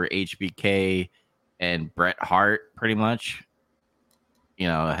seed for HBK and Bret Hart, pretty much.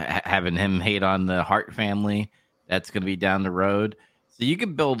 Having him hate on the Hart family. That's going to be down the road. So you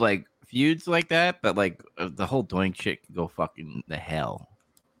can build, like, feuds like that, but, like, the whole Doink shit can go fucking the hell.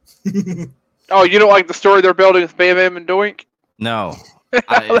 Oh, you don't like the story they're building with Bam Bam and Doink? No.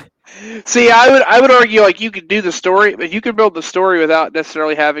 See, I would argue, like, you could do the story, but you could build the story without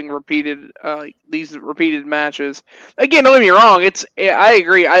necessarily having these repeated matches. Again, don't get me wrong. I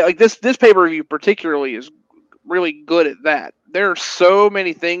agree. I like this pay-per-view particularly is really good at that. There are so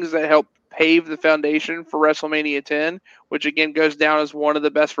many things that help pave the foundation for WrestleMania 10, which again goes down as one of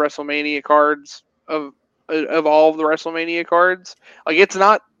the best WrestleMania cards of all of the WrestleMania cards. Like, it's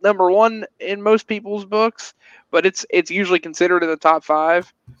not number one in most people's books, but it's usually considered in the top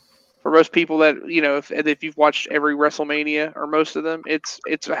 5 for most people that, if you've watched every WrestleMania or most of them, it's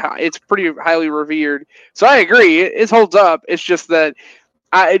pretty highly revered. So I agree, it holds up. It's just that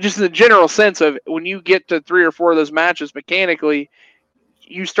just in the general sense of when you get to 3 or 4 of those matches mechanically,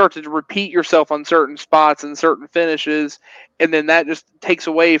 you start to repeat yourself on certain spots and certain finishes, and then that just takes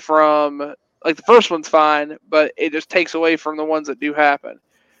away from, like, the first one's fine, but it just takes away from the ones that do happen.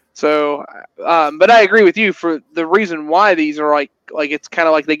 So, but I agree with you. For the reason why these are like it's kind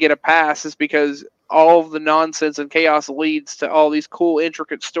of like they get a pass is because all of the nonsense and chaos leads to all these cool,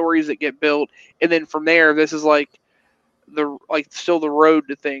 intricate stories that get built, and then from there, this is like still the road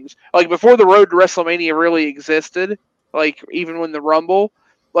to things. Like before the road to WrestleMania really existed, like even when the Rumble,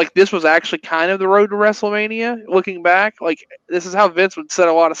 like this was actually kind of the road to WrestleMania. Looking back, like this is how Vince would set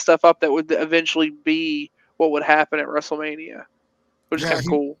a lot of stuff up that would eventually be what would happen at WrestleMania, which is kind of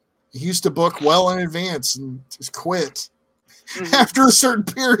cool. He used to book well in advance and just quit after a certain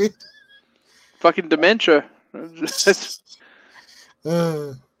period. Fucking dementia.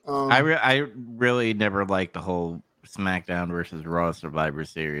 I really never liked the whole SmackDown versus Raw Survivor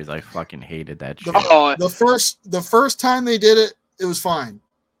Series. I fucking hated that shit. The first time they did it, it was fine.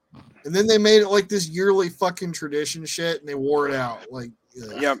 And then they made it like this yearly fucking tradition shit, and they wore it out. Like,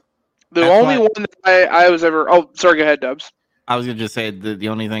 yep. The only one that I was ever... Oh, sorry, go ahead, Dubs. I was going to just say the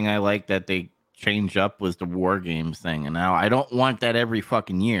only thing I liked that they changed up was the War Games thing. And now I don't want that every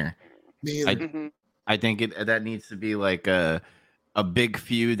fucking year. Me either. I think that needs to be like a big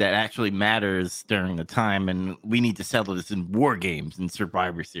feud that actually matters during the time. And we need to settle this in War Games and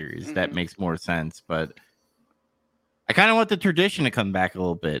Survivor Series. That makes more sense. But I kind of want the tradition to come back a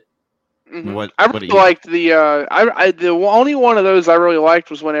little bit. I really liked the only one of those I really liked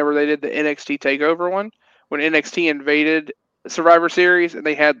was whenever they did the NXT TakeOver one, when NXT invaded Survivor Series and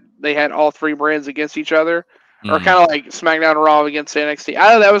they had all three brands against each other, or kind of like SmackDown and Raw against NXT. I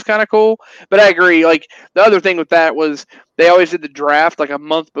thought that was kind of cool, but I agree. Like the other thing with that was they always did the draft like a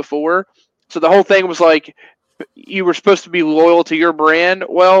month before, so the whole thing was like you were supposed to be loyal to your brand.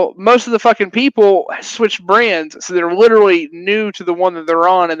 Well, most of the fucking people switched brands, so they're literally new to the one that they're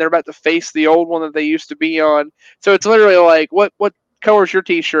on, and they're about to face the old one that they used to be on. So it's literally like, what color's your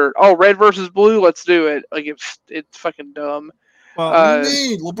T-shirt? Oh, red versus blue. Let's do it. Like it's fucking dumb. Well, what do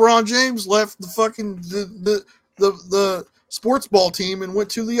you mean? LeBron James left the fucking the sports ball team and went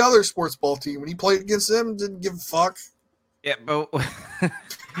to the other sports ball team. When he played against them, and didn't give a fuck. Yeah, but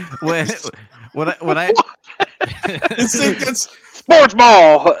what I it's sports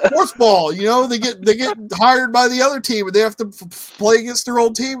ball. Sports ball. You know, they get hired by the other team, and they have to play against their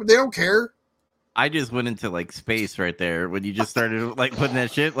old team, but they don't care. I just went into like space right there when you just started like putting that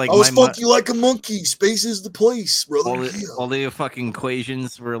shit. Like I was funky like a monkey. Space is the place, brother. All the fucking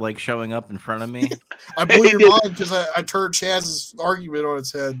equations were like showing up in front of me. I blew your mind because I turned Chaz's argument on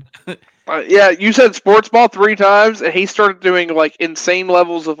its head. Yeah, you said sports ball 3 times, and he started doing like insane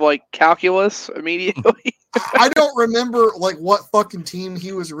levels of like calculus immediately. I don't remember like what fucking team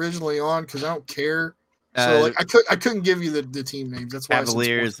he was originally on because I don't care. So like I couldn't give you the team names. That's why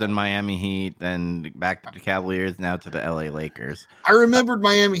Cavaliers, then Miami Heat, then back to the Cavaliers, now to the LA Lakers. I remembered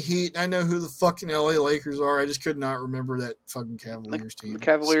Miami Heat. I know who the fucking LA Lakers are. I just could not remember that fucking Cavaliers team. The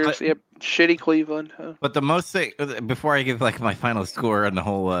Cavaliers, yep, shitty Cleveland. Huh? But the most thing, before I give like my final score on the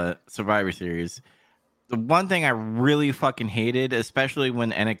whole Survivor Series, the one thing I really fucking hated, especially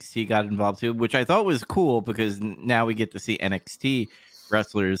when NXT got involved too, which I thought was cool because now we get to see NXT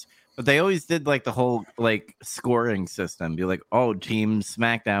wrestlers. But they always did like the whole like scoring system. Be like, oh, Team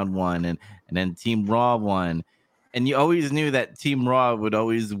SmackDown won, and then Team Raw won, and you always knew that Team Raw would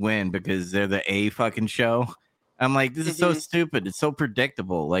always win because they're the A fucking show. I'm like, this is so stupid. It's so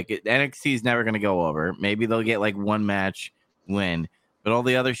predictable. Like NXT is never gonna go over. Maybe they'll get like one match win, but all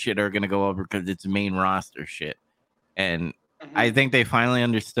the other shit are gonna go over because it's main roster shit. And I think they finally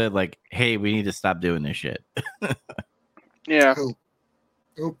understood, like, hey, we need to stop doing this shit. Yeah.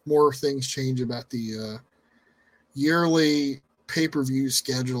 Hope more things change about the yearly pay-per-view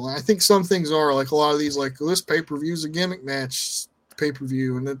schedule. I think some things are like a lot of these, like this pay-per-view is a gimmick match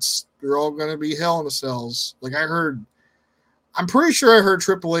pay-per-view, and they're all going to be Hell in a Cells. Like I'm pretty sure I heard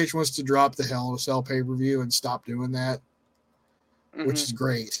Triple H wants to drop the Hell in a Cell pay-per-view and stop doing that, which is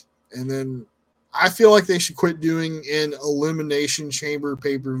great. And then I feel like they should quit doing an Elimination Chamber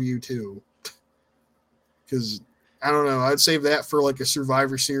pay-per-view too, because I don't know. I'd save that for like a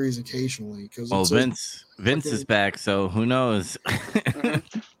Survivor Series occasionally. Well, Vince is back, so who knows?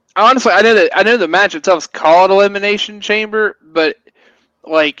 Honestly, I know the match itself is called Elimination Chamber, but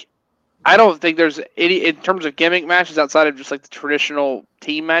like I don't think there's any in terms of gimmick matches outside of just like the traditional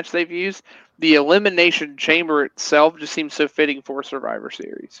team match they've used. The Elimination Chamber itself just seems so fitting for Survivor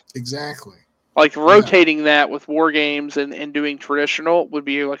Series. Exactly. Like rotating that with War Games and doing traditional would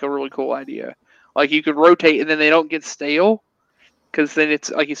be like a really cool idea. Like you could rotate and then they don't get stale because then it's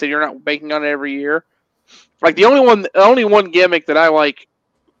like you said, you're not banking on it every year. Like the only one gimmick that I like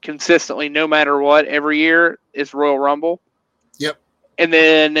consistently, no matter what, every year is Royal Rumble. Yep. And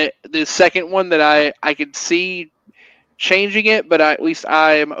then the second one that I could see changing it, but at least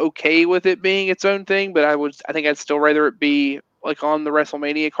I am okay with it being its own thing. But I think I'd still rather it be like on the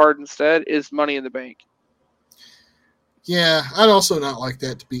WrestleMania card instead. Is Money in the Bank. Yeah, I'd also not like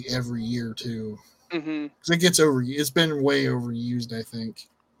that to be every year too, Mm-hmm. because it gets It's been way overused, I think.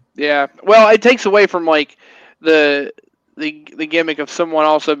 Yeah. Well, it takes away from like the gimmick of someone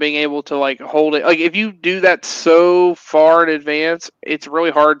also being able to like hold it. Like if you do that so far in advance, it's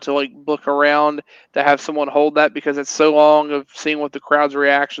really hard to like book around to have someone hold that because it's so long of seeing what the crowd's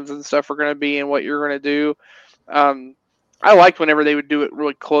reactions and stuff are going to be and what you're going to do. I liked whenever they would do it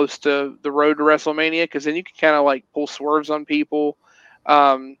really close to the road to WrestleMania because then you can kind of like pull swerves on people.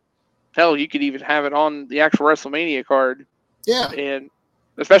 Hell, you could even have it on the actual WrestleMania card. Yeah. And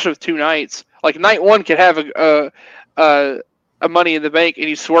especially with 2 nights, like night 1 could have a Money in the Bank, and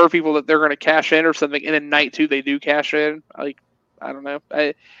you swerve people that they're going to cash in or something, and then night 2 they do cash in. Like I don't know,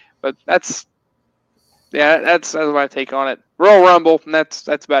 but that's my take on it. Royal Rumble, and that's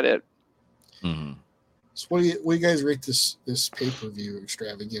about it. Mm-hmm. So what do you guys rate this pay-per-view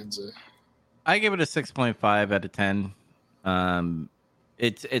extravaganza? I give it a 6.5 out of 10.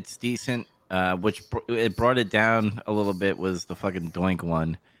 It's decent. Which it brought it down a little bit was the fucking Doink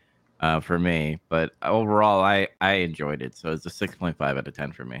one for me. But overall, I enjoyed it. So it's a 6.5 out of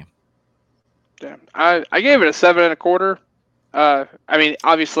 10 for me. Yeah, I gave it a 7.25. I mean,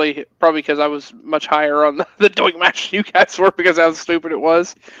 obviously, probably because I was much higher on the Doink match than you guys were because how stupid it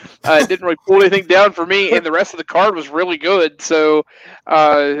was. It didn't really pull anything down for me, and the rest of the card was really good. So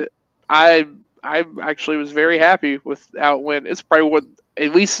I actually was very happy with how it went. It's probably what,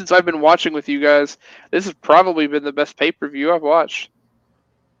 at least since I've been watching with you guys, this has probably been the best pay-per-view I've watched.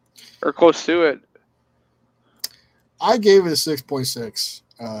 Or close to it. I gave it a 6.6.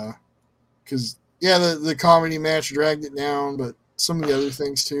 Because, yeah, the comedy match dragged it down, but some of the other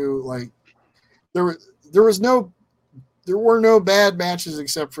things, too. Like, there were no bad matches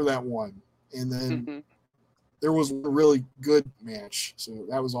except for that one. And then there was a really good match. So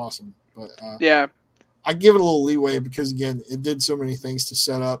that was awesome. But yeah. I give it a little leeway because, again, it did so many things to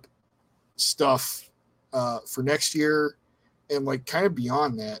set up stuff for next year and, like, kind of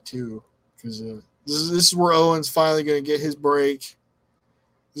beyond that, too. Because this is where Owen's finally going to get his break.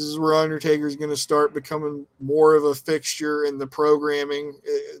 This is where Undertaker's going to start becoming more of a fixture in the programming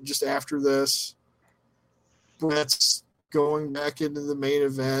just after this. Brett's going back into the main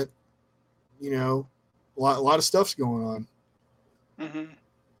event. You know, a lot of stuff's going on. Mm-hmm.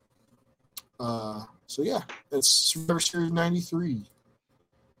 So, yeah, that's Survivor Series 93.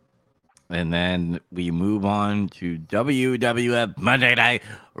 And then we move on to WWF Monday Night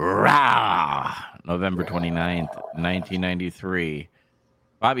Raw, November 29th, 1993.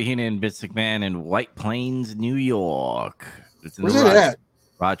 Bobby Heenan, Vince McMahon in White Plains, New York. It's in Where's the it at?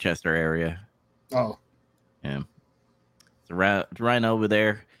 Rochester area. Oh. Yeah. It's right over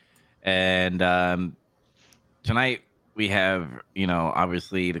there. And tonight we have,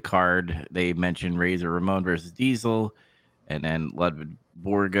 obviously the card. They mentioned Razor Ramon versus Diesel. And then Ludwig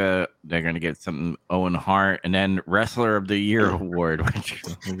Borga, they're going to get some Owen Hart. And then Wrestler of the Year award. Which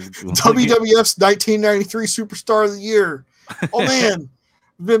WWF's 1993 Superstar of the Year. Oh, man.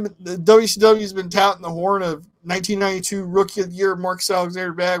 WCW's been touting the horn of 1992 Rookie of the Year, Marcus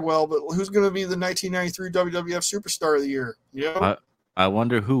Alexander Bagwell, but who's going to be the 1993 WWF Superstar of the Year? You know? I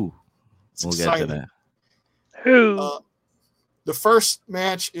wonder who. We'll get to that. Who? The first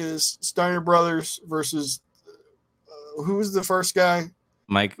match is Steiner Brothers versus who was the first guy?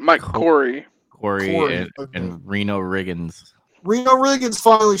 Mike Corey. Corey and Reno Riggins. Reno Riggins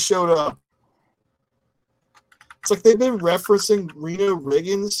finally showed up. It's like they've been referencing Reno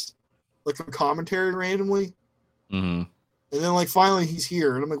Riggins like a commentary randomly. Mm-hmm. And then like finally he's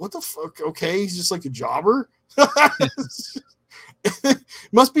here. And I'm like, what the fuck? Okay, he's just like a jobber?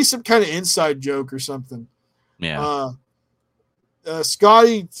 Must be some kind of inside joke or something. Yeah.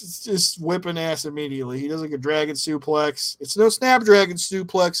 Scotty just whipping ass immediately. He does like a dragon suplex. It's no Snapdragon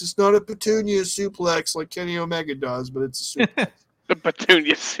suplex. It's not a Petunia suplex like Kenny Omega does, but it's a suplex. The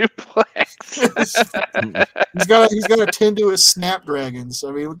Petunia suplex. he's got to tend to his Snapdragons. I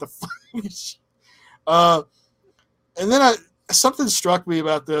mean, what the fuck? And then something struck me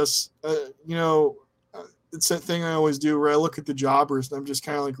about this. It's that thing I always do where I look at the jobbers and I'm just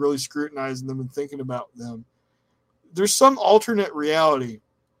kind of like really scrutinizing them and thinking about them. There's some alternate reality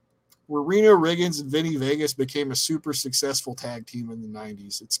where Reno Riggins and Vinny Vegas became a super successful tag team in the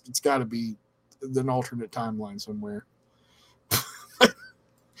 90s. It's got to be an alternate timeline somewhere.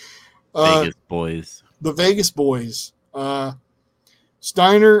 Vegas Boys. The Vegas Boys.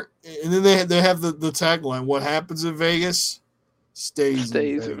 Steiner, and then they have the tagline: "What happens in Vegas stays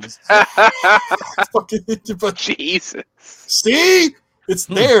in Vegas." Fucking, but Jesus. see, it's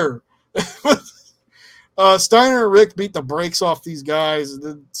there. Steiner and Rick beat the brakes off these guys, and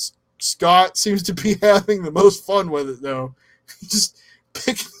then Scott seems to be having the most fun with it, though. He just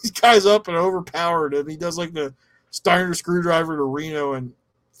picking these guys up and overpowered him. He does like the Steiner screwdriver to Reno and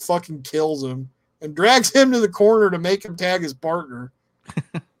fucking kills him and drags him to the corner to make him tag his partner.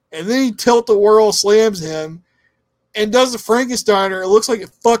 And then he tilt-a-whirl slams him and does the Frankensteiner. It looks like it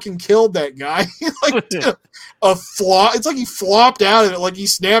fucking killed that guy. Like a flop. It's like he flopped out of it, like he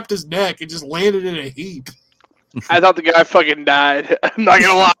snapped his neck and just landed in a heap. I thought the guy fucking died. I'm not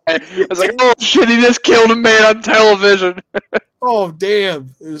gonna lie. I was like, oh shit, he just killed a man on television. Oh,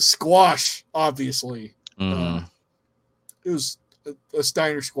 damn. It was squash, obviously. Mm. It was a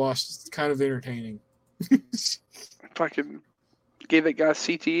Steiner squash. It's kind of entertaining. Fucking gave that guy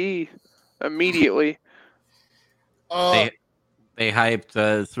CTE immediately. They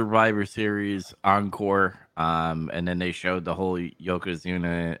hyped Survivor Series Encore, and then they showed the whole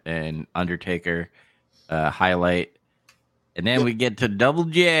Yokozuna and Undertaker highlight, and then we get to Double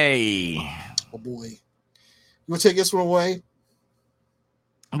J. Oh boy, you want to take this one away?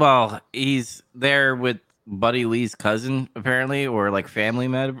 Well, he's there with Buddy Lee's cousin, apparently, or like family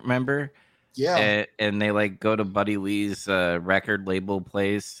member. Yeah, and they like go to Buddy Lee's record label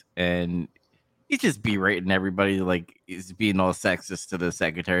place, and he's just berating everybody, like he's being all sexist to the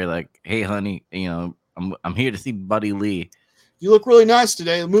secretary, like, "Hey, honey, you know, I'm here to see Buddy Lee. You look really nice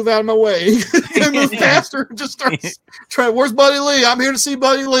today. Move out of my way." And move faster and just starts trying. Where's Buddy Lee? I'm here to see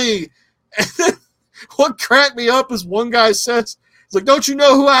Buddy Lee. And then what cracked me up is one guy says, "It's like, don't you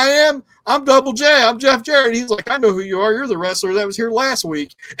know who I am? I'm Double J. I'm Jeff Jarrett." He's like, "I know who you are. You're the wrestler that was here last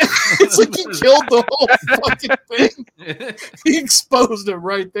week." It's like he killed the whole fucking thing. He exposed him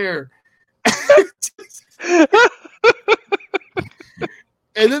right there.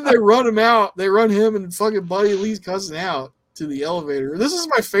 And then they run him out. They run him and fucking Buddy Lee's cousin out to the elevator. This is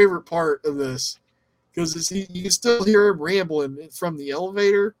my favorite part of this because you can still hear him rambling from the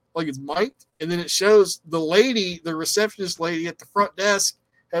elevator, like it's mic'd, and then it shows the lady, the receptionist lady at the front desk,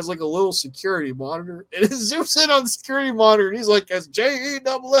 has like a little security monitor, and it zooms in on the security monitor, and he's like, "That's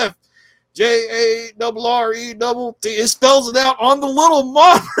JEFF, JARRET." It spells it out on the little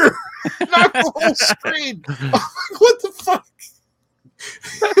monitor, not the whole screen. I'm like, what the fuck?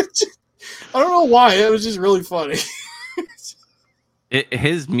 I don't know why. It was just really funny.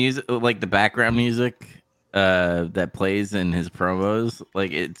 His music, like the background music that plays in his promos,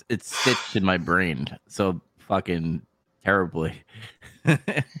 like it's stitched in my brain so fucking terribly. You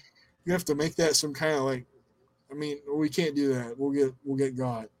have to make that some kind of like. I mean, we can't do that. We'll get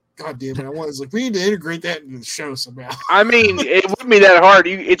God. God damn it! It's like we need to integrate that into the show somehow. I mean, it wouldn't be that hard.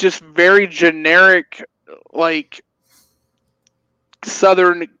 It's just very generic, like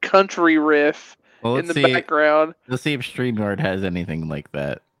Southern country riff in the background. Let's see if StreamYard has anything like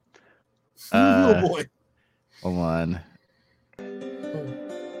that. Oh boy! Hold on.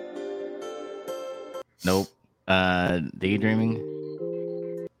 Nope.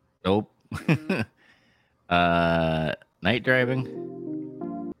 Daydreaming. Nope. Night driving.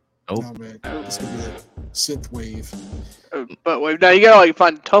 Nope. Oh man, this could be that synth wave. But now you gotta like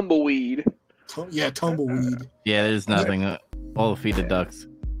find tumbleweed. Tumbleweed. Yeah, there's nothing. All the feet of ducks.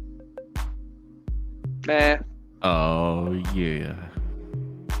 Nah. Oh yeah.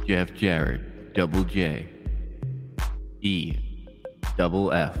 Jeff Jarrett, Double J,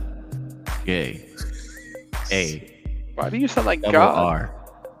 EFF J A. Why do you sound like double God?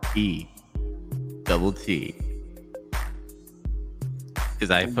 RE double T. Because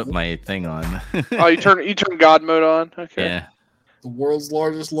I put my thing on. Oh, you turn God mode on. Okay. Yeah. The world's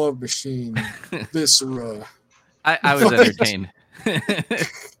largest love machine, Viscera. I was entertained.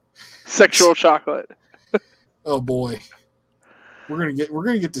 Sexual chocolate. Oh boy, we're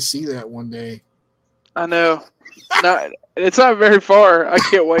gonna get to see that one day. I know. It's not very far. I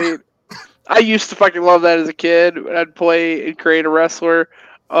can't wait. I used to fucking love that as a kid. I'd play and create a wrestler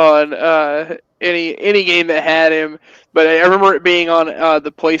on any game that had him. But I remember it being on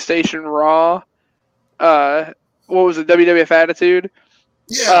the PlayStation Raw. What was it? WWF Attitude.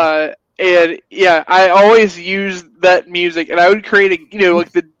 Yeah. And yeah, I always used that music, and I would create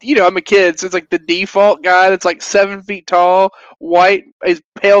I'm a kid, so it's like the default guy that's like 7 feet tall, white, as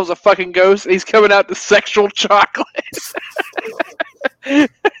pale as a fucking ghost, and he's coming out to sexual chocolate.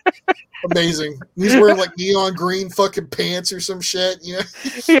 Amazing. He's wearing like neon green fucking pants or some shit, you know?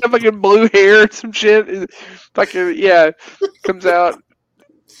 He had fucking blue hair and some shit. Fucking, yeah, comes out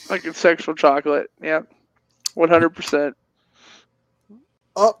fucking sexual chocolate. Yeah, 100%.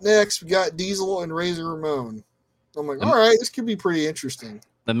 Up next, we got Diesel and Razor Ramon. I'm like, all right, this could be pretty interesting.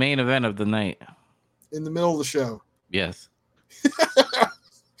 The main event of the night. In the middle of the show. Yes.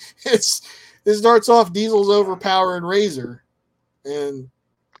 It starts off Diesel's overpowering Razor. And,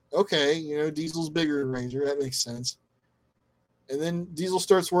 okay, you know, Diesel's bigger than Razor. That makes sense. And then Diesel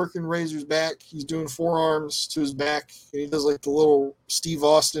starts working Razor's back. He's doing forearms to his back. And he does, like, the little Steve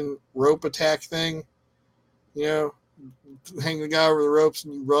Austin rope attack thing. You know, hang the guy over the ropes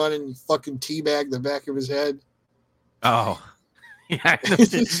and you run and you fucking teabag the back of his head. Oh. Yeah.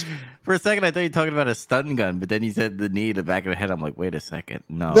 For a second, I thought you were talking about a stun gun, but then you said the knee to the back of the head. I'm like, wait a second.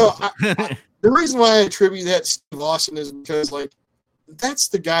 No. The reason why I attribute that to Steve Austin is because, like, that's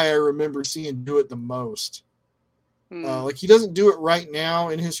the guy I remember seeing do it the most. Like, he doesn't do it right now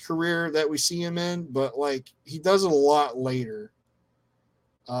in his career that we see him in, but, like, he does it a lot later.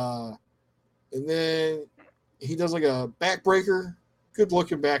 And then he does, like, a backbreaker.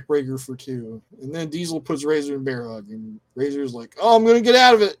 Good-looking backbreaker for 2. And then Diesel puts Razor in bear hug, and Razor's like, oh, I'm going to get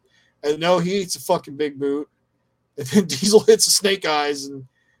out of it. And no, he eats a fucking big boot. And then Diesel hits the snake eyes and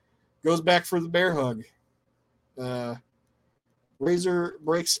goes back for the bear hug. Razor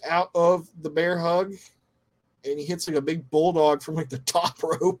breaks out of the bear hug, and he hits like a big bulldog from like the top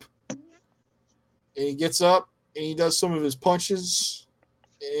rope. And he gets up, and he does some of his punches,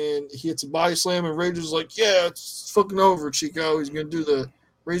 and he hits a body slam, and Razor's like, yeah, it's fucking over, Chico. He's going to do the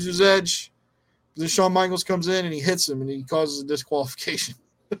Razor's Edge. Then Shawn Michaels comes in, and he hits him, and he causes a disqualification.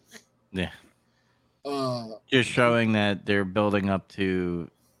 Yeah. Just showing that they're building up to,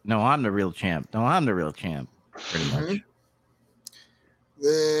 no, I'm the real champ. No, I'm the real champ, pretty much.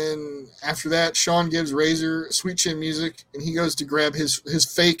 Then after that, Shawn gives Razor Sweet Chin Music, and he goes to grab his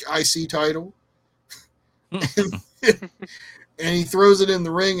fake IC title. And he throws it in the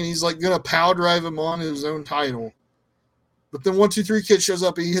ring, and he's like going to power drive him on his own title. But then 1, 2, 3 Kid shows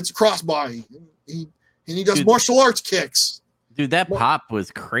up, and he hits a crossbody. And he does martial arts kicks. Dude, that pop was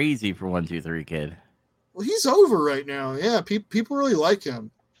crazy for 1, 2, 3 Kid. Well, he's over right now. Yeah, people really like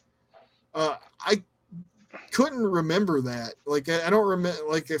him. I couldn't remember that. Like, I don't remember.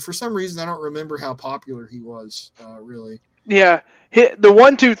 Like, for some reason, I don't remember how popular he was. Really. Yeah, the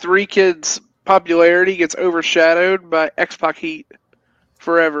 1, 2, 3 Kid's popularity gets overshadowed by X-Pac Heat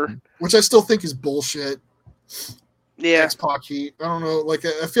forever, which I still think is bullshit. Yeah, X-Pac Heat. I don't know. Like,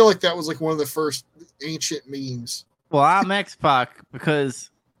 I feel like that was like one of the first ancient memes. Well, I'm X-Pac because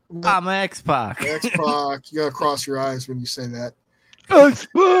I'm X-Pac. X-Pac. You gotta cross your eyes when you say that.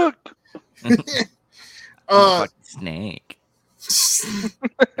 X-Pac. Snake.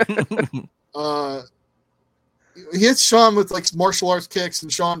 He hits Shawn with like martial arts kicks,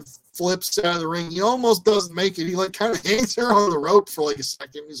 and Shawn flips out of the ring. He almost doesn't make it. He like kind of hangs there on the rope for like a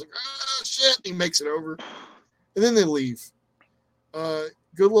second. He's like, oh shit. He makes it over. And then they leave. Good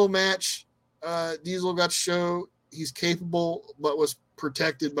little match. Diesel got to show he's capable, but was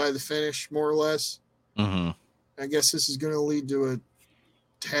protected by the finish, more or less. Mm-hmm. I guess this is going to lead to a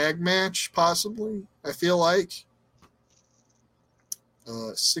tag match, possibly. I feel like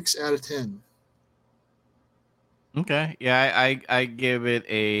 6 out of 10. Okay, yeah, I give it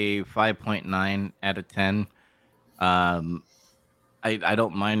a 5.9 out of 10. I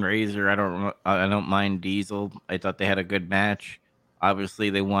don't mind Razor. I don't mind Diesel. I thought they had a good match. Obviously,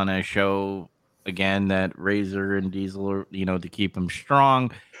 they want to show again that Razor and Diesel are, to keep them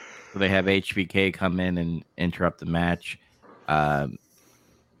strong. So they have HBK come in and interrupt the match. Again,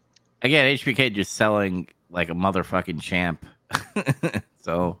 HBK just selling like a motherfucking champ.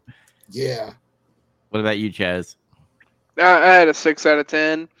 So, yeah. What about you, Chaz? I had a 6 out of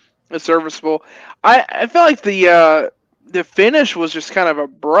 10. It's serviceable. I felt like the finish was just kind of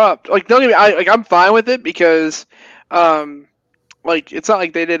abrupt. Like, don't get me, I'm fine with it because, like, it's not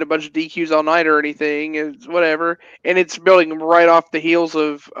like they did a bunch of DQs all night or anything. It's whatever, and it's building right off the heels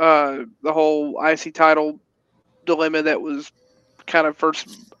of the whole IC title dilemma that was kind of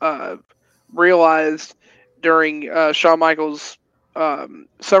first realized during Shawn Michaels'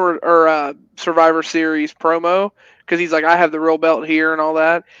 Survivor Series promo, because he's like, I have the real belt here and all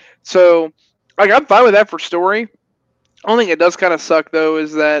that. So, like, I'm fine with that for story. Only thing it does kind of suck, though,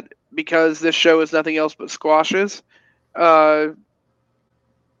 is that because this show is nothing else but squashes, then,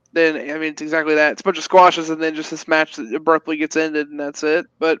 I mean, it's exactly that. It's a bunch of squashes and then just this match that abruptly gets ended, and that's it.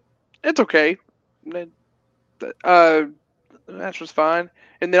 But it's okay. The match was fine.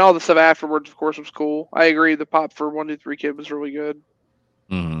 And then all the stuff afterwards, of course, was cool. I agree. The pop for 1, 2, 3 Kid was really good.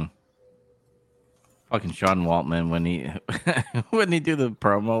 Mm-hmm. Fucking Sean Waltman when he do the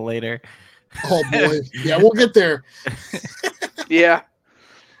promo later. Oh boy, yeah, we'll get there. Yeah.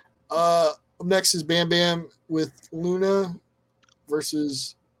 Next is Bam Bam with Luna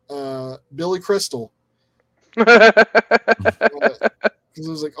versus Billy Crystal. Because it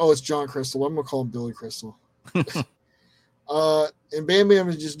was like, oh, it's John Crystal. I'm gonna call him Billy Crystal. And Bam Bam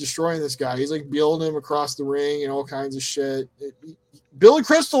is just destroying this guy. He's like building him across the ring and all kinds of shit. Billy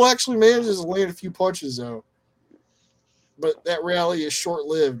Crystal actually manages to land a few punches though, but that rally is short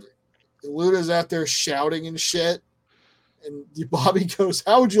lived. Luda's out there shouting and shit, and Bobby goes,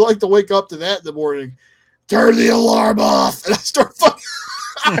 "How would you like to wake up to that in the morning? Turn the alarm off!" And I start fucking.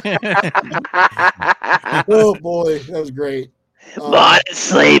 Oh boy, that was great.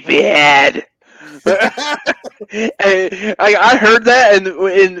 Sleepyhead. I heard that, and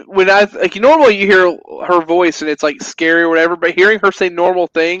when I like, normally you hear her voice and it's like scary or whatever, but hearing her say normal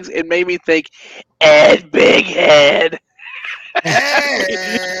things, it made me think Ed Big Head.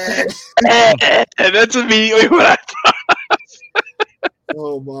 And that's immediately what I thought.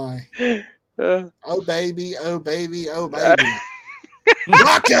 Oh my! Oh baby! Oh baby! Oh baby!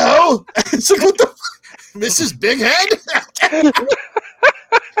 Rocco! It's like, what the Mrs. Big Head?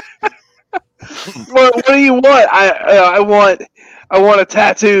 What do you want? I want a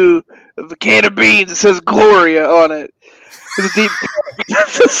tattoo of a can of beans that says Gloria on it.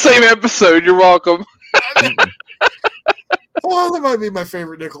 It's the same episode. You're welcome. Well, that might be my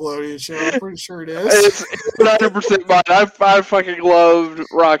favorite Nickelodeon show. I'm pretty sure it is. It's 100% mine. I fucking loved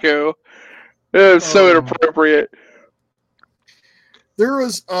Rocco. It was so inappropriate. There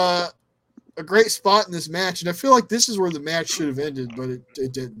was a great spot in this match, and I feel like this is where the match should have ended, but it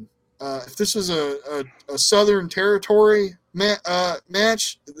didn't. If this was a Southern Territory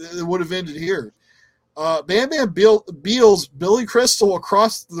match, it would have ended here. Bam Bam Beals Billy Crystal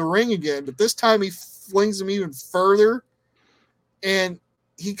across the ring again, but this time he flings him even further, and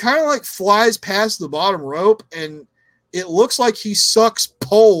he kind of like flies past the bottom rope, and it looks like he sucks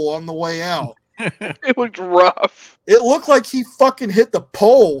pole on the way out. It looked rough. It looked like he fucking hit the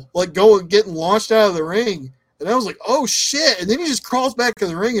pole, like getting launched out of the ring. And I was like, oh shit. And then he just crawls back to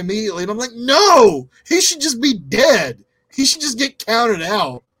the ring immediately. And I'm like, no, he should just be dead. He should just get counted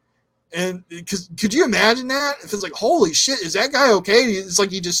out. And because could you imagine that? If it's like, holy shit, is that guy okay? It's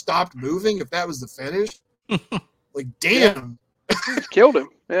like he just stopped moving if that was the finish. Like, damn. Yeah. Killed him.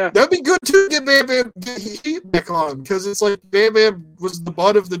 Yeah. That'd be good to get Bam Bam Heat back on, because it's like Bam Bam was the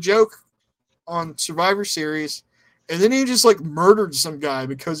butt of the joke on Survivor Series. And then he just like murdered some guy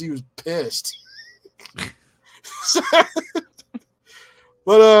because he was pissed.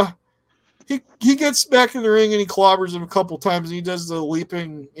 But he gets back in the ring and he clobbers him a couple times, and he does the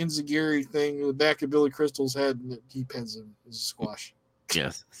leaping enziguri thing in the back of Billy Crystal's head, and he pins him. It's a squash.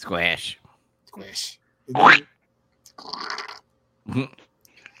 Yes, squash.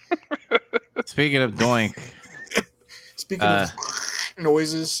 Speaking of doink. Speaking of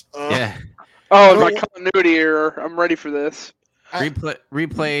noises. Yeah. Oh, my continuity error. I'm ready for this.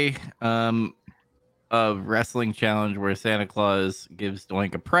 Replay a wrestling challenge where Santa Claus gives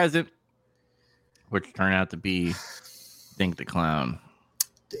Doink a present, which turned out to be Dink the Clown.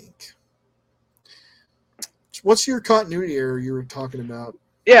 Dink. What's your continuity error you were talking about?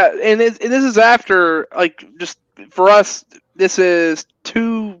 Yeah, and this is after, like, just for us, this is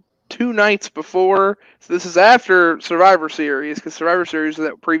two nights before. So this is after Survivor Series, because Survivor Series is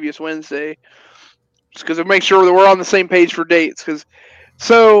that previous Wednesday. Just because to make sure that we're on the same page for dates.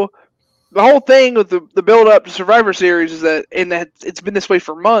 So the whole thing with the build up to Survivor Series is that, and that it's been this way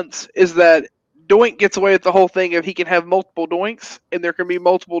for months, is that Doink gets away with the whole thing of he can have multiple Doinks, and there can be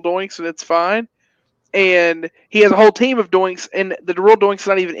multiple Doinks, and it's fine. And he has a whole team of Doinks, and the real Doink's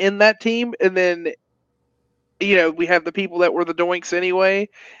not even in that team. And then, we have the people that were the Doinks anyway.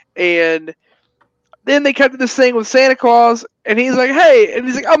 And then they cut to this thing with Santa Claus, and he's like, hey, and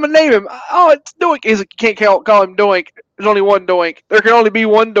he's like, I'm going to name him. Oh, it's Doink. He's like, you can't call him Doink. There's only one Doink. There can only be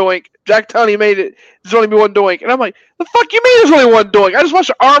one Doink. Jack Tunney made it. There's only be one Doink. And I'm like, the fuck you mean there's only one Doink? I just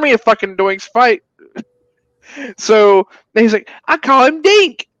watched an army of fucking Doinks fight. So then he's like, I call him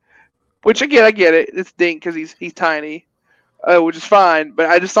Dink. Which, again, I get it. It's Dink because he's tiny, which is fine. But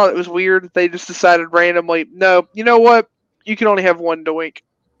I just thought it was weird that they just decided randomly, no, you know what? You can only have one Doink.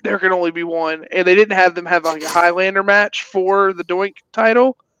 There can only be one. And they didn't have them have like a Highlander match for the Doink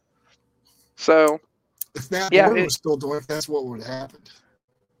title. So, if Matt Gordon was still Doink, that's what would have happened.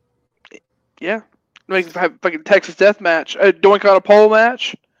 Yeah. Like fucking Texas Death Match. A Doink on a pole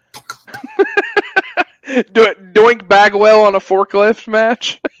match. Doink Bagwell on a forklift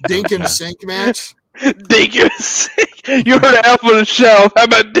match. Dink in a sink match. Dink in a sink. You heard of Alpha on a Shelf. How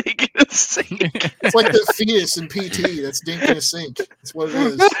about Dink in a sink? It's like the fetus in PT. That's Dink in a sink. That's what it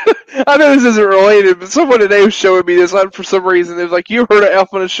is. I know this isn't related, but someone today was showing me this for some reason. They was like, you heard of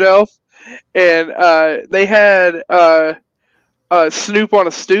Alpha on a Shelf? And they had Snoop on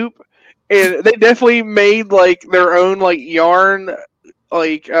a Stoop, and they definitely made like their own like yarn,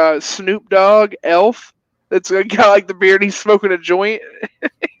 like Snoop Dogg elf. That's got like the beard. He's smoking a joint.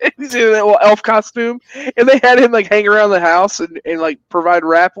 He's in that little elf costume, and they had him like hang around the house and like provide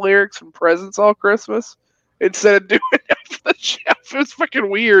rap lyrics and presents all Christmas instead of doing it for the shelf. It was fucking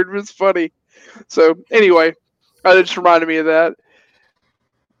weird. It was funny. So anyway, that just reminded me of that.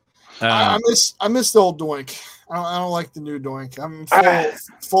 I miss the old Doink. I don't like the new Doink. I'm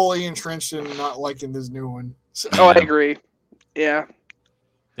fully entrenched in not liking this new one. So. Oh, I agree. Yeah.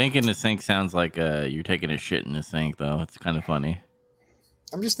 Dink in the sink sounds like you're taking a shit in the sink, though. It's kind of funny.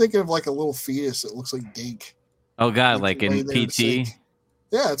 I'm just thinking of like a little fetus that looks like Dink. Oh God, like in PT.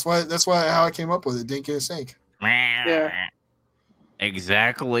 Yeah, that's why how I came up with it. Dink in a sink. Yeah.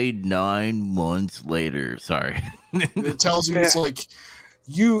 Exactly 9 months later. Sorry. It tells you it's like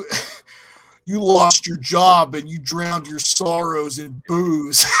you lost your job and you drowned your sorrows in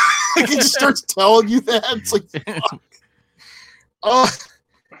booze. Like it just starts telling you that. It's like, fuck.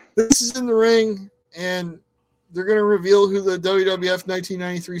 This is in the ring, and they're going to reveal who the WWF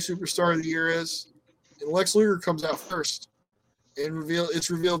 1993 Superstar of the Year is. And Lex Luger comes out first, and it's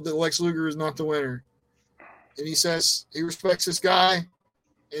revealed that Lex Luger is not the winner. And he says he respects this guy,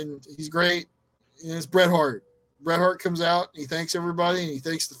 and he's great. And it's Bret Hart. Bret Hart comes out, and he thanks everybody, and he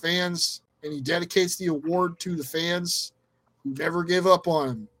thanks the fans, and he dedicates the award to the fans who never gave up on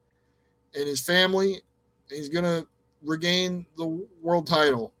him and his family. And he's going to regain the world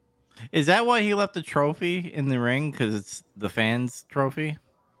title. Is that why he left the trophy in the ring? Because it's the fans' trophy?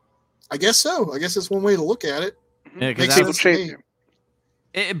 I guess so. I guess that's one way to look at it. Yeah, Makes sense.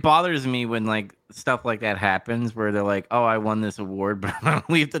 It bothers me when like stuff like that happens where they're like, "Oh, I won this award, but I'm gonna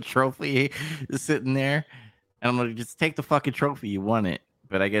leave the trophy sitting there." And I'm like, "Just take the fucking trophy. You won it."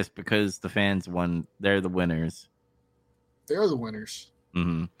 But I guess because the fans won, they're the winners. They're the winners.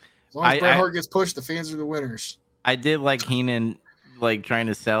 Mm-hmm. As long as Bret Hart gets pushed, the fans are the winners. I did like Heenan like trying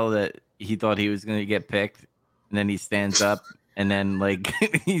to sell that he thought he was gonna get picked, and then he stands up, and then like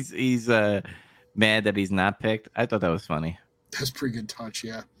he's mad that he's not picked. I thought that was funny. That's a pretty good touch,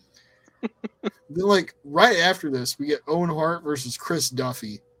 yeah. Then like right after this, we get Owen Hart versus Chris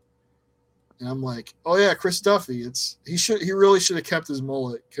Duffy, and I'm like, oh yeah, Chris Duffy. He really should have kept his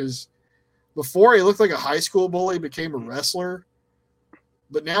mullet because before he looked like a high school bully, became a wrestler.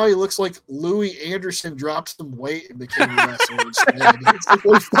 But now he looks like Louis Anderson dropped some weight and became a wrestler. It's like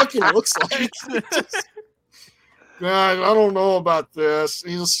what he fucking looks like. God, I don't know about this.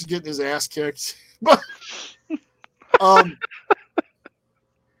 He's just getting his ass kicked. But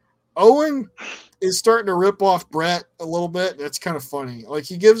Owen is starting to rip off Bret a little bit. That's kind of funny. Like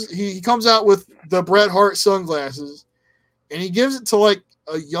he comes out with the Bret Hart sunglasses, and he gives it to like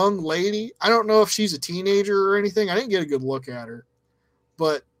a young lady. I don't know if she's a teenager or anything. I didn't get a good look at her.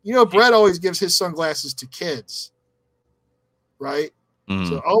 But, you know, Bret always gives his sunglasses to kids, right? Mm.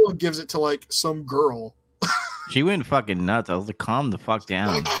 So Owen gives it to, like, some girl. She went fucking nuts. I was like, calm the fuck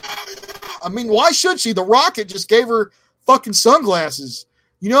down. I mean, why should she? The Rocket just gave her fucking sunglasses.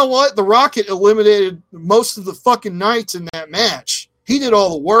 You know what? The Rocket eliminated most of the fucking knights in that match. He did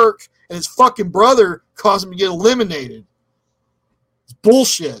all the work, and his fucking brother caused him to get eliminated. It's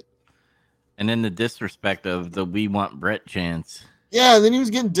bullshit. And then the disrespect of the "We Want Bret" chants. Yeah, and then he was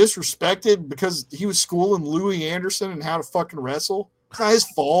getting disrespected because he was schooling Louis Anderson and how to fucking wrestle. It's not his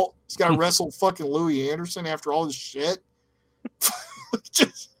fault. He's got to wrestle fucking Louis Anderson after all this shit.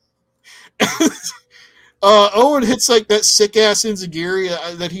 Owen hits like that sick ass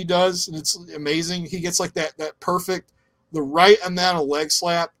enziguri that he does, and it's amazing. He gets like that perfect, the right amount of leg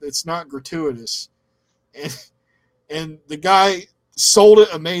slap. It's not gratuitous, and the guy sold it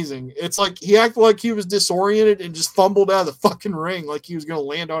amazing. It's like he acted like he was disoriented and just fumbled out of the fucking ring like he was going to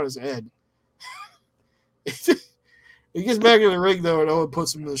land on his head. He gets back in the ring, though, and Owen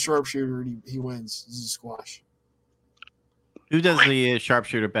puts him in the sharpshooter, and he wins. This is a squash. Who does the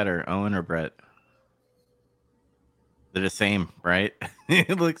sharpshooter better, Owen or Bret? They're the same, right?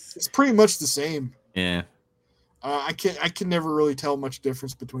 It's pretty much the same. Yeah. I can never really tell much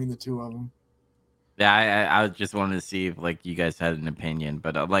difference between the two of them. Yeah, I just wanted to see if like you guys had an opinion,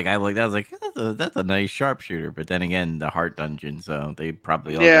 but I was like, that's a nice sharpshooter. But then again, the Heart Dungeon, so they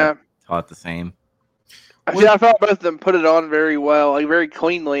probably all got taught the same. I thought both of them put it on very well, like very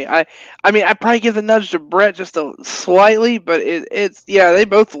cleanly. I mean, I'd probably give the nudge to Bret just slightly, but it's they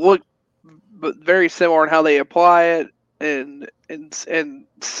both look very similar in how they apply it and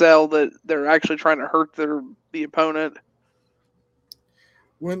sell that they're actually trying to hurt the opponent.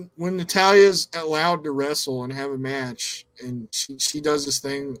 When Natalia's allowed to wrestle and have a match, and she does this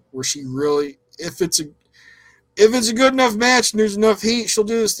thing where she really, if if it's a good enough match and there's enough heat, she'll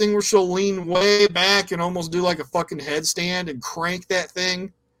do this thing where she'll lean way back and almost do like a fucking headstand and crank that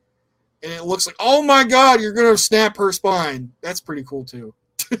thing. And it looks like, oh my God, you're going to snap her spine. That's pretty cool too.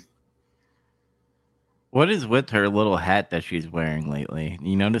 What is with her little hat that she's wearing lately?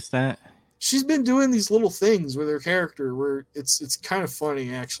 You notice that? She's been doing these little things with her character where it's kind of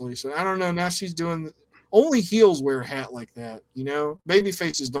funny, actually. So I don't know. Now she's doing... Only heels wear a hat like that, you know? Baby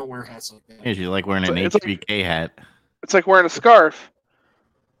faces don't wear hats like that. Yeah, she's like wearing an HBK hat. It's like wearing a scarf.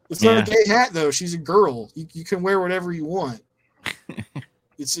 It's not a gay hat, though. She's a girl. You can wear whatever you want.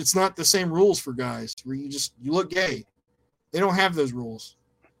 It's not the same rules for guys where you look gay. They don't have those rules.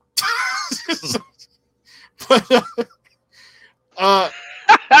 But I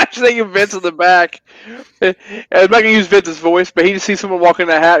was thinking Vince in the back. I'm not gonna use Vince's voice, but he just sees someone walking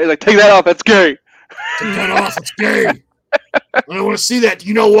in a hat. He's like, "Take that off. That's gay. Take that off. It's gay. I don't want to see that.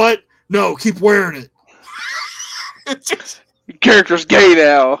 You know what? No, keep wearing it." Your character's gay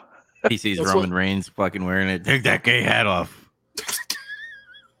now. He sees Roman Reigns fucking wearing it. Take that gay hat off.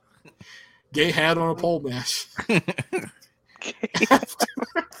 Gay hat on a pole match.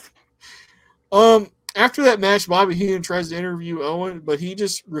 After that match, Bobby Heenan tries to interview Owen, but he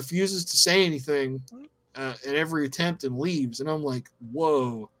just refuses to say anything at every attempt and leaves. And I'm like,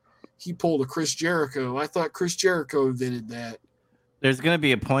 whoa, he pulled a Chris Jericho. I thought Chris Jericho invented that. There's going to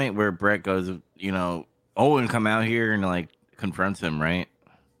be a point where Brett goes, Owen come out here and like confronts him, right?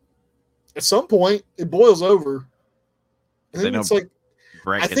 At some point, it boils over. I think it's like,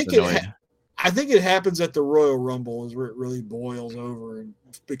 Brett gets annoyed. I think it happens at the Royal Rumble is where it really boils over and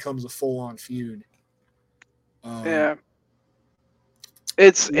becomes a full-on feud. Yeah,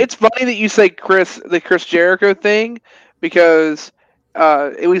 it's funny that you say the Chris Jericho thing, because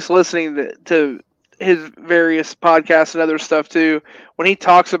at least listening to his various podcasts and other stuff too, when he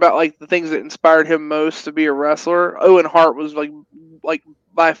talks about like the things that inspired him most to be a wrestler, Owen Hart was like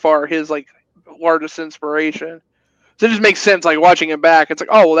by far his like largest inspiration. So it just makes sense, like watching him back. It's like,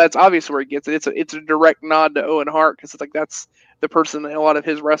 oh well, that's obvious where he gets it. It's a direct nod to Owen Hart because it's like that's the person that a lot of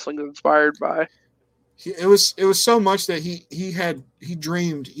his wrestling is inspired by. It was so much that he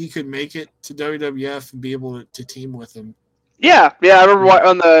dreamed he could make it to WWF and be able to team with him. Yeah. I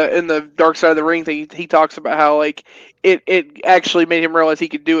remember in the Dark Side of the Ring thing, he talks about how like it actually made him realize he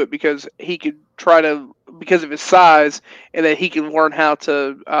could do it because he could because of his size, and that he can learn how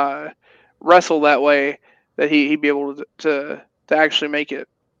to wrestle that way, that he'd be able to actually make it.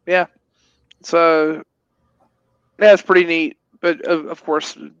 Yeah. So yeah, it's pretty neat. But of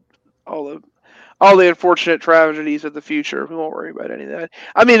course, all the unfortunate tragedies of the future. We won't worry about any of that.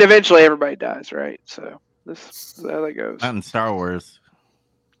 I mean, eventually everybody dies, right? So this is how that goes. Not in Star Wars.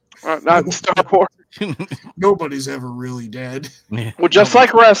 Not in Star Wars. Nobody's ever really dead. Yeah. Well, just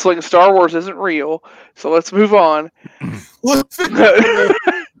like wrestling, Star Wars isn't real. So let's move on.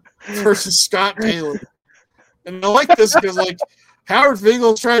 Versus Scott Taylor. And I like this because like Howard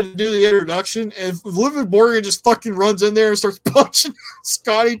Finkel's trying to do the introduction, and Liv Morgan just fucking runs in there and starts punching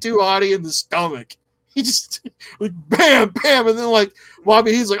Scotty 2 Hotty in the stomach. He just like bam, bam, and then like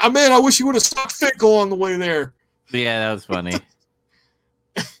Bobby, he's like, "Oh man, I wish you would have stopped Finkel on the way there." Yeah, that was funny.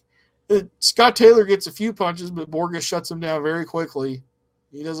 Scott Taylor gets a few punches, but Borga shuts him down very quickly.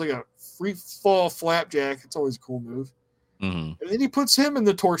 He does like a free fall flapjack. It's always a cool move. Mm-hmm. And then he puts him in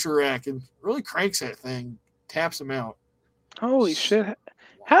the torture rack and really cranks that thing, taps him out. Holy shit.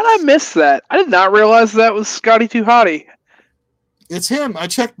 How did I miss that? I did not realize that was Scotty 2 Hotty. It's him. I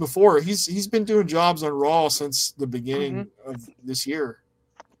checked before. He's been doing jobs on Raw since the beginning of this year.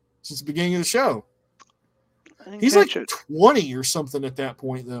 Since the beginning of the show. He's like 20 or something at that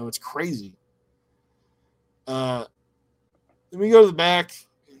point, though. It's crazy. Then we go to the back,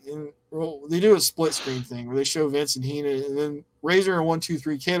 and they do a split screen thing where they show Vince and Heenan, and then Razor and 1, 2,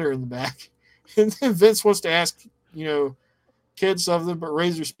 3 Kid are in the back. And then Vince wants to ask, Kid something, but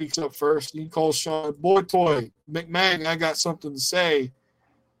Razor speaks up first. He calls Sean Boy Toy. McMahon, I got something to say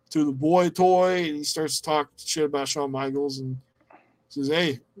to the Boy Toy. And he starts to talk shit about Shawn Michaels and says,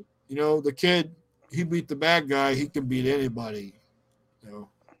 hey, the Kid, he beat the bad guy. He can beat anybody.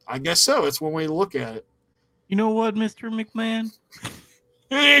 I guess so. It's one way to look at it. You know what, Mr. McMahon?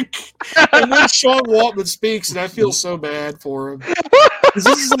 And then Sean Waltman speaks, and I feel so bad for him.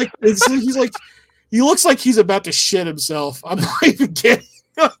 He looks like he's about to shit himself. I'm not even kidding.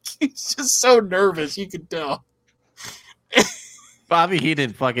 He's just so nervous. You can tell. Bobby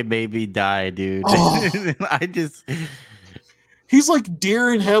Heenan fucking made me die, dude. Oh. He's like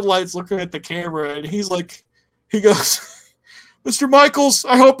deer in headlights looking at the camera, and he goes, Mr. Michaels,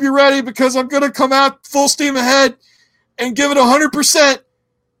 I hope you're ready because I'm going to come out full steam ahead and give it 100%.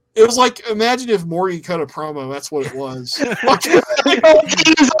 It was like, imagine if Morty cut a promo. That's what it was.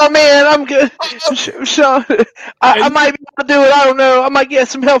 Oh man, I'm good. Sean, I might be able to do it. I don't know. I might get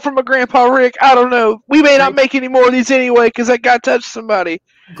some help from my grandpa Rick. I don't know. We may not make any more of these anyway because that guy touched somebody.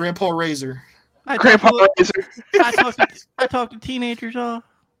 Grandpa Razor. Grandpa Razor. I talk to teenagers.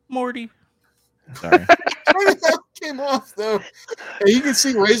 Morty. Sorry. That came off though, and you could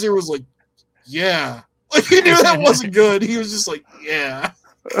see Razor was like, "Yeah," like he knew that wasn't good. He was just like, "Yeah."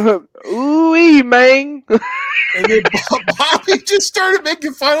 Ooh-wee, man. And then Bobby just started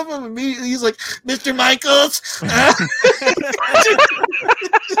making fun of him immediately. He's like, "Mr. Michaels." I'm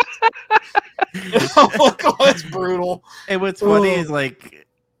like, oh, that's brutal. And what's funny is like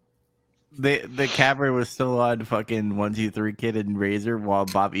the camera was still on fucking 1, 2, 3 Kid and Razor while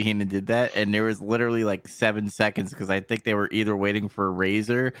Bobby Heenan did that, and there was literally like 7 seconds because I think they were either waiting for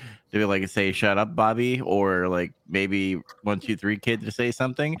Razor to like say "Shut up, Bobby," or like maybe 1, 2, 3 Kid to say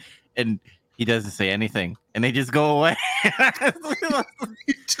something, and he doesn't say anything, and they just go away.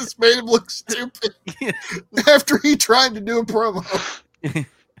 He just made him look stupid after he tried to do a promo.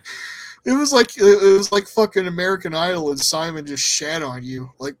 It was like fucking American Idol, and Simon just shat on you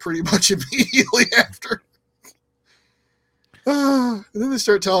like pretty much immediately after. And then they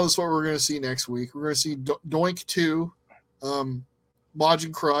start telling us what we're going to see next week. We're going to see Doink 2, Maj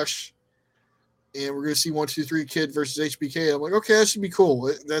and Crush, and we're going to see 1, 2, 3 Kid versus HBK. I'm like, okay, that should be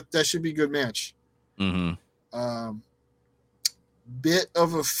cool. That should be a good match. Mm-hmm. Bit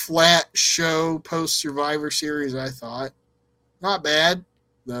of a flat show post Survivor Series, I thought. Not bad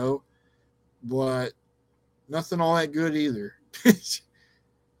though, but nothing all that good either.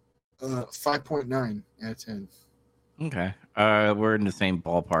 5.9 out of 10. Okay. We're in the same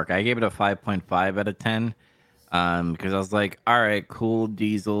ballpark. I gave it a 5.5 out of 10. Because I was like, all right, cool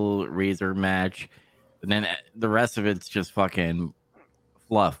Diesel Razor match. And then the rest of it's just fucking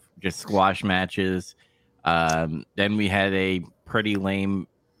fluff, just squash matches. Then we had a pretty lame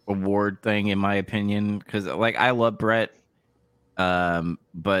award thing, in my opinion, because like I love Brett,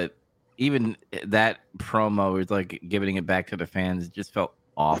 but even that promo was like giving it back to the fans. It just felt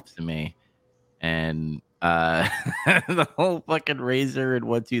off to me, and the whole fucking Razor and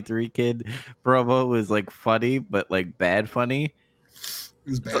 1, 2, 3 Kid promo was like funny, but like bad funny. It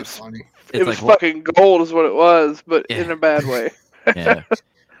was bad funny. It was like, fucking gold, is what it was, but in a bad way. Yeah.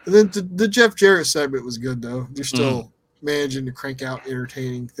 And then the Jeff Jarrett segment was good though. They're still managing to crank out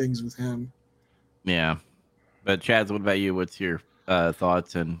entertaining things with him. Yeah. But Chaz, what about you? What's your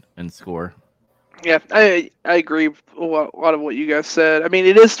thoughts and score? Yeah, I agree with a lot of what you guys said. I mean,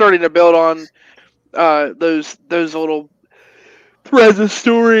 it is starting to build on those little threads of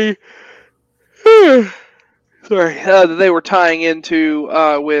story. Sorry, that they were tying into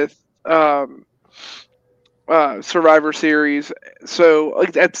with Survivor Series. So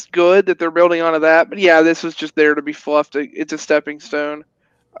like, that's good that they're building onto that. But yeah, this was just there to be fluffed. It's a stepping stone.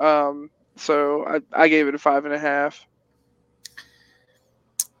 So I gave it a 5.5.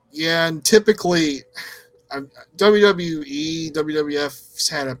 Yeah, and typically WWF's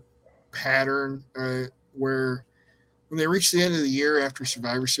had a pattern where when they reach the end of the year after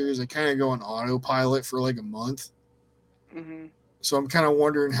Survivor Series, they kind of go on autopilot for like a month. Mm-hmm. So I'm kind of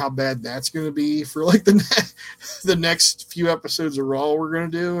wondering how bad that's going to be for like the next few episodes of Raw we're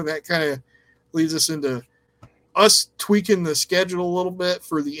going to do, and that kind of leads us into us tweaking the schedule a little bit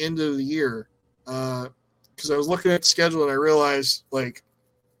for the end of the year. Because I was looking at the schedule and I realized, like,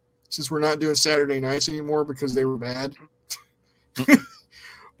 since we're not doing Saturday nights anymore because they were bad, it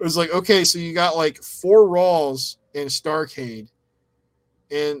was like, okay, so you got like 4 Raws and Starrcade.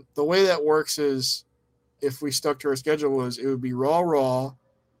 And the way that works is if we stuck to our schedule it would be Raw,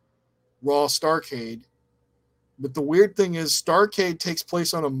 Starrcade. But the weird thing is Starrcade takes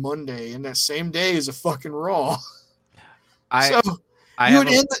place on a Monday, and that same day is a fucking Raw.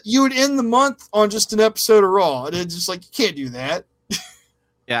 You would end the month on just an episode of Raw. And it's just like, you can't do that.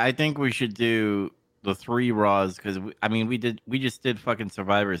 Yeah, I think we should do the 3 Raws because we just did fucking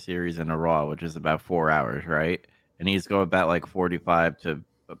Survivor Series in a Raw, which is about 4 hours, right? And he's going about like 45 to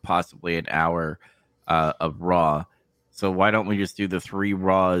possibly an hour of Raw. So why don't we just do the 3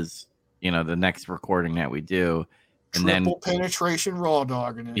 Raws? You know, the next recording that we do, and triple penetration raw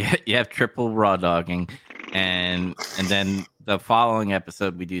dogging it. Yeah, you have triple raw dogging, and then the following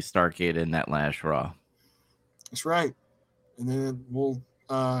episode we do Starrcade in that last Raw. That's right, and then we'll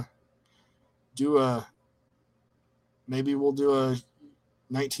do a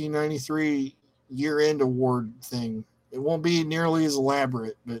 1993 year-end award thing. It won't be nearly as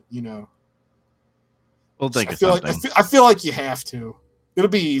elaborate, but you know, we'll think of something. I feel like you have to. It'll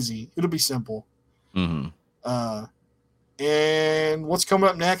be easy. It'll be simple. Mm-hmm. And what's coming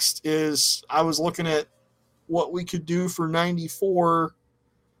up next is I was looking at what we could do for 94,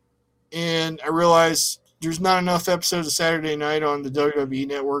 and I realized there's not enough episodes of Saturday Night on the WWE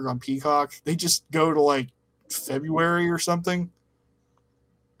Network on Peacock. They just go to like February or something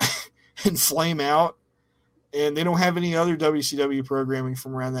and flame out. And they don't have any other WCW programming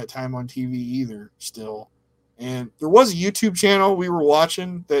from around that time on TV either still. And there was a YouTube channel we were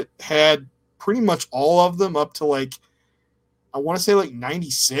watching that had pretty much all of them up to like, I want to say like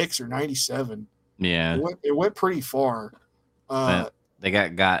 96 or 97. Yeah. It went pretty far. They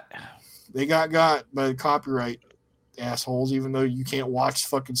got. They got by the copyright assholes, even though you can't watch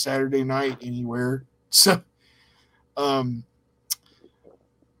fucking Saturday Night anywhere. So I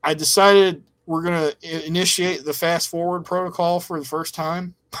decided we're going to initiate the fast forward protocol for the first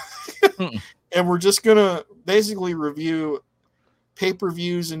time. And we're just going to basically review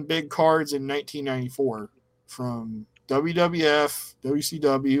pay-per-views and big cards in 1994 from WWF,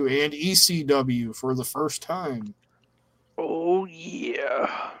 WCW, and ECW for the first time. Oh,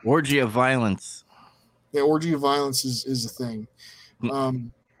 yeah. Orgy of violence. Yeah, Orgy of Violence is a thing.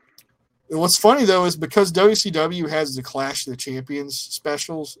 What's funny, though, is because WCW has the Clash of the Champions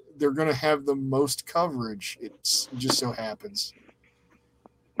specials, they're going to have the most coverage. It just so happens.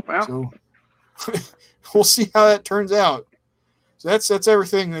 Wow. So we'll see how that turns out. So that's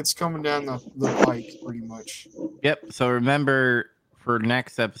everything that's coming down the pike, pretty much. Yep. So remember, for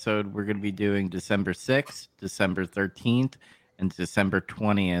next episode, we're going to be doing December 6th, December 13th, and December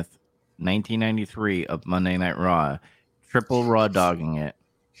 20th, 1993 of Monday Night Raw. Triple raw dogging it.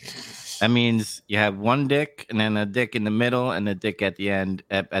 That means you have one dick, and then a dick in the middle, and a dick at the end,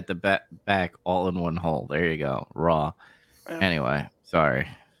 at the back, all in one hole. There you go. Raw. Anyway, sorry.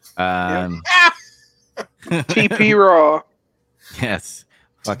 TP Raw. Yes.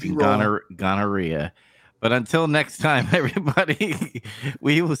 Fucking gonorrhea. But until next time, everybody,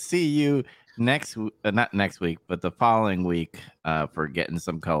 we will see you not next week, but the following week for Getting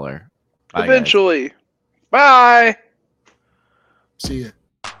Some Color. Bye, Eventually. Guys. Bye. See ya.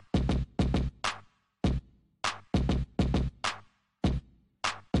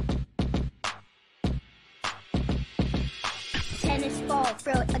 Tennis ball,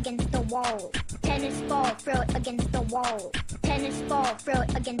 throw it against the wall. Tennis ball, throw it against the wall. Tennis ball, throw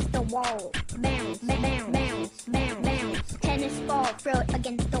it against the wall. Bounce, bounce, bounce, bounce, bounce. Tennis ball, throw it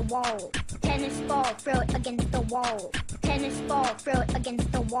against the wall. Tennis ball, throw it against the wall. Tennis ball, throw it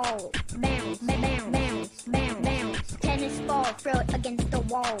against the wall. Bounce, bounce, bounce, bounce, bounce. Tennis ball, throw it against the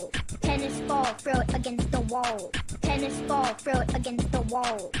wall. Tennis ball, throw it against the wall. Tennis ball, throw it against the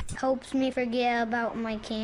wall. Helps me forget about my cancer.